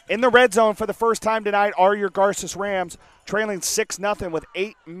down in the red zone for the first time tonight are your Garces Rams, trailing 6-0 with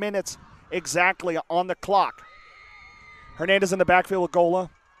 8 minutes exactly on the clock. Hernandez in the backfield with Gola.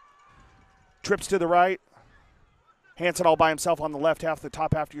 Trips to the right. Hansen all by himself on the left half, the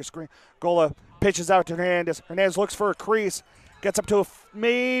top half of your screen. Gola pitches out to Hernandez. Hernandez looks for a crease. Gets up to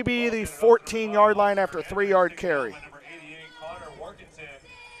maybe the 14-yard line after a 3-yard carry.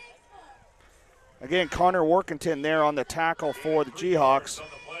 Again, Connor Workington there on the tackle for the Jayhawks.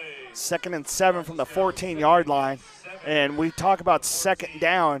 2nd and 7 from the 14-yard line. And we talk about second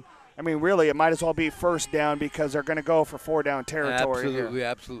down. I mean, really, it might as well be first down because they're going to go for 4-down territory. Absolutely, here.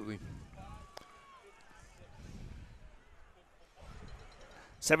 absolutely.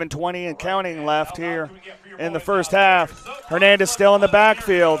 7:20 and counting left here in the first half. Hernandez still in the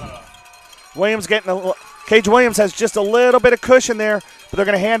backfield. Cage Williams has just a little bit of cushion there, but they're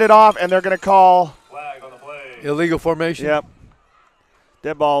going to hand it off, and they're going to call illegal formation. Yep.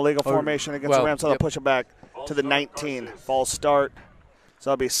 Dead ball, illegal formation against the Rams, so they'll push it back to the 19. False start.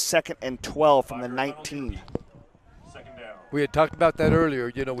 So it'll be 2nd and 12 from the 19. We had talked about that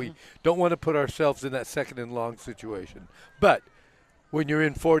earlier. You know, we don't want to put ourselves in that 2nd and long situation. But when you're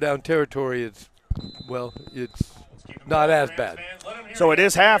in 4-down territory, it's not as bad. So it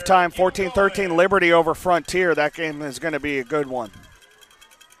is halftime, 14-13 Liberty over Frontier. That game is going to be a good one.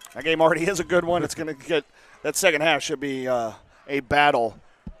 That game already is a good one. It's going to get – that second half should be a battle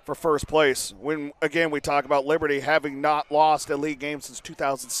for first place. When, again, we talk about Liberty having not lost a league game since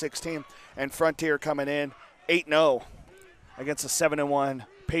 2016 and Frontier coming in 8-0 against the 7-1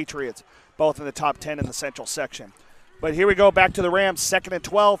 Patriots, both in the top 10 in the Central section. But here we go, back to the Rams, 2nd and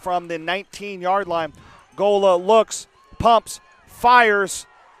 12 from the 19-yard line. Gola looks, pumps, fires.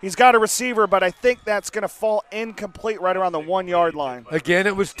 He's got a receiver, but I think that's going to fall incomplete right around the 1-yard line. Again,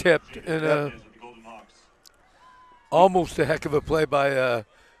 it was tipped, and almost a heck of a play by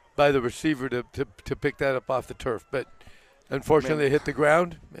the receiver to pick that up off the turf. But unfortunately, it hit the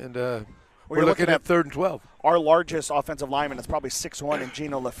ground, and we're looking at 3rd and 12. Our largest offensive lineman is probably 6'1" in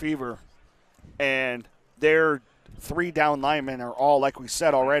Gino Lefevre, and their 3 down linemen are all, like we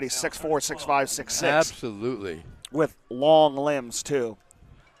said already, 6'4", 6'5", 6'6". Absolutely. With long limbs, too.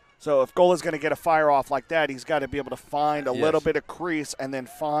 So if Gola's going to get a fire off like that, he's got to be able to find a little bit of crease and then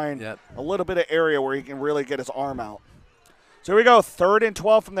find a little bit of area where he can really get his arm out. So here we go, 3rd and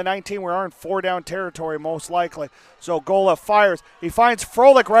 12 from the 19. We are in 4-down territory most likely. So Gola fires. He finds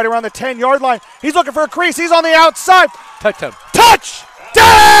Froelich right around the 10-yard line. He's looking for a crease. He's on the outside. Touchdown.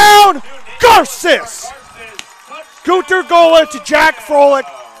 Touchdown, Garces. Gunter Gola to Jack Froelich.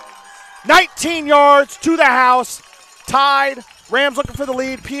 19 yards to the house. Tied. Rams looking for the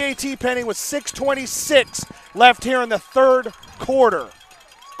lead. PAT pending with 6:26 left here in the 3rd quarter.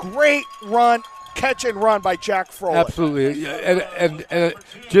 Great run, catch and run by Jack Froelich. Absolutely, and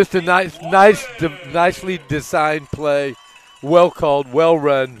just a nicely designed play, well called, well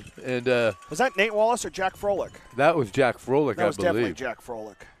run, and was that Nate Wallace or Jack Froelich? That was Jack Froelich, That was I believe. definitely Jack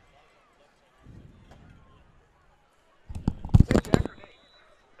Froelich.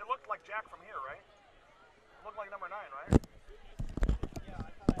 It looked like Jack from here, right? It looked like number 9, right?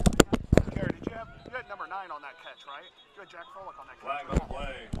 Jared, you had number 9 on that catch, right? You had Jack Froelich on that catch. Flag on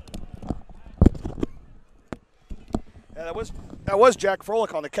play. Yeah, that was Jack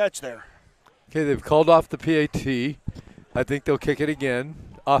Froelich on the catch there. Okay, they've called off the PAT. I think they'll kick it again.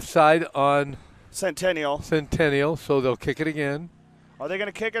 Offside on Centennial, so they'll kick it again. Are they going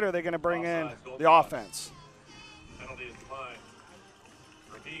to kick it or are they going to bring in the offense? Penalty is declined.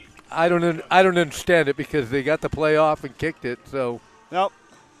 Repeat. I don't understand it because they got the play off and kicked it, so. Nope.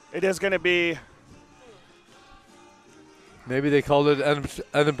 It is going to be. Maybe they called it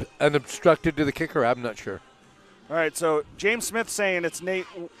unobstructed to the kicker. I'm not sure. All right, so James Smith saying it's Nate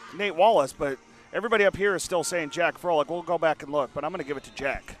Wallace, but everybody up here is still saying Jack Froelich. We'll go back and look, but I'm going to give it to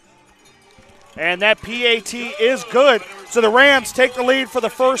Jack. And that PAT is good. So the Rams take the lead for the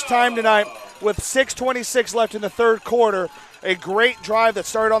first time tonight with 6:26 left in the 3rd quarter. A great drive that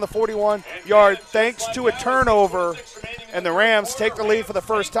started on the 41-yard thanks to a turnover, and the Rams take the lead for the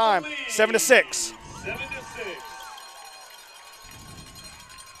first time, 7-6. 7-6.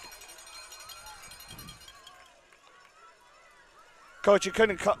 Coach, you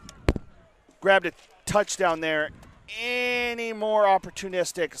couldn't grab a touchdown there any more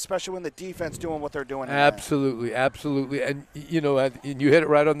opportunistic, especially when the defense doing what they're doing. Absolutely, absolutely. And, you know, and you hit it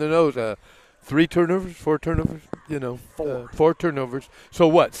right on the nose. 3 turnovers, 4 turnovers, 4 turnovers. So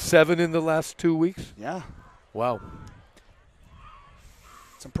what, 7 in the last 2 weeks? Yeah. Wow.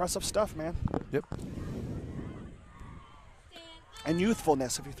 It's impressive stuff, man. Yep. And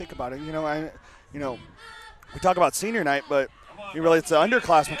youthfulness, if you think about it. We talk about senior night, but really it's the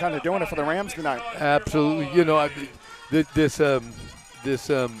underclassmen kind of doing it for the Rams tonight. Absolutely. You know, this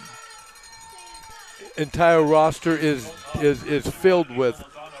entire roster is filled with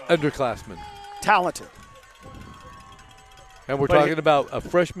underclassmen. Talented. And we're talking about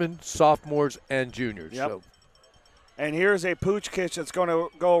freshmen, sophomores, and juniors. Yep. So. And here's a pooch catch that's going to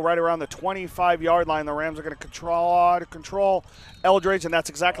go right around the 25-yard line. The Rams are going to control Eldridge, and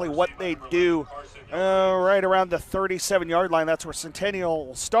that's exactly what they do right around the 37-yard line. That's where Centennial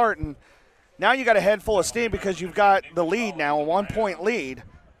will start. And now you got a head full of steam because you've got the lead now, a 1-point lead,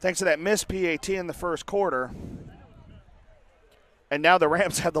 thanks to that missed PAT in the 1st quarter. And now the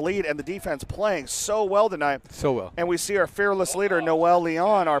Rams have the lead, and the defense playing so well tonight. So well. And we see our fearless leader, Noelle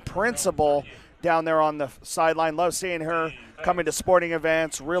Leon, our principal, down there on the sideline. Love seeing her coming to sporting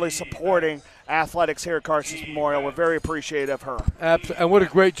events, really supporting athletics here at Garces Memorial. We're very appreciative of her. Absolutely. And what a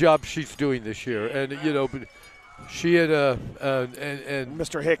great job she's doing this year. And, you know, she and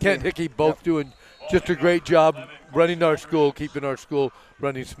Mr. Hickey. Kent Hickey both doing just a great job running our school, keeping our school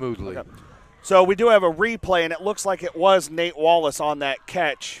running smoothly. Okay. So we do have a replay, and it looks like it was Nate Wallace on that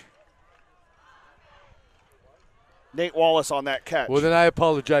catch. Nate Wallace on that catch. Well, then I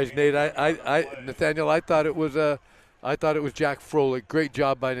apologize, Nate. Nathaniel, I thought it was Jack Froelich. Great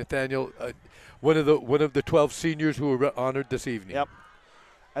job by Nathaniel, one of the 12 seniors who were honored this evening. Yep.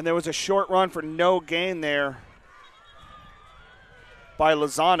 And there was a short run for no gain there by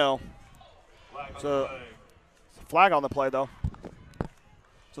Lozano. So flag on the play, though.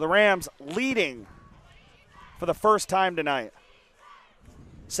 So the Rams leading for the first time tonight,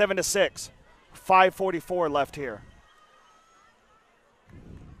 7-6, 5:44 left here.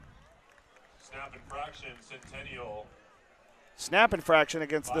 snap infraction, Centennial. Snap infraction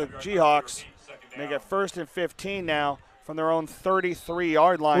against the Jayhawks. Make it 1st and 15 now from their own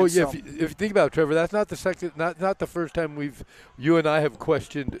 33-yard line. Well, yeah, if you think about it, Trevor, that's not the first time you and I have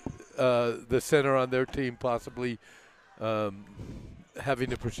questioned the center on their team possibly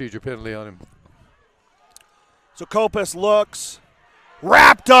having a procedure penalty on him. So Kopus looks,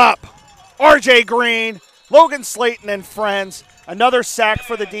 wrapped up. R.J. Green, Logan Slayton and friends. Another sack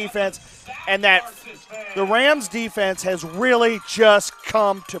for the defense. And the Rams defense has really just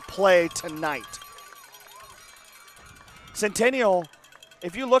come to play tonight. Centennial,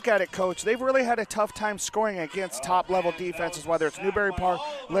 if you look at it, Coach, they've really had a tough time scoring against top-level defenses, whether it's Newberry Park,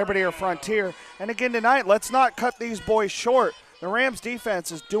 Liberty, or Frontier. And again tonight, let's not cut these boys short. The Rams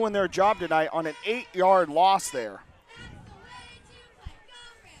defense is doing their job tonight on an 8-yard loss there.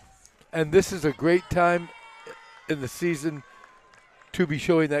 And this is a great time in the season to be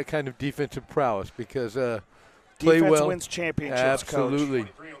showing that kind of defensive prowess because play defense well. Wins championships, Absolutely.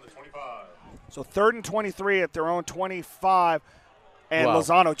 Coach. So 3rd and 23 at their own 25. And wow.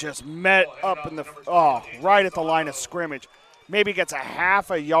 Lozano just met up in right at the line of scrimmage. Maybe gets a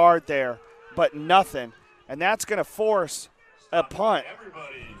half a yard there, but nothing. And that's going to force a punt.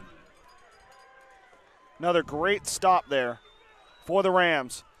 Another great stop there for the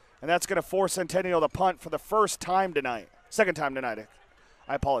Rams. And that's going to force Centennial to punt for the second time tonight.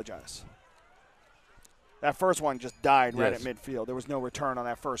 I apologize. That first one just died right at midfield. There was no return on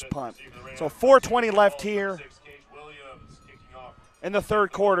that first punt. So 4:20 left here in the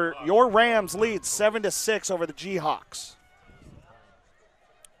third quarter. Your Rams lead 7-6 over the Jayhawks.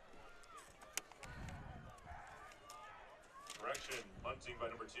 Correction, bunting by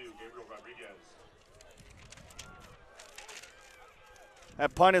number 2, Gabriel Rodriguez.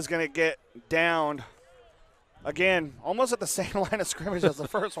 That punt is going to get downed. Again, almost at the same line of scrimmage as the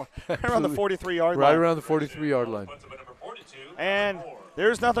first one. Right around the 43-yard line. Right around the 43-yard line. And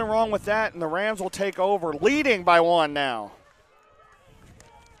there's nothing wrong with that, and the Rams will take over, leading by 1 now.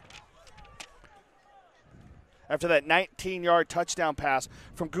 After that 19-yard touchdown pass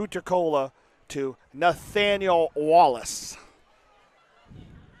from Gutercola to Nathaniel Wallace.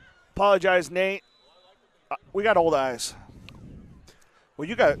 Apologize, Nate. We got old eyes. Well,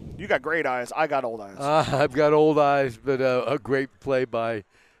 you got great eyes. I got old eyes. I've got old eyes, but a great play by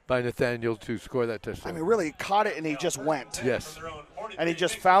Nathaniel to score that touchdown. I mean, really, he caught it and he just went. Yes. And he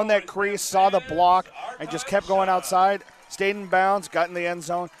just found that crease, saw the block, and just kept going outside, stayed in bounds, got in the end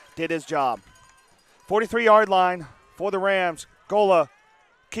zone, did his job. 43-yard line for the Rams. Gola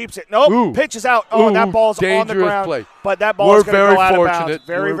keeps it. Nope, pitches out. Oh, that ball's on the ground. Play. But that ball's going to go out of bounds.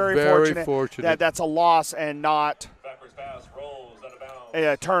 Very, very fortunate. That's a loss and not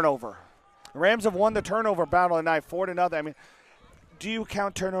a turnover. The Rams have won the turnover battle tonight 4-0. I mean, do you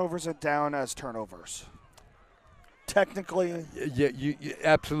count turnovers down as turnovers? Technically, yeah, you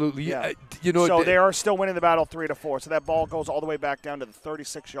absolutely. Yeah. You know, so they are still winning the battle 3-4. So that ball goes all the way back down to the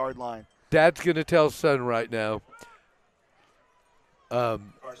 36-yard line. Dad's going to tell son right now,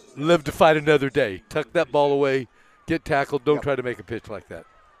 live to fight another day. Tuck that ball away, get tackled. Don't try to make a pitch like that.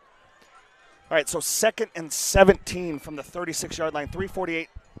 All right, so 2nd and 17 from the 36-yard line, 3:48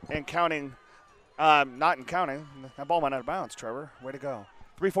 and counting. Not in counting. That ball went out of bounds, Trevor. Way to go.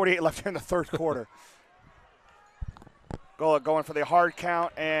 3:48 left here in the third quarter. Going for the hard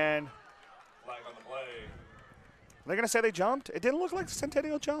count, and flag on the play. Are they going to say they jumped? It didn't look like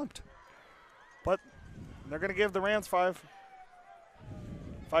Centennial jumped. But they're going to give the Rams 5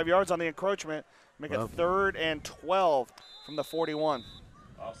 yards on the encroachment. Make it 3rd and 12 from the 41.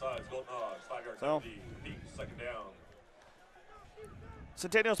 Offsides, Golden Hogs, 5-yard penalty, second down.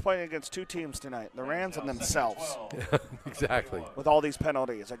 Centennial's playing against two teams tonight, the Rams and themselves. Exactly. With all these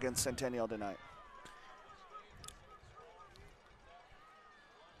penalties against Centennial tonight.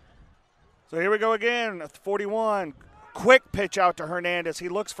 So here we go again, 41. Quick pitch out to Hernandez. He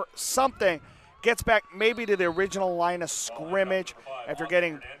looks for something. Gets back maybe to the original line of scrimmage after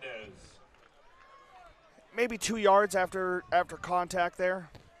getting maybe 2 yards after contact there.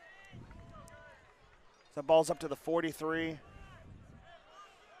 So the ball's up to the 43.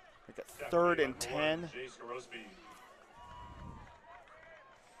 Make it 3rd and 10.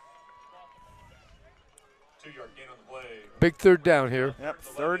 Big third down here. Yep,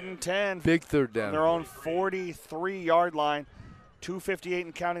 3rd and 10. Big third down. Their own 43-yard line. 2:58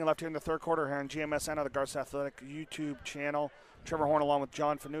 and counting left here in the third quarter here on GMSN on the Garces Athletic YouTube channel. Trevor Horn along with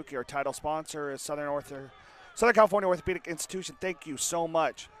John Fanucchi. Our title sponsor is Southern California Orthopedic Institution. Thank you so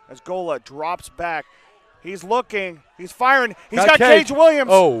much. As Gola drops back, He's looking. He's firing. He's Got got Cage Williams.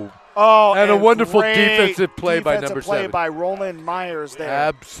 Oh, and a wonderful great defensive play by number defensive play 7. by Roland Myers there.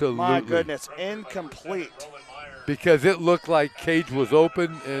 Absolutely. My goodness, incomplete. Because it looked like Cage was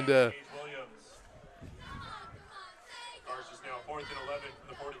open, and Garces now 4th and 11 from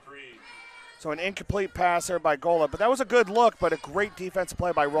the 43. So an incomplete pass there by Gola. But that was a good look, but a great defensive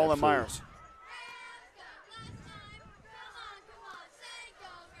play by Roland Absolutely. Myers.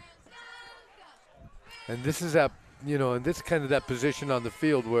 and this is that, and this kind of that position on the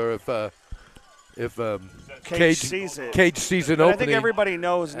field where if Cage sees it. Cage sees an But opening. I think everybody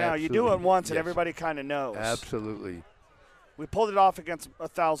knows now. You do it Absolutely. once, and Yes. everybody kind of knows. Absolutely. We pulled it off against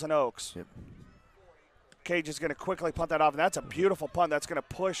 1,000 Oaks. Yep. Cage is going to quickly punt that off, and that's a beautiful punt. That's going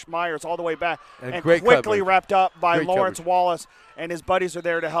to push Myers all the way back. And great quickly coverage. wrapped up by Great Lawrence coverage. Wallace, and his buddies are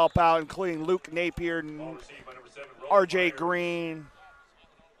there to help out, including Luke Napier, and Ball received by number 7, Roland R.J. Myers. Green,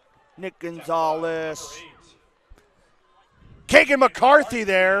 Nick Number Gonzalez. 8. Kagan McCarthy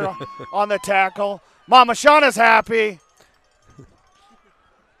there on the tackle. Mama Shauna's happy.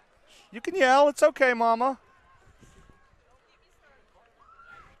 You can yell. It's okay, Mama.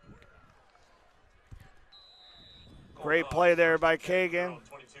 Great play there by Kagan.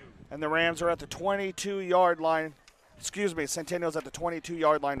 22. And the Rams are at the 22-yard line. Excuse me, Centennial's at the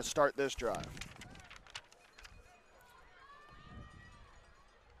 22-yard line to start this drive.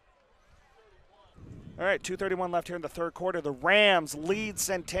 All right, 2:31 left here in the third quarter. The Rams lead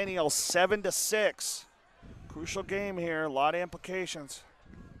Centennial 7-6. Crucial game here, a lot of implications.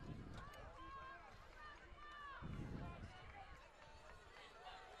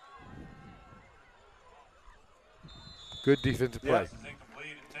 Good defensive play. Yep. This is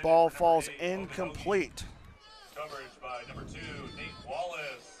incomplete. Intended Ball for number falls 8, Logan Hoagie. incomplete. Coverage by number 2, Nate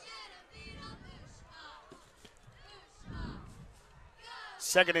Wallace.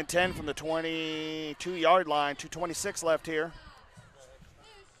 Second and 10 from the 22-yard line. 2:26 left here.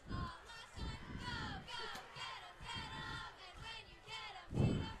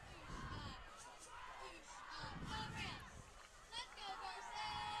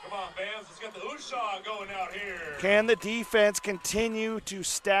 Come on, fans. Let's get the Ushaw going out here. Can the defense continue to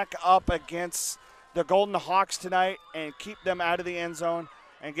stack up against the Golden Hawks tonight and keep them out of the end zone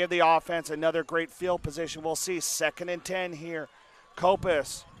and give the offense another great field position? We'll see. Second and 10 here.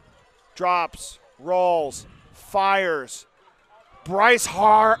 Kopis drops, rolls, fires. Bryce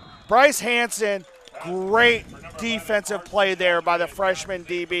Hansen, great defensive play there by the freshman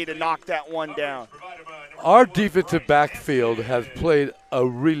DB to knock that one down. Provided by number Our 21, defensive backfield has played a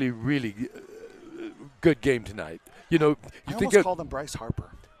really, really good game tonight. You I think almost called him Bryce Harper.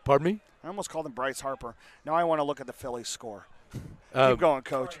 Pardon me? I almost called him Bryce Harper. Now I want to look at the Phillies score. Um, Keep going,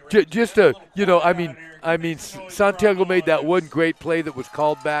 Coach. Just Santiago made that one great play that was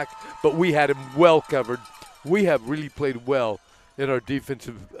called back, but we had him well covered. We have really played well in our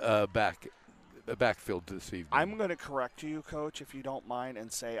defensive backfield this evening. I'm going to correct you, Coach, if you don't mind,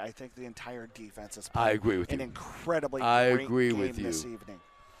 and say I think the entire defense is I playing agree with an you. incredibly I great agree game with you. this evening.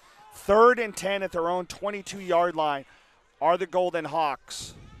 3rd and 10 at their own 22-yard line are the Golden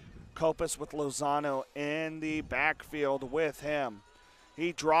Hawks. Kopis with Lozano in the backfield with him.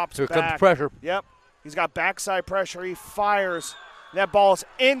 He drops Here back. comes pressure. Yep. He's got backside pressure. He fires. That ball is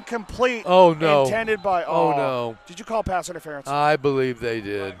incomplete. Oh, no. Intended by. Oh, no. Did you call pass interference? I believe they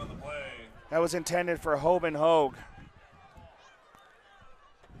did. on the play. That was intended for Hoban Hogue.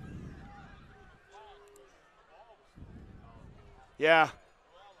 Yeah.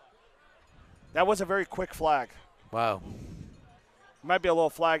 That was a very quick flag. Wow. Might be a little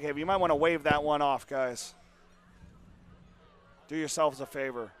flag heavy. You might want to wave that one off, guys. Do yourselves a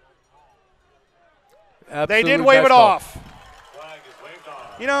favor. Absolute They did wave best it call. off. Flag is waved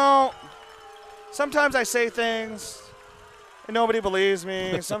off. You know, sometimes I say things and nobody believes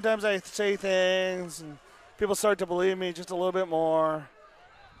me. Sometimes I say things and people start to believe me just a little bit more.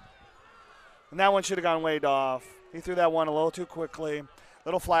 And that one should have gone waved off. He threw that one a little too quickly.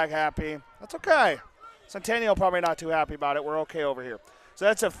 Little flag happy. That's okay. Centennial probably not too happy about it. We're okay over here. So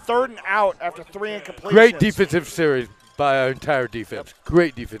that's a 3rd and out after 3 incompletions. Great defensive series by our entire defense.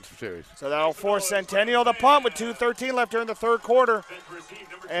 Great defensive series. So that'll force Centennial to punt with 2:13 left here in the third quarter. Set to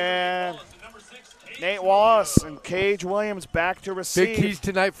receive number 2, And Wallace, and number 6, Cage Nate Wallace and Cage Williams back to receive. Big keys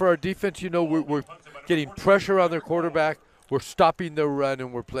tonight for our defense. We're getting pressure on their quarterback. We're stopping their run,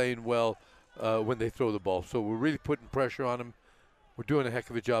 and we're playing well when they throw the ball. So we're really putting pressure on them. We're doing a heck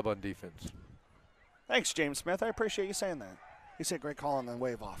of a job on defense. Thanks, James Smith. I appreciate you saying that. You said great call and then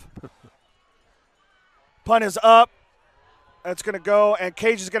wave off. Punt is up. It's going to go, and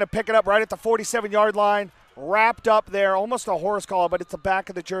Cage is going to pick it up right at the 47-yard line. wrapped up there, almost a horse collar, but it's the back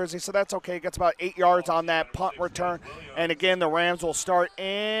of the jersey, so that's okay. Gets about 8 yards on that punt return. And again, the Rams will start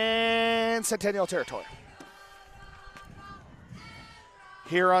in Centennial territory.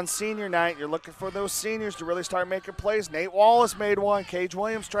 Here on senior night, you're looking for those seniors to really start making plays. Nate Wallace made one. Cage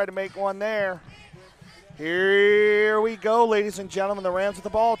Williams tried to make one there. Here we go, ladies and gentlemen. The Rams with the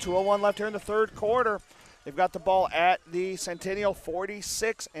ball. 2:01 left here in the third quarter. They've got the ball at the Centennial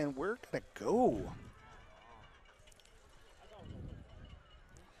 46, and we're going to go.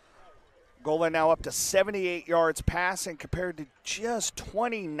 Gola now up to 78 yards passing compared to just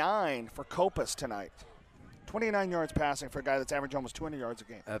 29 for Copas tonight. 29 yards passing for a guy that's averaging almost 200 yards a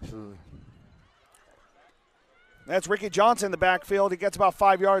game. Absolutely. That's Ricky Johnson in the backfield. He gets about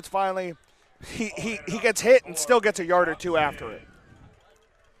 5 yards finally. He gets hit and still gets a yard or two after it.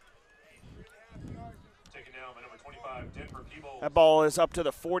 That ball is up to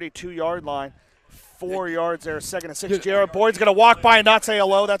the 42-yard line. 4 yards there, 2nd and 6. Jared Boyd's going to walk by and not say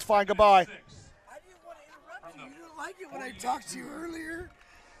hello. That's fine. Goodbye. I didn't want to interrupt you. You didn't like it when I talked to you earlier.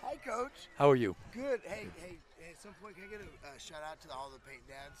 Hi, Coach. How are you? Good. Hey, at some point, can I get a shout-out to all the paint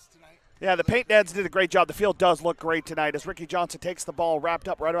dads tonight? Yeah, the paint dads did a great job. The field does look great tonight as Ricky Johnson takes the ball wrapped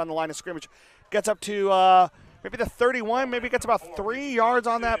up right around the line of scrimmage. Gets up to maybe the 31, maybe gets about 3 yards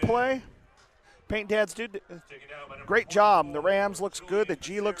on that play. Paint dads did great job. The Rams looks good. The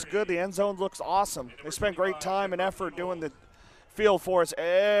G looks good. The end zone looks awesome. They spent great time and effort doing the field for us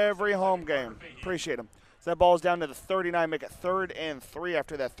every home game. Appreciate them. So that ball is down to the 39. Make it 3rd and 3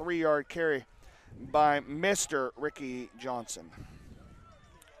 after that 3-yard carry by Mr. Ricky Johnson.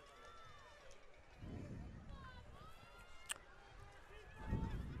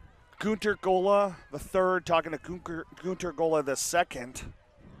 Gunter Gola the third, talking to Gunter Gola the second.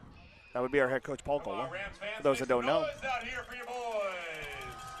 That would be our head coach, Paul Gola, for those that don't know.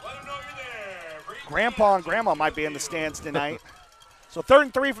 Grandpa and Grandma might be in the stands tonight. So 3rd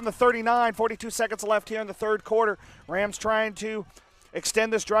and 3 from the 39, 42 seconds left here in the third quarter. Rams trying to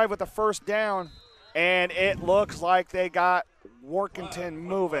extend this drive with a first down, and it looks like they got Workington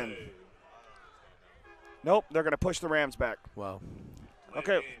moving. Nope, they're going to push the Rams back. Wow.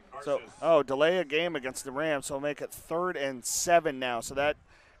 Okay, so, delay a game against the Rams, so make it 3rd and 7 now. So that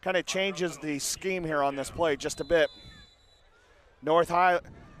kind of changes the scheme here on this play just a bit. North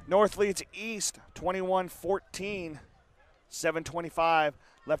leads East 21-14, 7:25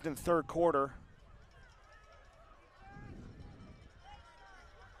 left in the third quarter.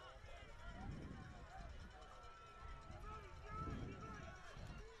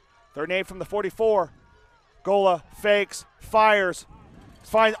 Third and 8 from the 44. Gola fakes, fires.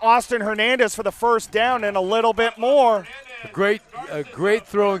 Finds Austin Hernandez for the first down and a little bit more. A great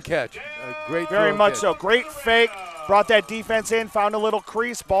throw and catch. Very much so. Great fake. Brought that defense in, found a little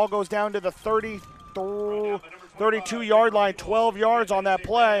crease. Ball goes down to the 32-yard line, 12 yards on that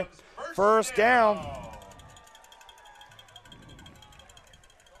play. First down.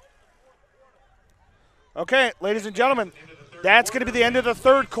 Okay, ladies and gentlemen, that's going to be the end of the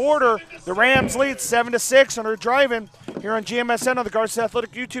third quarter. The Rams lead 7-6 and are driving here on GMSN on the Garces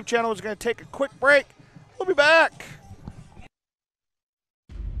Athletic YouTube channel. We're going to take a quick break. We'll be back.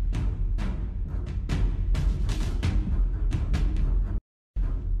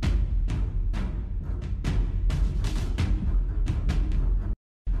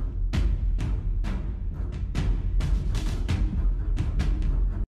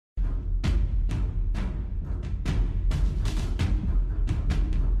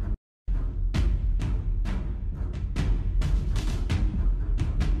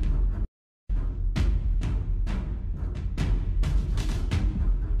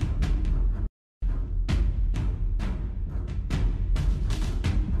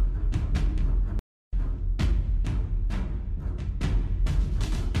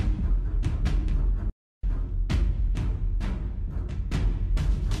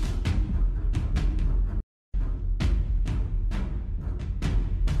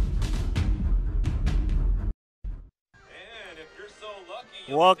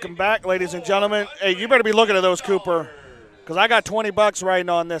 Welcome back, ladies and gentlemen. Hey, you better be looking at those, Cooper, because I got $20 riding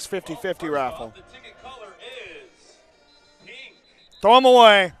on this 50-50 raffle. Throw them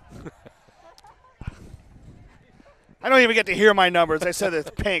away. I don't even get to hear my numbers. I said it's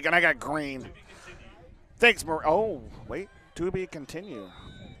pink, and I got green. Thanks, oh, wait. To be continued.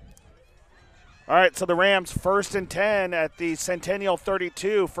 All right, so the Rams 1st and 10 at the Centennial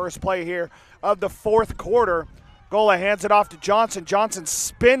 32. First play here of the fourth quarter. Gola hands it off to Johnson. Johnson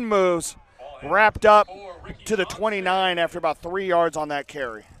spin moves, wrapped up to the 29 after about 3 yards on that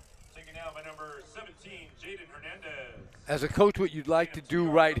carry. As a coach, what you'd like to do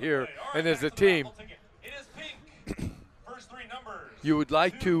right here, and as a team, you would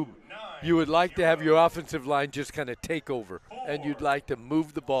like to have your offensive line just kind of take over, and you'd like to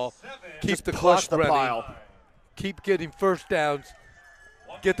move the ball, keep Just the push clock the running, pile. keep getting first downs,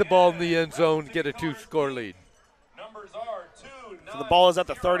 get the ball in the end zone, get a 2-score lead. Numbers are 2, So the ball is at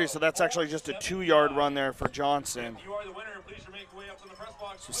the 30, so that's actually just a 2-yard run there for Johnson. You are the winner. Please make your way up to the press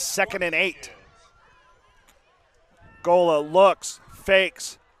box. So 2nd and 8. Gola looks,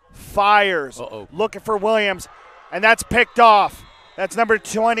 fakes, fires, looking for Williams, and that's picked off. That's number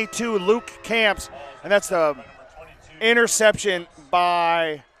 22, Luke Camps, and that's the interception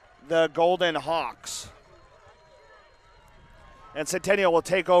by the Golden Hawks. And Centennial will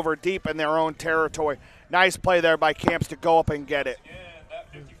take over deep in their own territory. Nice play there by Camps to go up and get it.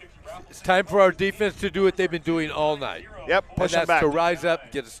 It's time for our defense to do what they've been doing all night. Yep, push them and that's back. to rise up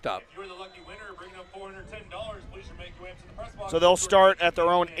and get a stop. You're the lucky winner. Bringing up $410. Please make your way up to the press box. So they'll start at their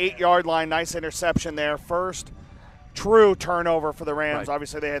own 8-yard line. Nice interception there. First true turnover for the Rams. Right.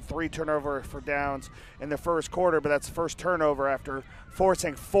 Obviously, they had 3 turnover for downs in the first quarter, but that's the first turnover after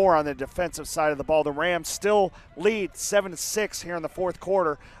forcing 4 on the defensive side of the ball. The Rams still lead 7-6 here in the fourth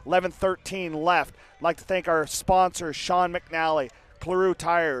quarter, 11:13 left. I'd like to thank our sponsors, Sean McNally, Claru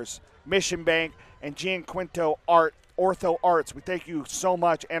Tires, Mission Bank, and Gian Quinto Ortho Arts. We thank you so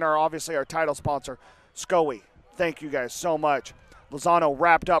much, and obviously our title sponsor, SCOE. Thank you guys so much. Lozano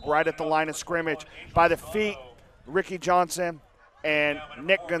wrapped up right at the line of scrimmage by the feet. Ricky Johnson and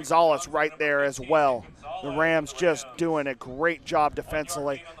Nick Gonzalez right there as well. The Rams just doing a great job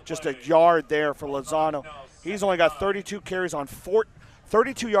defensively. Just a yard there for Lozano. He's only got 32 carries on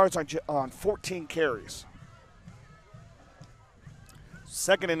 32 yards on 14 carries.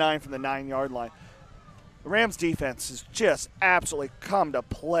 2nd and 9 from the 9-yard line. The Rams defense has just absolutely come to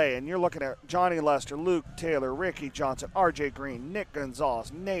play, and you're looking at Johnny Lester, Luke Taylor, Ricky Johnson, R.J. Green, Nick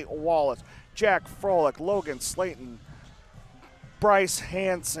Gonzalez, Nate Wallace, Jack Froelich, Logan Slayton, Bryce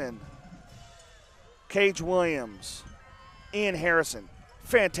Hansen, Cage Williams, Ian Harrison.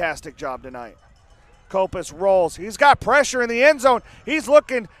 Fantastic job tonight. Kopis rolls. He's got pressure in the end zone. He's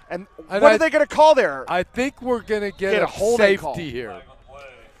looking, and what are they going to call there? I think we're going to get a holding call. safety here.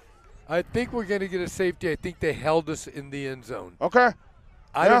 I think we're going to get a safety. I think they held us in the end zone. Okay.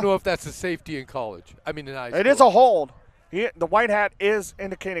 I don't know if that's a safety in college. I mean in high school. It is a hold. The white hat is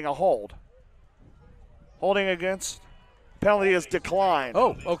indicating a hold. Holding against. Penalty is declined.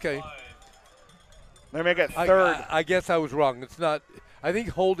 Oh, okay. They make it third. I guess I was wrong. It's not. I think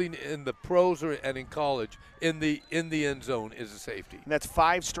holding in the pros and in college in the end zone is a safety. And that's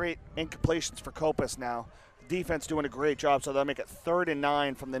 5 straight incompletions for Kopis now. Defense doing a great job, so they'll make it 3rd and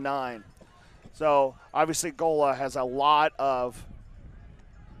 9 from the 9. So obviously Gola has a lot of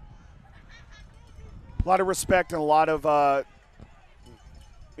respect and a lot of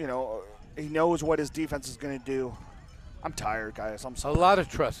he knows what his defense is going to do. I'm tired, guys. I'm sorry. A lot of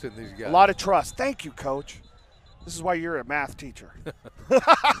trust in these guys. A lot of trust. Thank you, Coach. This is why you're a math teacher.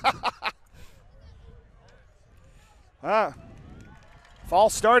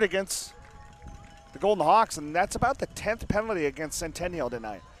 False start against the Golden Hawks, and that's about the 10th penalty against Centennial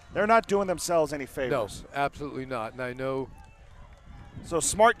tonight. They're not doing themselves any favors. No, absolutely not. And I know. So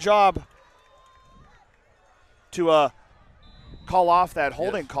smart job to call off that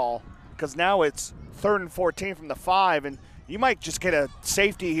holding call, because now it's 3rd and 14 from the 5, and you might just get a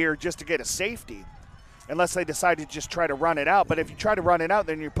safety here just to get a safety, unless they decide to just try to run it out. But if you try to run it out,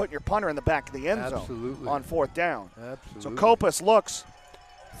 then you're putting your punter in the back of the end zone on 4th down. Absolutely. So Kopis looks,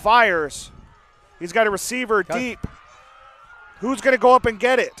 fires. He's got a receiver deep. Who's going to go up and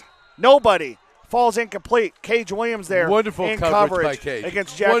get it? Nobody. Falls incomplete. Cage Williams there. Wonderful in coverage by Cage.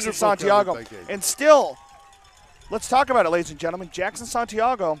 Against Jackson Santiago. And still, let's talk about it, ladies and gentlemen. Jackson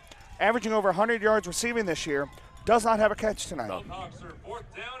Santiago, averaging over 100 yards receiving this year, does not have a catch tonight. Hawks are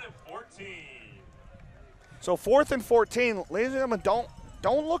 4th down and 14. So 4th and 14, ladies and gentlemen,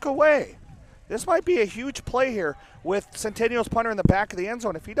 don't look away. This might be a huge play here with Centennial's punter in the back of the end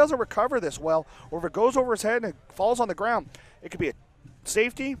zone. If he doesn't recover this well, or if it goes over his head and it falls on the ground, it could be a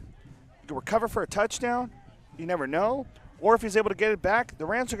safety. You can recover for a touchdown. You never know. Or if he's able to get it back, the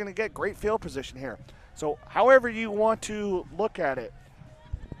Rams are going to get great field position here. So however you want to look at it,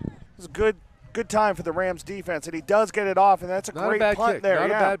 it's a good time for the Rams defense, and he does get it off, and that's a great punt kick. there. Not a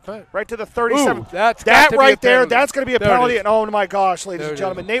bad punt. Right to the 37. Ooh, that right there, that's going to be a There it penalty. is. And oh my gosh, ladies and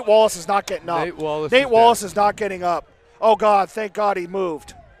gentlemen, Nate Wallace is not getting up. Nate Wallace is not getting up. Oh God, thank God he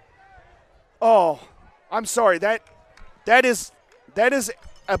moved. Oh, I'm sorry. That is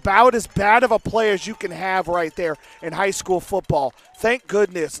about as bad of a play as you can have right there in high school football. Thank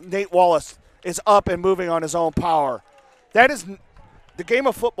goodness Nate Wallace is up and moving on his own power. The game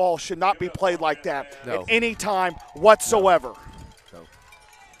of football should not be played like that at any time whatsoever. No.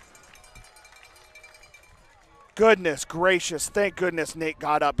 Goodness gracious. Thank goodness Nate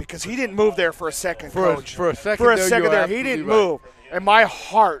got up because he didn't move there for a second, Coach. For a second there, he didn't move. And my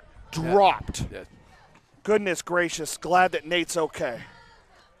heart dropped. Yeah. Goodness gracious. Glad that Nate's okay.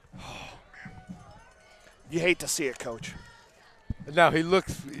 Oh, man. You hate to see it, Coach. Now he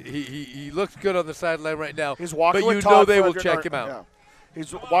looks good on the sideline right now. He's walking but with you Todd know they will check him out. Yeah.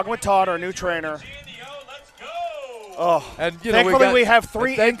 He's walking with Todd, our new trainer. Oh, and thankfully we have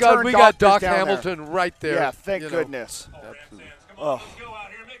 3 thank intern God we got Doc down Hamilton there. right there. Yeah, thank goodness. Absolutely. Oh.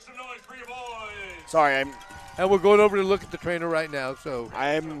 Sorry, and we're going over to look at the trainer right now. So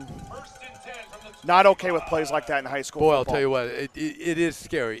I'm not okay with plays like that in high school football. football. I'll tell you what, it is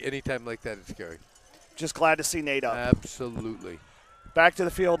scary. Anytime like that, it's scary. Just glad to see Nate up. Absolutely. Back to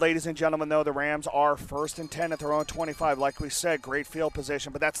the field, ladies and gentlemen, though. The Rams are 1st and 10 at their own 25. Like we said, great field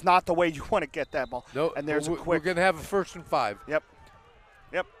position, but that's not the way you want to get that ball. No, and there's a we're quick. going to have a 1st and 5.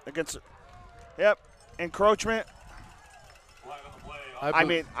 Yep. Encroachment. I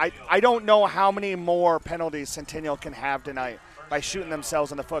mean, I don't know how many more penalties Centennial can have tonight by shooting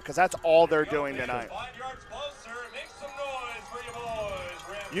themselves in the foot because that's all they're doing tonight.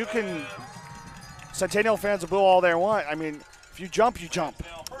 You can – Centennial fans will boo all they want. I mean, if you jump, you jump.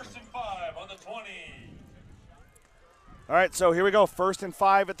 First and 5 on the 20. All right, so here we go. 1st and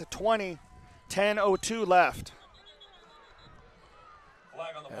 5 at the 20. 10:02 left.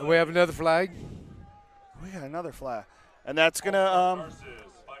 And we have another flag. We got another flag. And that's going to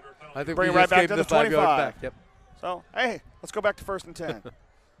I think bring we it right just back gave to the the 5 yard 25. back. Yep. So, hey, let's go back to 1st and 10.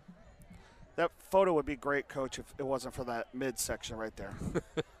 That photo would be great, Coach, if it wasn't for that midsection right there.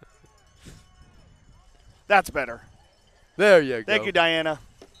 That's better. There you go. Thank you, Diana.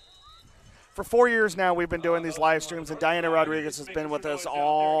 For 4 years now, we've been doing these live streams, and Diana Rodriguez has been with us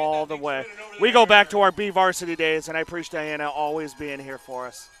all the way. We go back to our B varsity days, and I appreciate Diana always being here for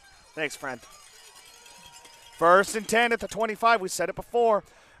us. Thanks, friend. 1st and 10 at the 25. We said it before.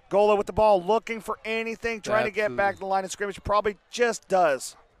 Gola with the ball, looking for anything, trying to get back to the line of scrimmage. Probably just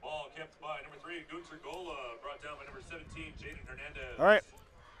does. Ball kept by number 3, Gunter Gola, brought down by number 17, Jaden Hernandez. All right.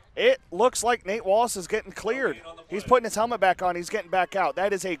 It looks like Nate Wallace is getting cleared. He's putting his helmet back on. He's getting back out.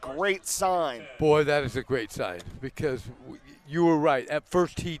 That is a great sign. Boy, that is a great sign because you were right. At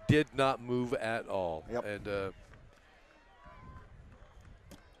first, he did not move at all. Yep. And All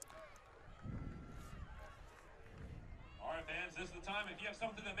right, fans, this is the time. If you have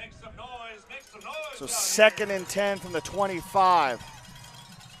something that makes some noise, make some noise. So 2nd and 10 from the 25.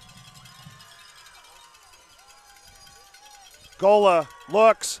 Gola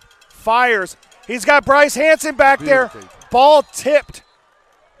looks, fires. He's got Bryce Hansen back there. Ball tipped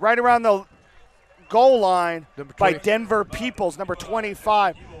right around the goal line by Denver Peoples, number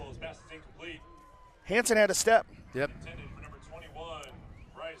 25. Hansen had a step. Yep.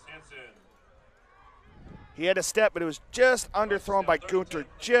 He had a step, but it was just underthrown by Gunter,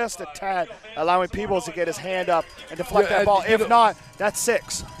 just a tad, allowing Peoples to get his hand up and deflect that ball. If not, that's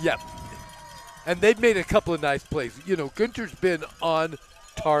 6. Yep. And they've made a couple of nice plays. You know, Gunter's been on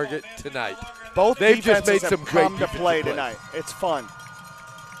target tonight. Both they've defenses just made have some come great to play plays tonight. It's fun.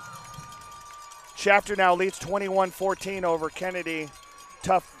 Shafter now leads 21-14 over Kennedy.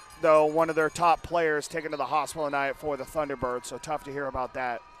 Tough, though, one of their top players taken to the hospital tonight for the Thunderbirds, so tough to hear about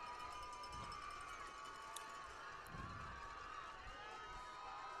that.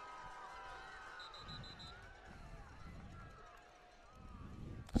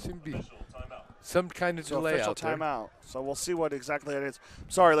 Seem to be some kind of delay official out there. timeout. So we'll see what exactly it is.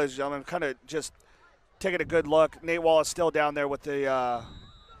 Sorry, ladies and gentlemen, kind of just taking a good look. Nate Wallace still down there with the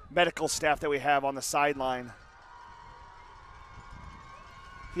medical staff that we have on the sideline.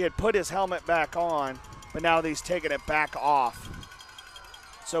 He had put his helmet back on, but now he's taking it back off.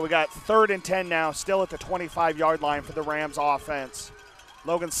 So we got 3rd and 10 now, still at the 25-yard line for the Rams offense.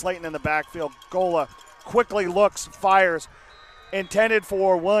 Logan Slayton in the backfield. Gola quickly looks, fires. Intended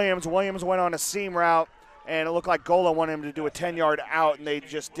for Williams. Williams went on a seam route, and it looked like Gola wanted him to do a 10-yard out, and they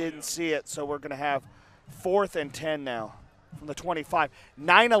just didn't see it. So we're going to have 4th and 10 now from the 25.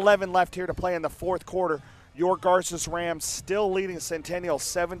 9:11 left here to play in the 4th quarter. Your Garces Rams still leading Centennial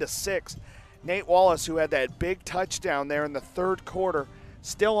 7-6. Nate Wallace, who had that big touchdown there in the 3rd quarter,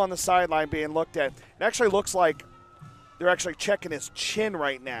 still on the sideline being looked at. It actually looks like they're actually checking his chin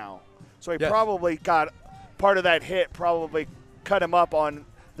right now. So he probably got part of that hit, probably cut him up on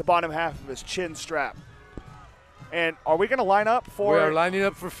the bottom half of his chin strap. And are we going to line up for? We are lining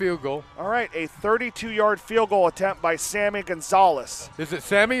up for field goal. All right, a 32-yard field goal attempt by Sammy Gonzalez. Is it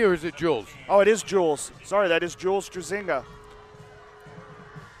Sammy or is it Jules? Oh, it is Jules. Sorry, that is Jules Strazinga.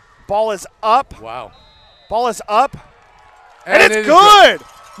 Ball is up. Wow. Ball is up. And it it's is good.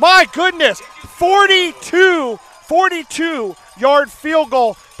 My goodness. 42 42-yard field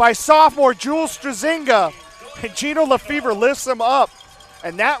goal by sophomore Jules Strazinga. And Gino Lefevre lifts him up.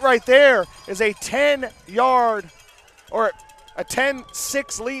 And that right there is a 10-yard or a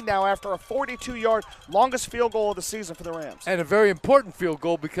 10-6 lead now after a 42-yard longest field goal of the season for the Rams. And a very important field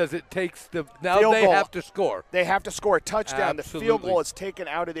goal because it takes now field they goal. have to score. They have to score a touchdown. Absolutely. The field goal is taken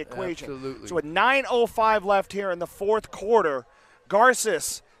out of the equation. Absolutely. So with 9:05 left here in the fourth quarter,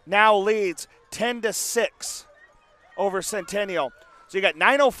 Garces now leads 10-6 over Centennial. So you got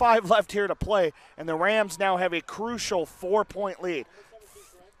 9:05 left here to play, and the Rams now have a crucial 4-point lead.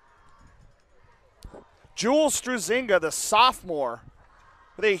 Jules Strazinga, the sophomore,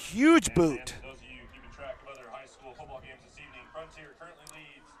 with a huge boot. Those of you keeping track of other high school football games this evening, Frontier currently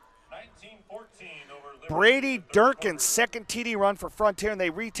leads 19-14 over Liberty. Brady Durkin's second TD run for Frontier, and they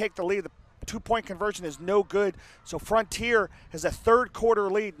retake the lead. The two-point conversion is no good, so Frontier has a third-quarter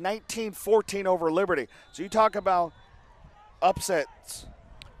lead, 19-14 over Liberty. So you talk about upsets.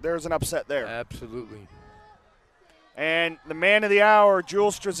 There's an upset there. Absolutely. And the man of the hour,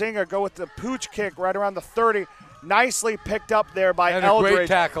 Jules Strazinga, go with the pooch kick right around the 30. Nicely picked up there by Eldridge. A great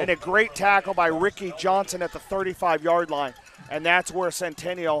tackle. And a great tackle by Ricky Johnson at the 35-yard line. And that's where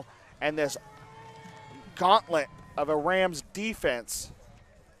Centennial and this gauntlet of a Rams defense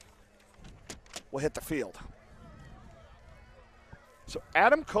will hit the field. So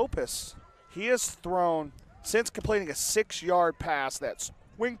Adam Kopis, he has thrown, since completing a 6-yard pass, that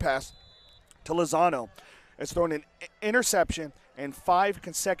swing pass to Lozano, has thrown an interception and 5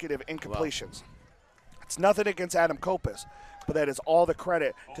 consecutive incompletions. Wow. It's nothing against Adam Kopis, but that is all the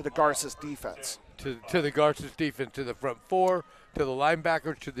credit to the Garces defense. To the Garces defense, to the front four, to the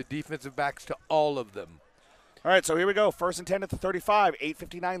linebackers, to the defensive backs, to all of them. All right, so here we go. 1st and 10 at the 35.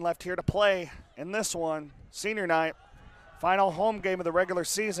 8:59 left here to play in this one. Senior night, final home game of the regular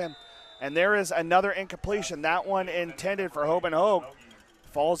season. And there is another incompletion. That one intended for Hoban Hogue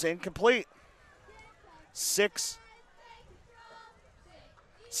falls incomplete.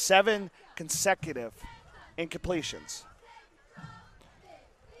 7 consecutive incompletions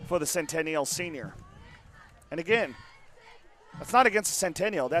for the Centennial senior. And again, that's not against the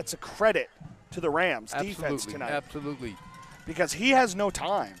Centennial. That's a credit to the Rams defense tonight. Absolutely. Because he has no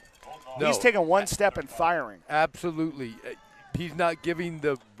time. No. He's taking one step and firing. Absolutely. He's not giving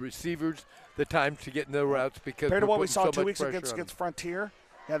the receivers the time to get in the routes because compared to what we saw so 2 weeks against Frontier,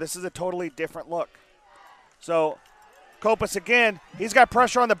 yeah, this is a totally different look. So Kopis again, he's got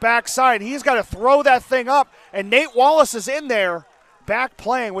pressure on the backside. He's got to throw that thing up, and Nate Wallace is in there back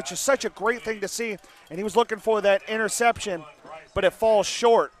playing, which is such a great thing to see. And he was looking for that interception, but it falls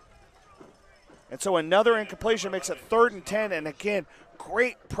short. And so another incompletion makes it 3rd and 10, and again,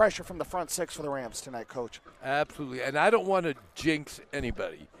 great pressure from the front 6 for the Rams tonight, Coach. Absolutely, and I don't want to jinx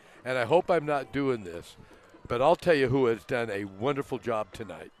anybody, and I hope I'm not doing this, but I'll tell you who has done a wonderful job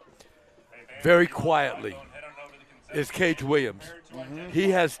tonight. Very quietly is Cage Williams.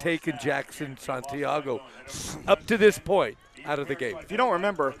 He has taken Jackson Santiago up to this point out of the game. If you don't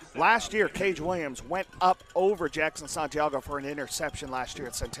remember, last year Cage Williams went up over Jackson Santiago for an interception last year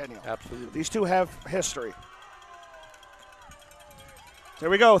at Centennial. Absolutely. These two have history. There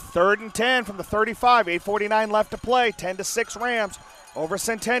we go, 3rd and 10 from the 35, 8:49 left to play, 10-6 Rams over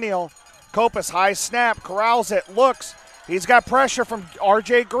Centennial. Kopis, high snap, corrals it, looks. He's got pressure from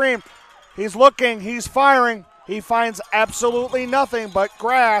R.J. Green. He's looking, he's firing. He finds absolutely nothing but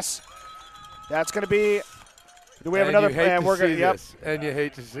grass. That's going to be, do we have another plan? We're going to, yep. And you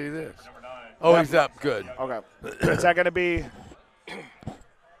hate to see this. Oh, yep. He's up, good. Okay. Is that going to be, is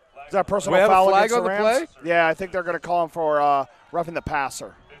that a personal we have foul a flag against on the the Rams? play? Yeah, I think they're going to call him for roughing the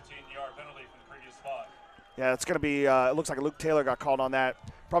passer. 15-yard penalty from the previous spot. Yeah, it's going to be, it looks like Luke Taylor got called on that.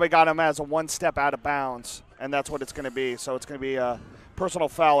 Probably got him as a 1 step out of bounds, and that's what it's going to be. So it's going to be a personal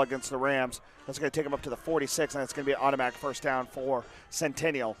foul against the Rams. That's going to take him up to the 46, and it's going to be an automatic first down for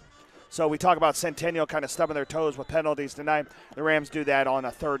Centennial. So we talk about Centennial kind of stubbing their toes with penalties tonight. The Rams do that on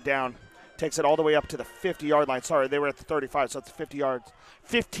a 3rd down. Takes it all the way up to the 50-yard line. Sorry, they were at the 35, so it's 50 yards.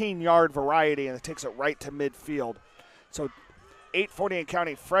 15-yard variety, and it takes it right to midfield. So 8:40 and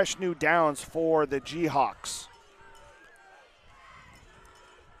counting, fresh new downs for the G-Hawks.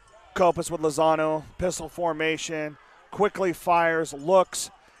 Kopis with Lozano, pistol formation, quickly fires,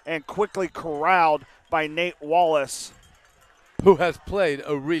 looks, and quickly corralled by Nate Wallace. Who has played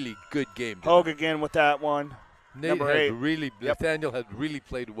a really good game tonight. Hogue again with that one. Number 8. Nathaniel has really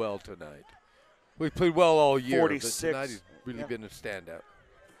played well tonight. We played well all year, 46. but tonight he's really been a standout.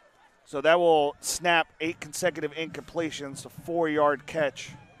 So that will snap 8 consecutive incompletions, a 4-yard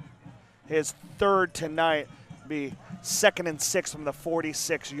catch. His 3rd tonight be 2nd and 6 from the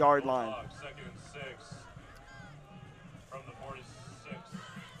 46-yard line. 2nd and 6.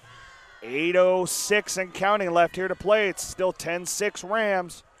 8:06 and counting left here to play. It's still 10-6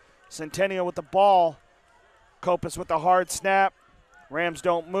 Rams. Centennial with the ball. Kopus with the hard snap. Rams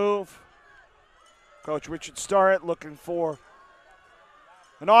don't move. Coach Richard Starrett looking for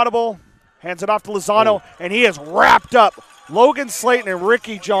an audible. Hands it off to Lozano, and he is wrapped up. Logan Slayton and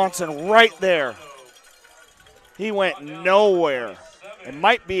Ricky Johnson right there. He went nowhere. It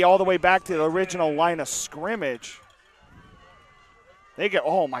might be all the way back to the original line of scrimmage. They get,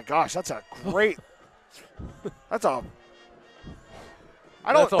 oh my gosh, that's a great, that's a,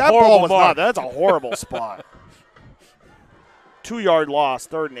 I don't, that ball was not, that's a horrible spot. 2-yard loss,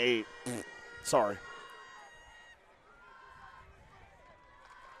 3rd and 8. Sorry.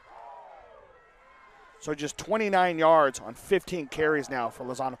 So just 29 yards on 15 carries now for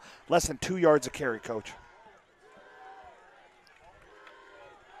Lozano. Less than 2 yards a carry, Coach.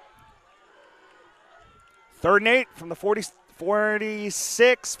 Third and 8 from the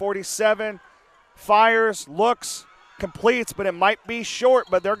 46, 47. Fires, looks, completes, but it might be short,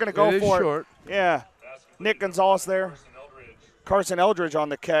 but they're going to go for it. It is short. Yeah. Nick Gonzalez there. Carson Eldridge on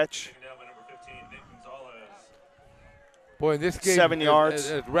the catch. Boy, in this game, 7 yards.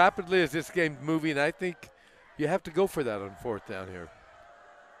 As rapidly as this game's moving, I think you have to go for that on 4th down here.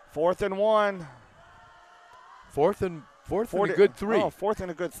 4th and 1. Fourth and a good 3. Oh, 4th and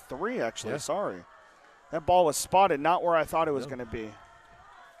a good 3, actually. Yeah. Sorry. That ball was spotted, not where I thought it was going to be.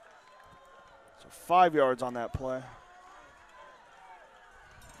 So 5 yards on that play.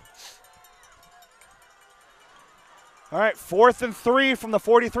 All right, 4th and 3 from the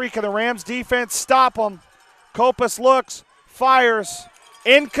 43. Can the Rams defense stop them? Kopus looks, fires,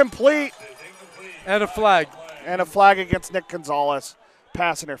 incomplete. And a flag. And a flag against Nick Gonzalez.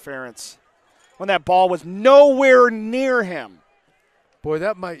 Pass interference. When that ball was nowhere near him. Boy,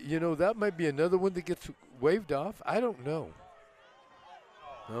 that might be another one that gets waved off. I don't know.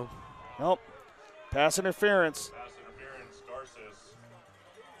 No. Nope. Pass interference. Pass interference, Garces.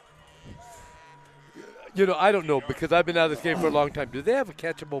 I don't know because I've been out of this game for a long time. Do they have a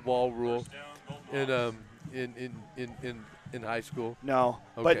catchable ball rule in high school? No,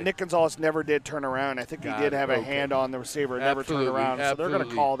 okay. But Nick Gonzalez never did turn around. I think he did have a hand on the receiver, never turned around. So they're going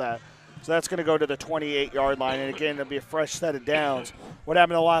to call that. So that's going to go to the 28-yard line. And, again, it'll be a fresh set of downs. What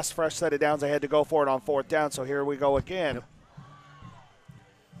happened to the last fresh set of downs? They had to go for it on 4th down, so here we go again. Yep.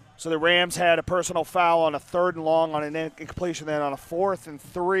 So the Rams had a personal foul on a 3rd and long on an incompletion, then on a 4th and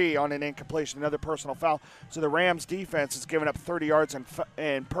 3 on an incompletion, another personal foul. So the Rams defense has given up 30 yards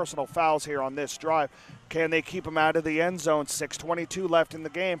in personal fouls here on this drive. Can they keep them out of the end zone? 6:22 left in the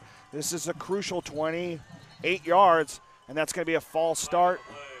game. This is a crucial 28 yards, and that's going to be a false start.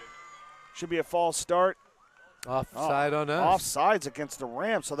 Should be a false start. Offside on us. Offsides against the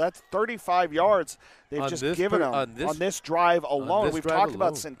Rams. So that's 35 yards they've just given them on this drive alone. We've talked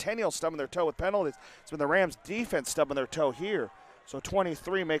about Centennial stubbing their toe with penalties. It's been the Rams defense stubbing their toe here. So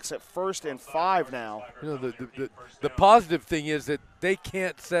 23 makes it 1st and 5 now. The positive thing is that they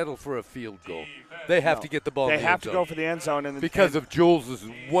can't settle for a field goal. They have to get the ball in the end zone. They have to go for the end zone. Because of Jules'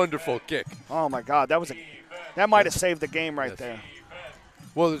 wonderful kick. Oh, my God. That might have saved the game right there.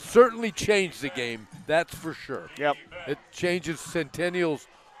 Well, it certainly changed the game, that's for sure. Yep. It changes Centennial's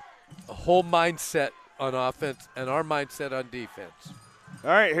whole mindset on offense and our mindset on defense. All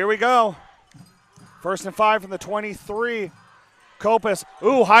right, here we go. 1st and 5 from the 23. Kopus,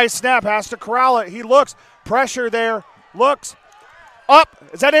 high snap, has to corral it. He looks, pressure there, looks, up.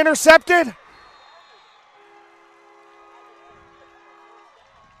 Is that intercepted?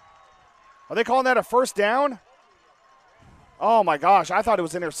 Are they calling that a 1st down? Oh, my gosh, I thought it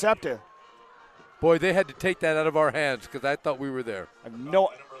was intercepted. Boy, they had to take that out of our hands because I thought we were there.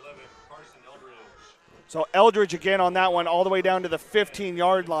 So Eldridge again on that one all the way down to the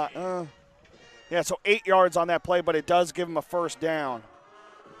 15-yard line. Yeah, so 8 yards on that play, but it does give him a 1st down.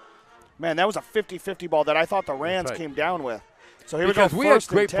 Man, that was a 50-50 ball that I thought the Rams came down with. So here because we go, 1st and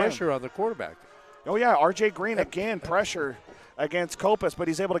 10. We had great pressure on the quarterback. Oh, yeah, R.J. Green again, pressure against Kopus, but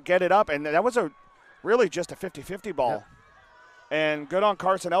he's able to get it up, and that was really just a 50-50 ball. Yep. And good on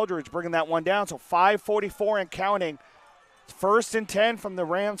Carson Eldridge bringing that one down. So 5:44 and counting. 1st and 10 from the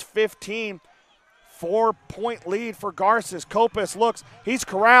Rams 15. 4-point lead for Garces. Kopus looks. He's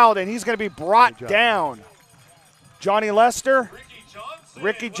corralled, and he's going to be brought down. Johnny Lester.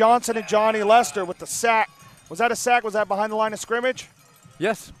 Ricky Johnson and Johnny Lester with the sack. Was that a sack? Was that behind the line of scrimmage?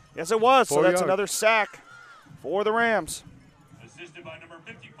 Yes. Yes, it was. 4 so that's yards. another sack for the Rams. Assisted by number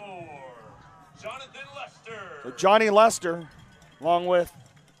 54, Jonathan Lester. So Johnny Lester, along with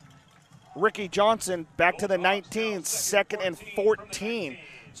Ricky Johnson, back to the 19, 2nd and 14.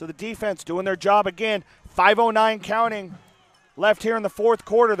 So the defense doing their job again. 5:09 counting. left here in the fourth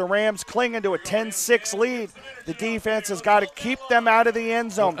quarter. The Rams clinging to a 10-6 lead. The defense has got to keep them out of the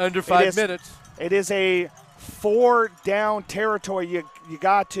end zone. Under 5 minutes. It is a 4-down territory. You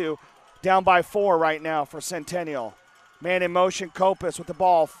got to. Down by 4 right now for Centennial. Man in motion, Kopis with the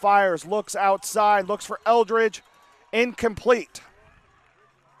ball. Fires, looks outside, looks for Eldridge. Incomplete.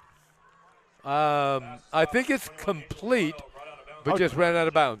 I think it's complete, but just ran out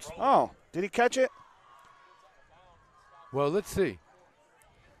of bounds. Oh, did he catch it? Well, let's see.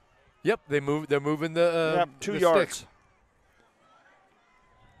 Yep, they're moving the 2 the yards. sticks.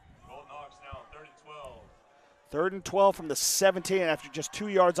 Golden Hawks now 3rd and 12. 3rd and 12 from the 17 after just 2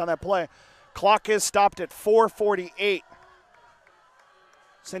 yards on that play. Clock is stopped at 4:48.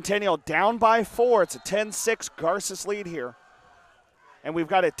 Centennial down by 4. It's a 10-6 Garces lead here. And we've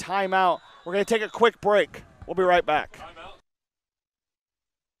got a timeout. We're going to take a quick break. We'll be right back. Timeout.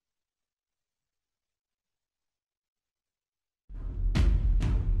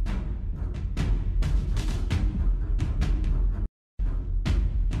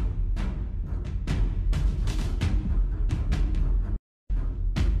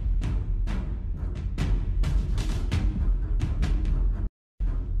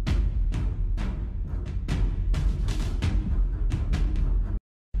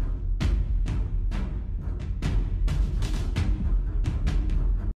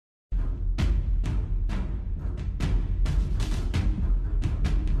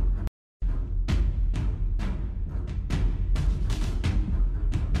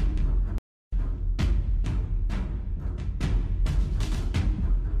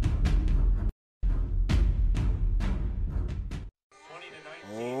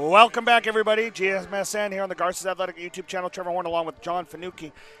 Welcome back, everybody. GMSN here on the Garces Athletic YouTube channel. Trevor Horn along with John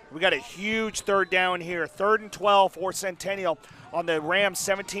Fanucchi. We got a huge 3rd down here. 3rd and 12 for Centennial on the Rams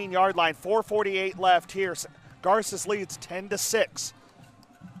 17-yard line. 4:48 left here. Garces leads 10-6.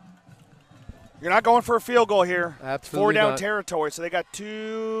 You're not going for a field goal here. Absolutely 4-down not. territory. So they got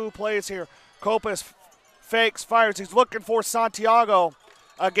 2 plays here. Kopis fakes, fires. He's looking for Santiago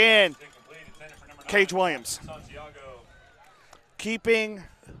again. Cage Williams. Santiago. Keeping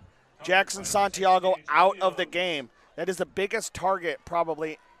Jackson Santiago out of the game. That is the biggest target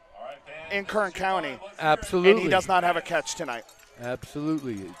probably in Kern County. Absolutely. And he does not have a catch tonight.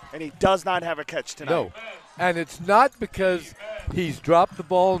 Absolutely. And he does not have a catch tonight. No. And it's not because he's dropped the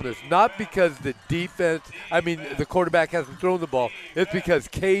ball, and it's not because the the quarterback hasn't thrown the ball. It's because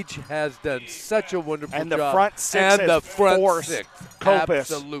Cage has done such a wonderful job. And the front six and the front forced six. Kopis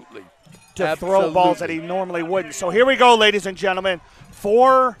Absolutely. to throw balls that he normally wouldn't. So here we go, ladies and gentlemen.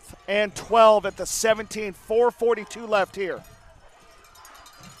 4th and 12 at the 17. 4:42 left here.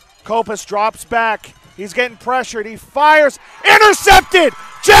 Kopis drops back. He's getting pressured. He fires. Intercepted!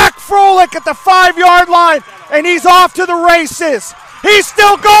 Jack Froelich at the 5-yard line, and he's off to the races. He's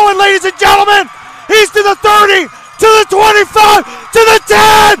still going, ladies and gentlemen. He's to the 30, to the 25, to the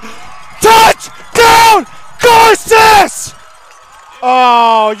 10. Touchdown, Garces!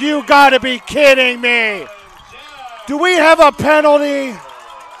 Oh, you got to be kidding me. Do we have a penalty?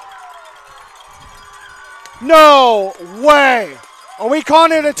 No way. Are we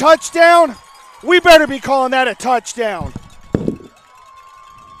calling it a touchdown? We better be calling that a touchdown.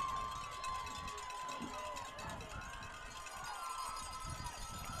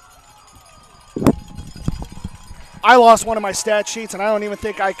 I lost one of my stat sheets, and I don't even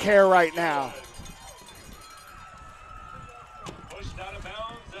think I care right now. Pushed out of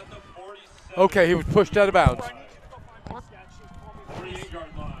bounds at the 47. Okay, he was pushed out of bounds. 48-yard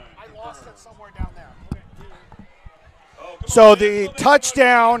line. I lost it somewhere down there. So the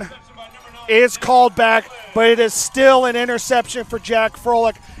touchdown is called back, but it is still an interception for Jack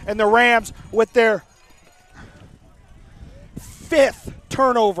Froelich and the Rams with their 5th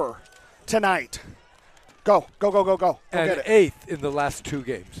turnover tonight. Go. Go And get it. 8th in the last 2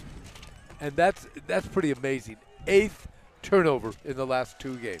 games. And that's pretty amazing. 8th turnover in the last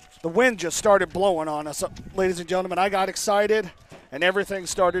 2 games. The wind just started blowing on us, ladies and gentlemen. I got excited, and everything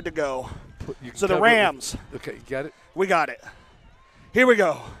started to go. So the Rams. Okay, you got it? We got it. Here we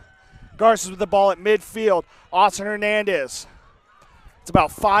go. Garces with the ball at midfield. Austin Hernandez. It's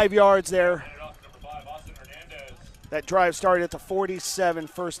about 5 yards there. Handed off to number 5, Austin Hernandez. That drive started at the 47,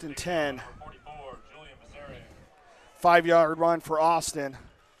 1st and 10. Number 44, Julian Mazzari. 5-yard run for Austin.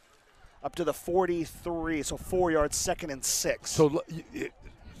 Up to the 43, so 4 yards, 2nd and 6. So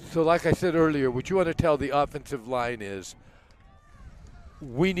like I said earlier, what you want to tell the offensive line is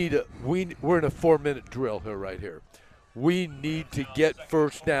we're in a 4-minute drill here right here. We need to get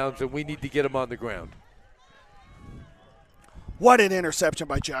first downs, and we need to get them on the ground. What an interception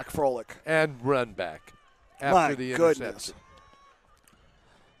by Jack Froelich. And run back after My the goodness. interception.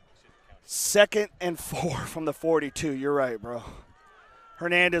 2nd and 4 from the 42. You're right, bro.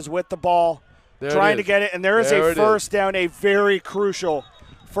 Hernandez with the ball, trying to get it, and there is a first down, a very crucial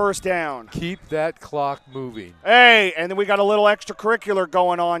first down. Keep that clock moving. Hey, and then we got a little extracurricular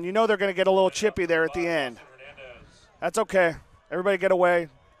going on. You know they're going to get a little chippy there at the end. That's okay. Everybody get away.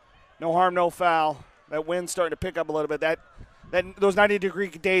 No harm, no foul. That wind's starting to pick up a little bit. Those 90-degree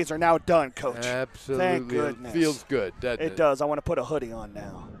days are now done, Coach. Absolutely. Thank goodness. It feels good, doesn't it? It does. I want to put a hoodie on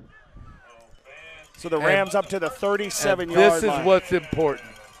now. So the Rams up to the 37-yard line. This is what's important.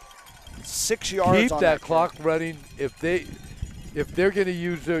 6 yards. Keep that clock running. If they're going to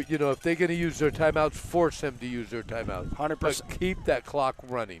use their, if they're going to use their timeouts, force them to use their timeouts. 100%. But keep that clock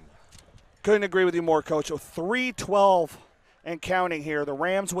running. Couldn't agree with you more, Coach. So 3:12 and counting here. The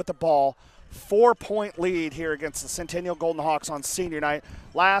Rams with the ball. 4-point lead here against the Centennial Golden Hawks on senior night.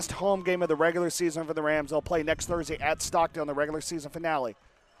 Last home game of the regular season for the Rams. They'll play next Thursday at Stockdale in the regular season finale.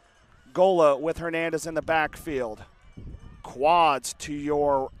 Gola with Hernandez in the backfield. Quads to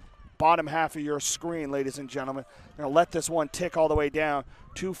your bottom half of your screen, ladies and gentlemen. They're going to let this one tick all the way down.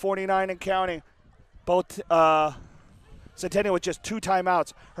 2:49 and counting. Both Centennial with just 2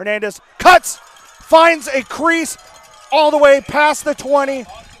 timeouts. Hernandez cuts, finds a crease all the way past the 20,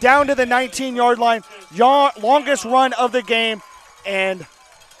 down to the 19-yard line. Longest run of the game, and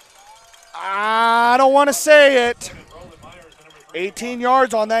I don't want to say it. 18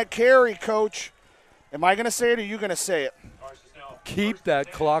 yards on that carry, Coach. Am I going to say it or are you going to say it? Keep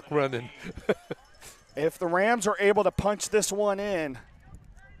that clock running. If the Rams are able to punch this one in,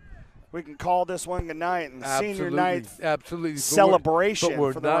 we can call this one good night and senior night celebration. But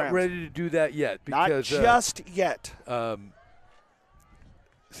we're for the not Rams. ready to do that yet. Because, not just yet.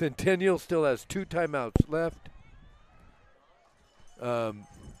 Centennial still has 2 timeouts left.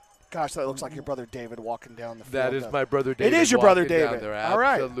 Gosh, that looks like your brother David walking down the field. That is my brother David. It is your brother David. There. All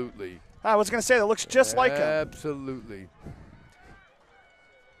right. Absolutely. I was going to say, that looks just like him. Absolutely.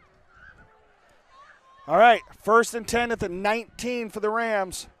 All right, 1st and 10 at the 19 for the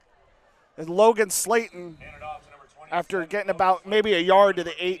Rams. And Logan Slayton, after getting about maybe a yard to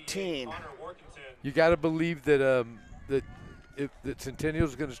the 18. You got to believe that that Centennial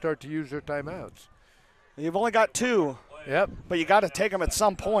is going to start to use their timeouts. You've only got 2. Yep. But you got to take them at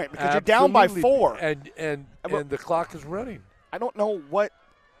some point because you're down by 4. And the clock is running. I don't know what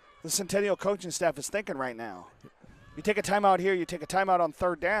the Centennial coaching staff is thinking right now. You take a timeout here, you take a timeout on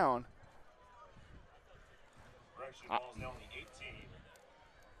 3rd down.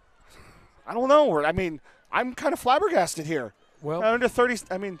 I don't know. I mean, I'm kind of flabbergasted here. Well, under 30.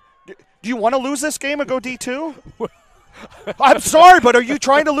 I mean, do you want to lose this game and go D2? I'm sorry, but are you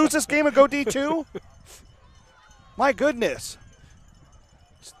trying to lose this game and go D2? My goodness.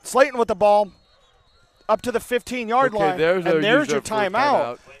 Slayton with the ball up to the 15-yard line. There's your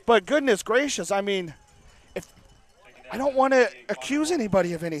timeout. But goodness gracious, I mean, I don't want to accuse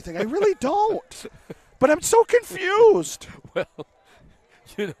anybody of anything. I really don't. But I'm so confused.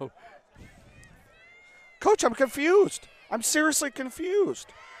 Well, Coach, I'm confused. I'm seriously confused.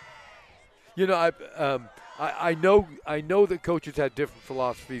 I know that coaches had different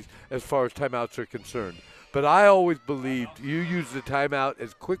philosophies as far as timeouts are concerned. But I always believed you use the timeout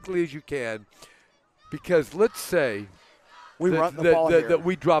as quickly as you can, because let's say that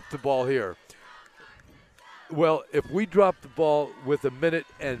we drop the ball here. Well, if we drop the ball with 1 minute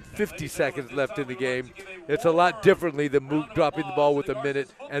and 50 seconds left in the game, it's a lot differently than dropping the ball with 1 minute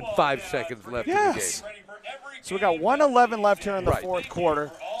and 5 seconds left in the game. So we got 1:11 left here in the 4th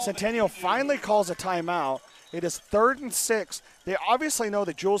quarter. Centennial finally calls a timeout. It is 3rd and 6. They obviously know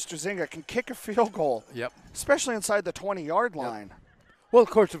that Jules Strazinga can kick a field goal, especially inside the 20-yard line. Well, of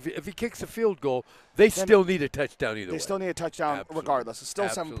course, if he kicks a field goal, they still need a touchdown either way. They still need a touchdown regardless. It's still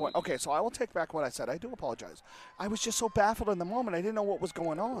 7 points. Okay, so I will take back what I said. I do apologize. I was just so baffled in the moment. I didn't know what was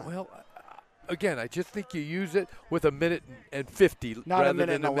going on. Well, again, I just think you use it with 1 minute and 50 rather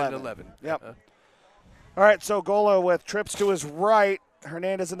than 1 minute 11. Yep. All right, so Gola with trips to his right.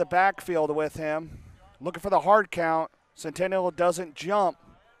 Hernandez in the backfield with him. Looking for the hard count. Centennial doesn't jump.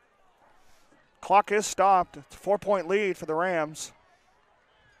 Clock is stopped. It's a 4-point lead for the Rams.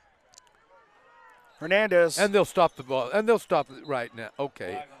 Hernandez. And they'll stop the ball. And they'll stop it right now.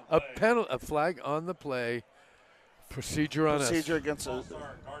 Okay. A flag on the play. Procedure on us. Procedure against us.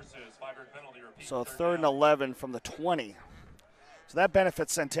 So 3rd and 11 from the 20. So that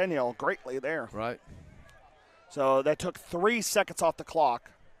benefits Centennial greatly there. Right. So that took 3 seconds off the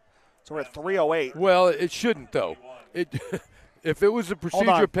clock. So we're at 3:08. Well, it shouldn't, though. If it was a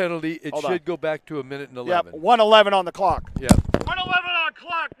procedure penalty, it should go back to 1 minute and 11. Yep, 1:11 on the clock. Yep. 1:11 on the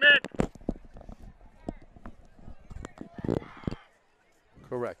clock, Nick.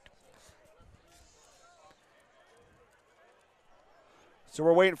 Correct. So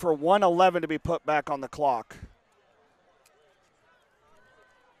we're waiting for 1:11 to be put back on the clock.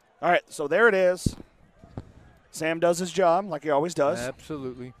 All right, so there it is. Sam does his job like he always does.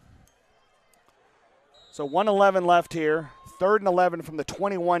 Absolutely. So 1:11 left here. 3rd and 11 from the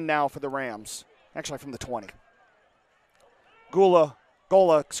 21 now for the Rams. Actually, from the 20. Gola,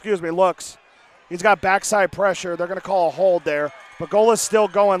 looks. He's got backside pressure. They're going to call a hold there. But Gola's still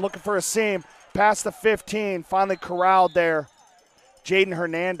going, looking for a seam. Past the 15, finally corralled there. Jaden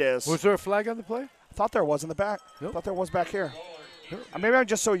Hernandez. Was there a flag on the play? I thought there was in the back. Nope. Thought there was back here. Maybe I'm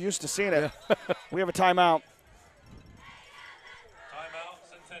just so used to seeing it. Yeah. We have a timeout.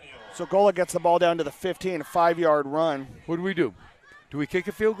 Centennial. So Gola gets the ball down to the 15, a 5-yard run. What do we do? Do we kick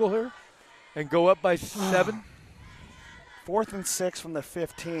a field goal here and go up by 7? 4th and 6 from the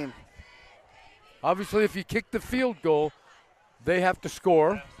 15. Obviously, if you kick the field goal, they have to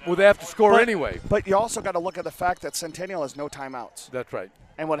score. Well, they have to score anyway. But you also got to look at the fact that Centennial has no timeouts. That's right.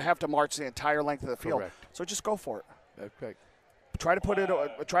 And would have to march the entire length of the field. Correct. So just go for it. Okay. Try to put it.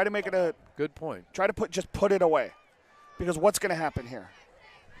 Try to make it a. Good point. Try to put it away, because what's going to happen here?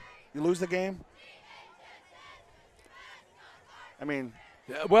 You lose the game. I mean.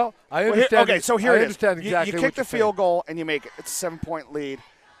 Yeah, well, I understand. Okay, so here it is. Exactly you kick the field goal and you make it. It's a 7-point lead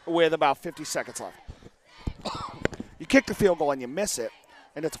with about 50 seconds left. You kick the field goal and you miss it,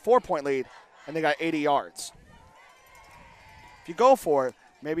 and it's a 4-point lead, and they got 80 yards. If you go for it,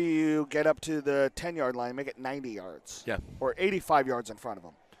 maybe you get up to the 10-yard line and make it 90 yards. Yeah. Or 85 yards in front of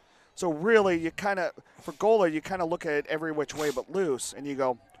them. So really, you kind of, for Gola, you kind of look at it every which way but loose, and you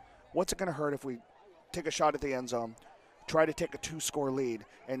go, what's it going to hurt if we take a shot at the end zone, try to take a 2-score lead,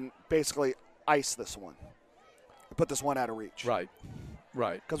 and basically ice this one, put this one out of reach. Right.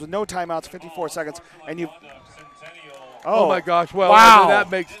 Because with no timeouts, 54 seconds, and you. Oh my gosh! Well, wow.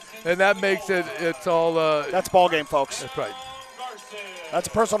 and that makes it. It's all. That's ball game, folks. That's right. That's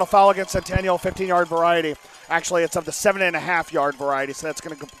a personal foul against Centennial, 15-yard variety. Actually, it's of the 7.5-yard variety, so that's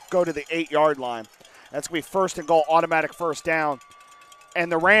going to go to the 8-yard line. That's going to be 1st and goal, automatic 1st down. And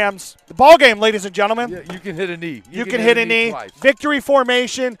the Rams, the ball game, ladies and gentlemen. Yeah, you can hit a knee. You can hit a knee. Twice. Victory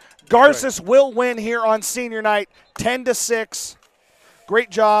formation. Garces will win here on senior night, 10-6. Great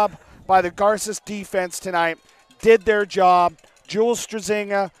job by the Garces defense tonight. Did their job. Jules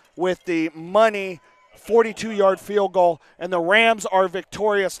Strazinga with the money 42-yard field goal, and the Rams are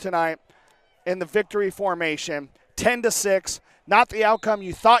victorious tonight in the victory formation, 10-6. Not the outcome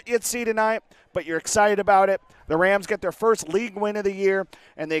you thought you'd see tonight, but you're excited about it. The Rams get their first league win of the year,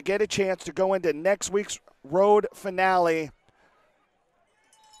 and they get a chance to go into next week's road finale,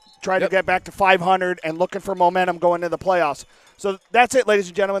 try to get back to 500 and looking for momentum going into the playoffs. So that's it, ladies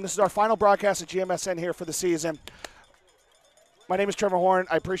and gentlemen. This is our final broadcast at GMSN here for the season. My name is Trevor Horn.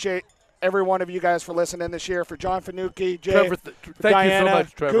 I appreciate every one of you guys for listening this year. For John Fanucci, Jay, Trevor, thank Diana, you so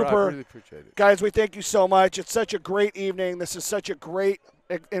much, Trevor. Cooper. I really appreciate it. Guys, we thank you so much. It's such a great evening. This is such a great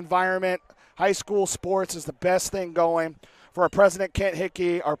environment. High school sports is the best thing going. For our president, Kent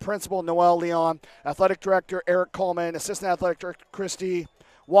Hickey, our principal, Noel Leon, athletic director, Eric Coleman, assistant athletic director, Christy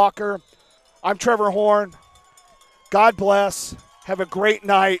Walker. I'm Trevor Horn. God bless. Have a great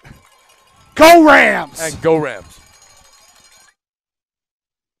night. Go Rams! And go Rams.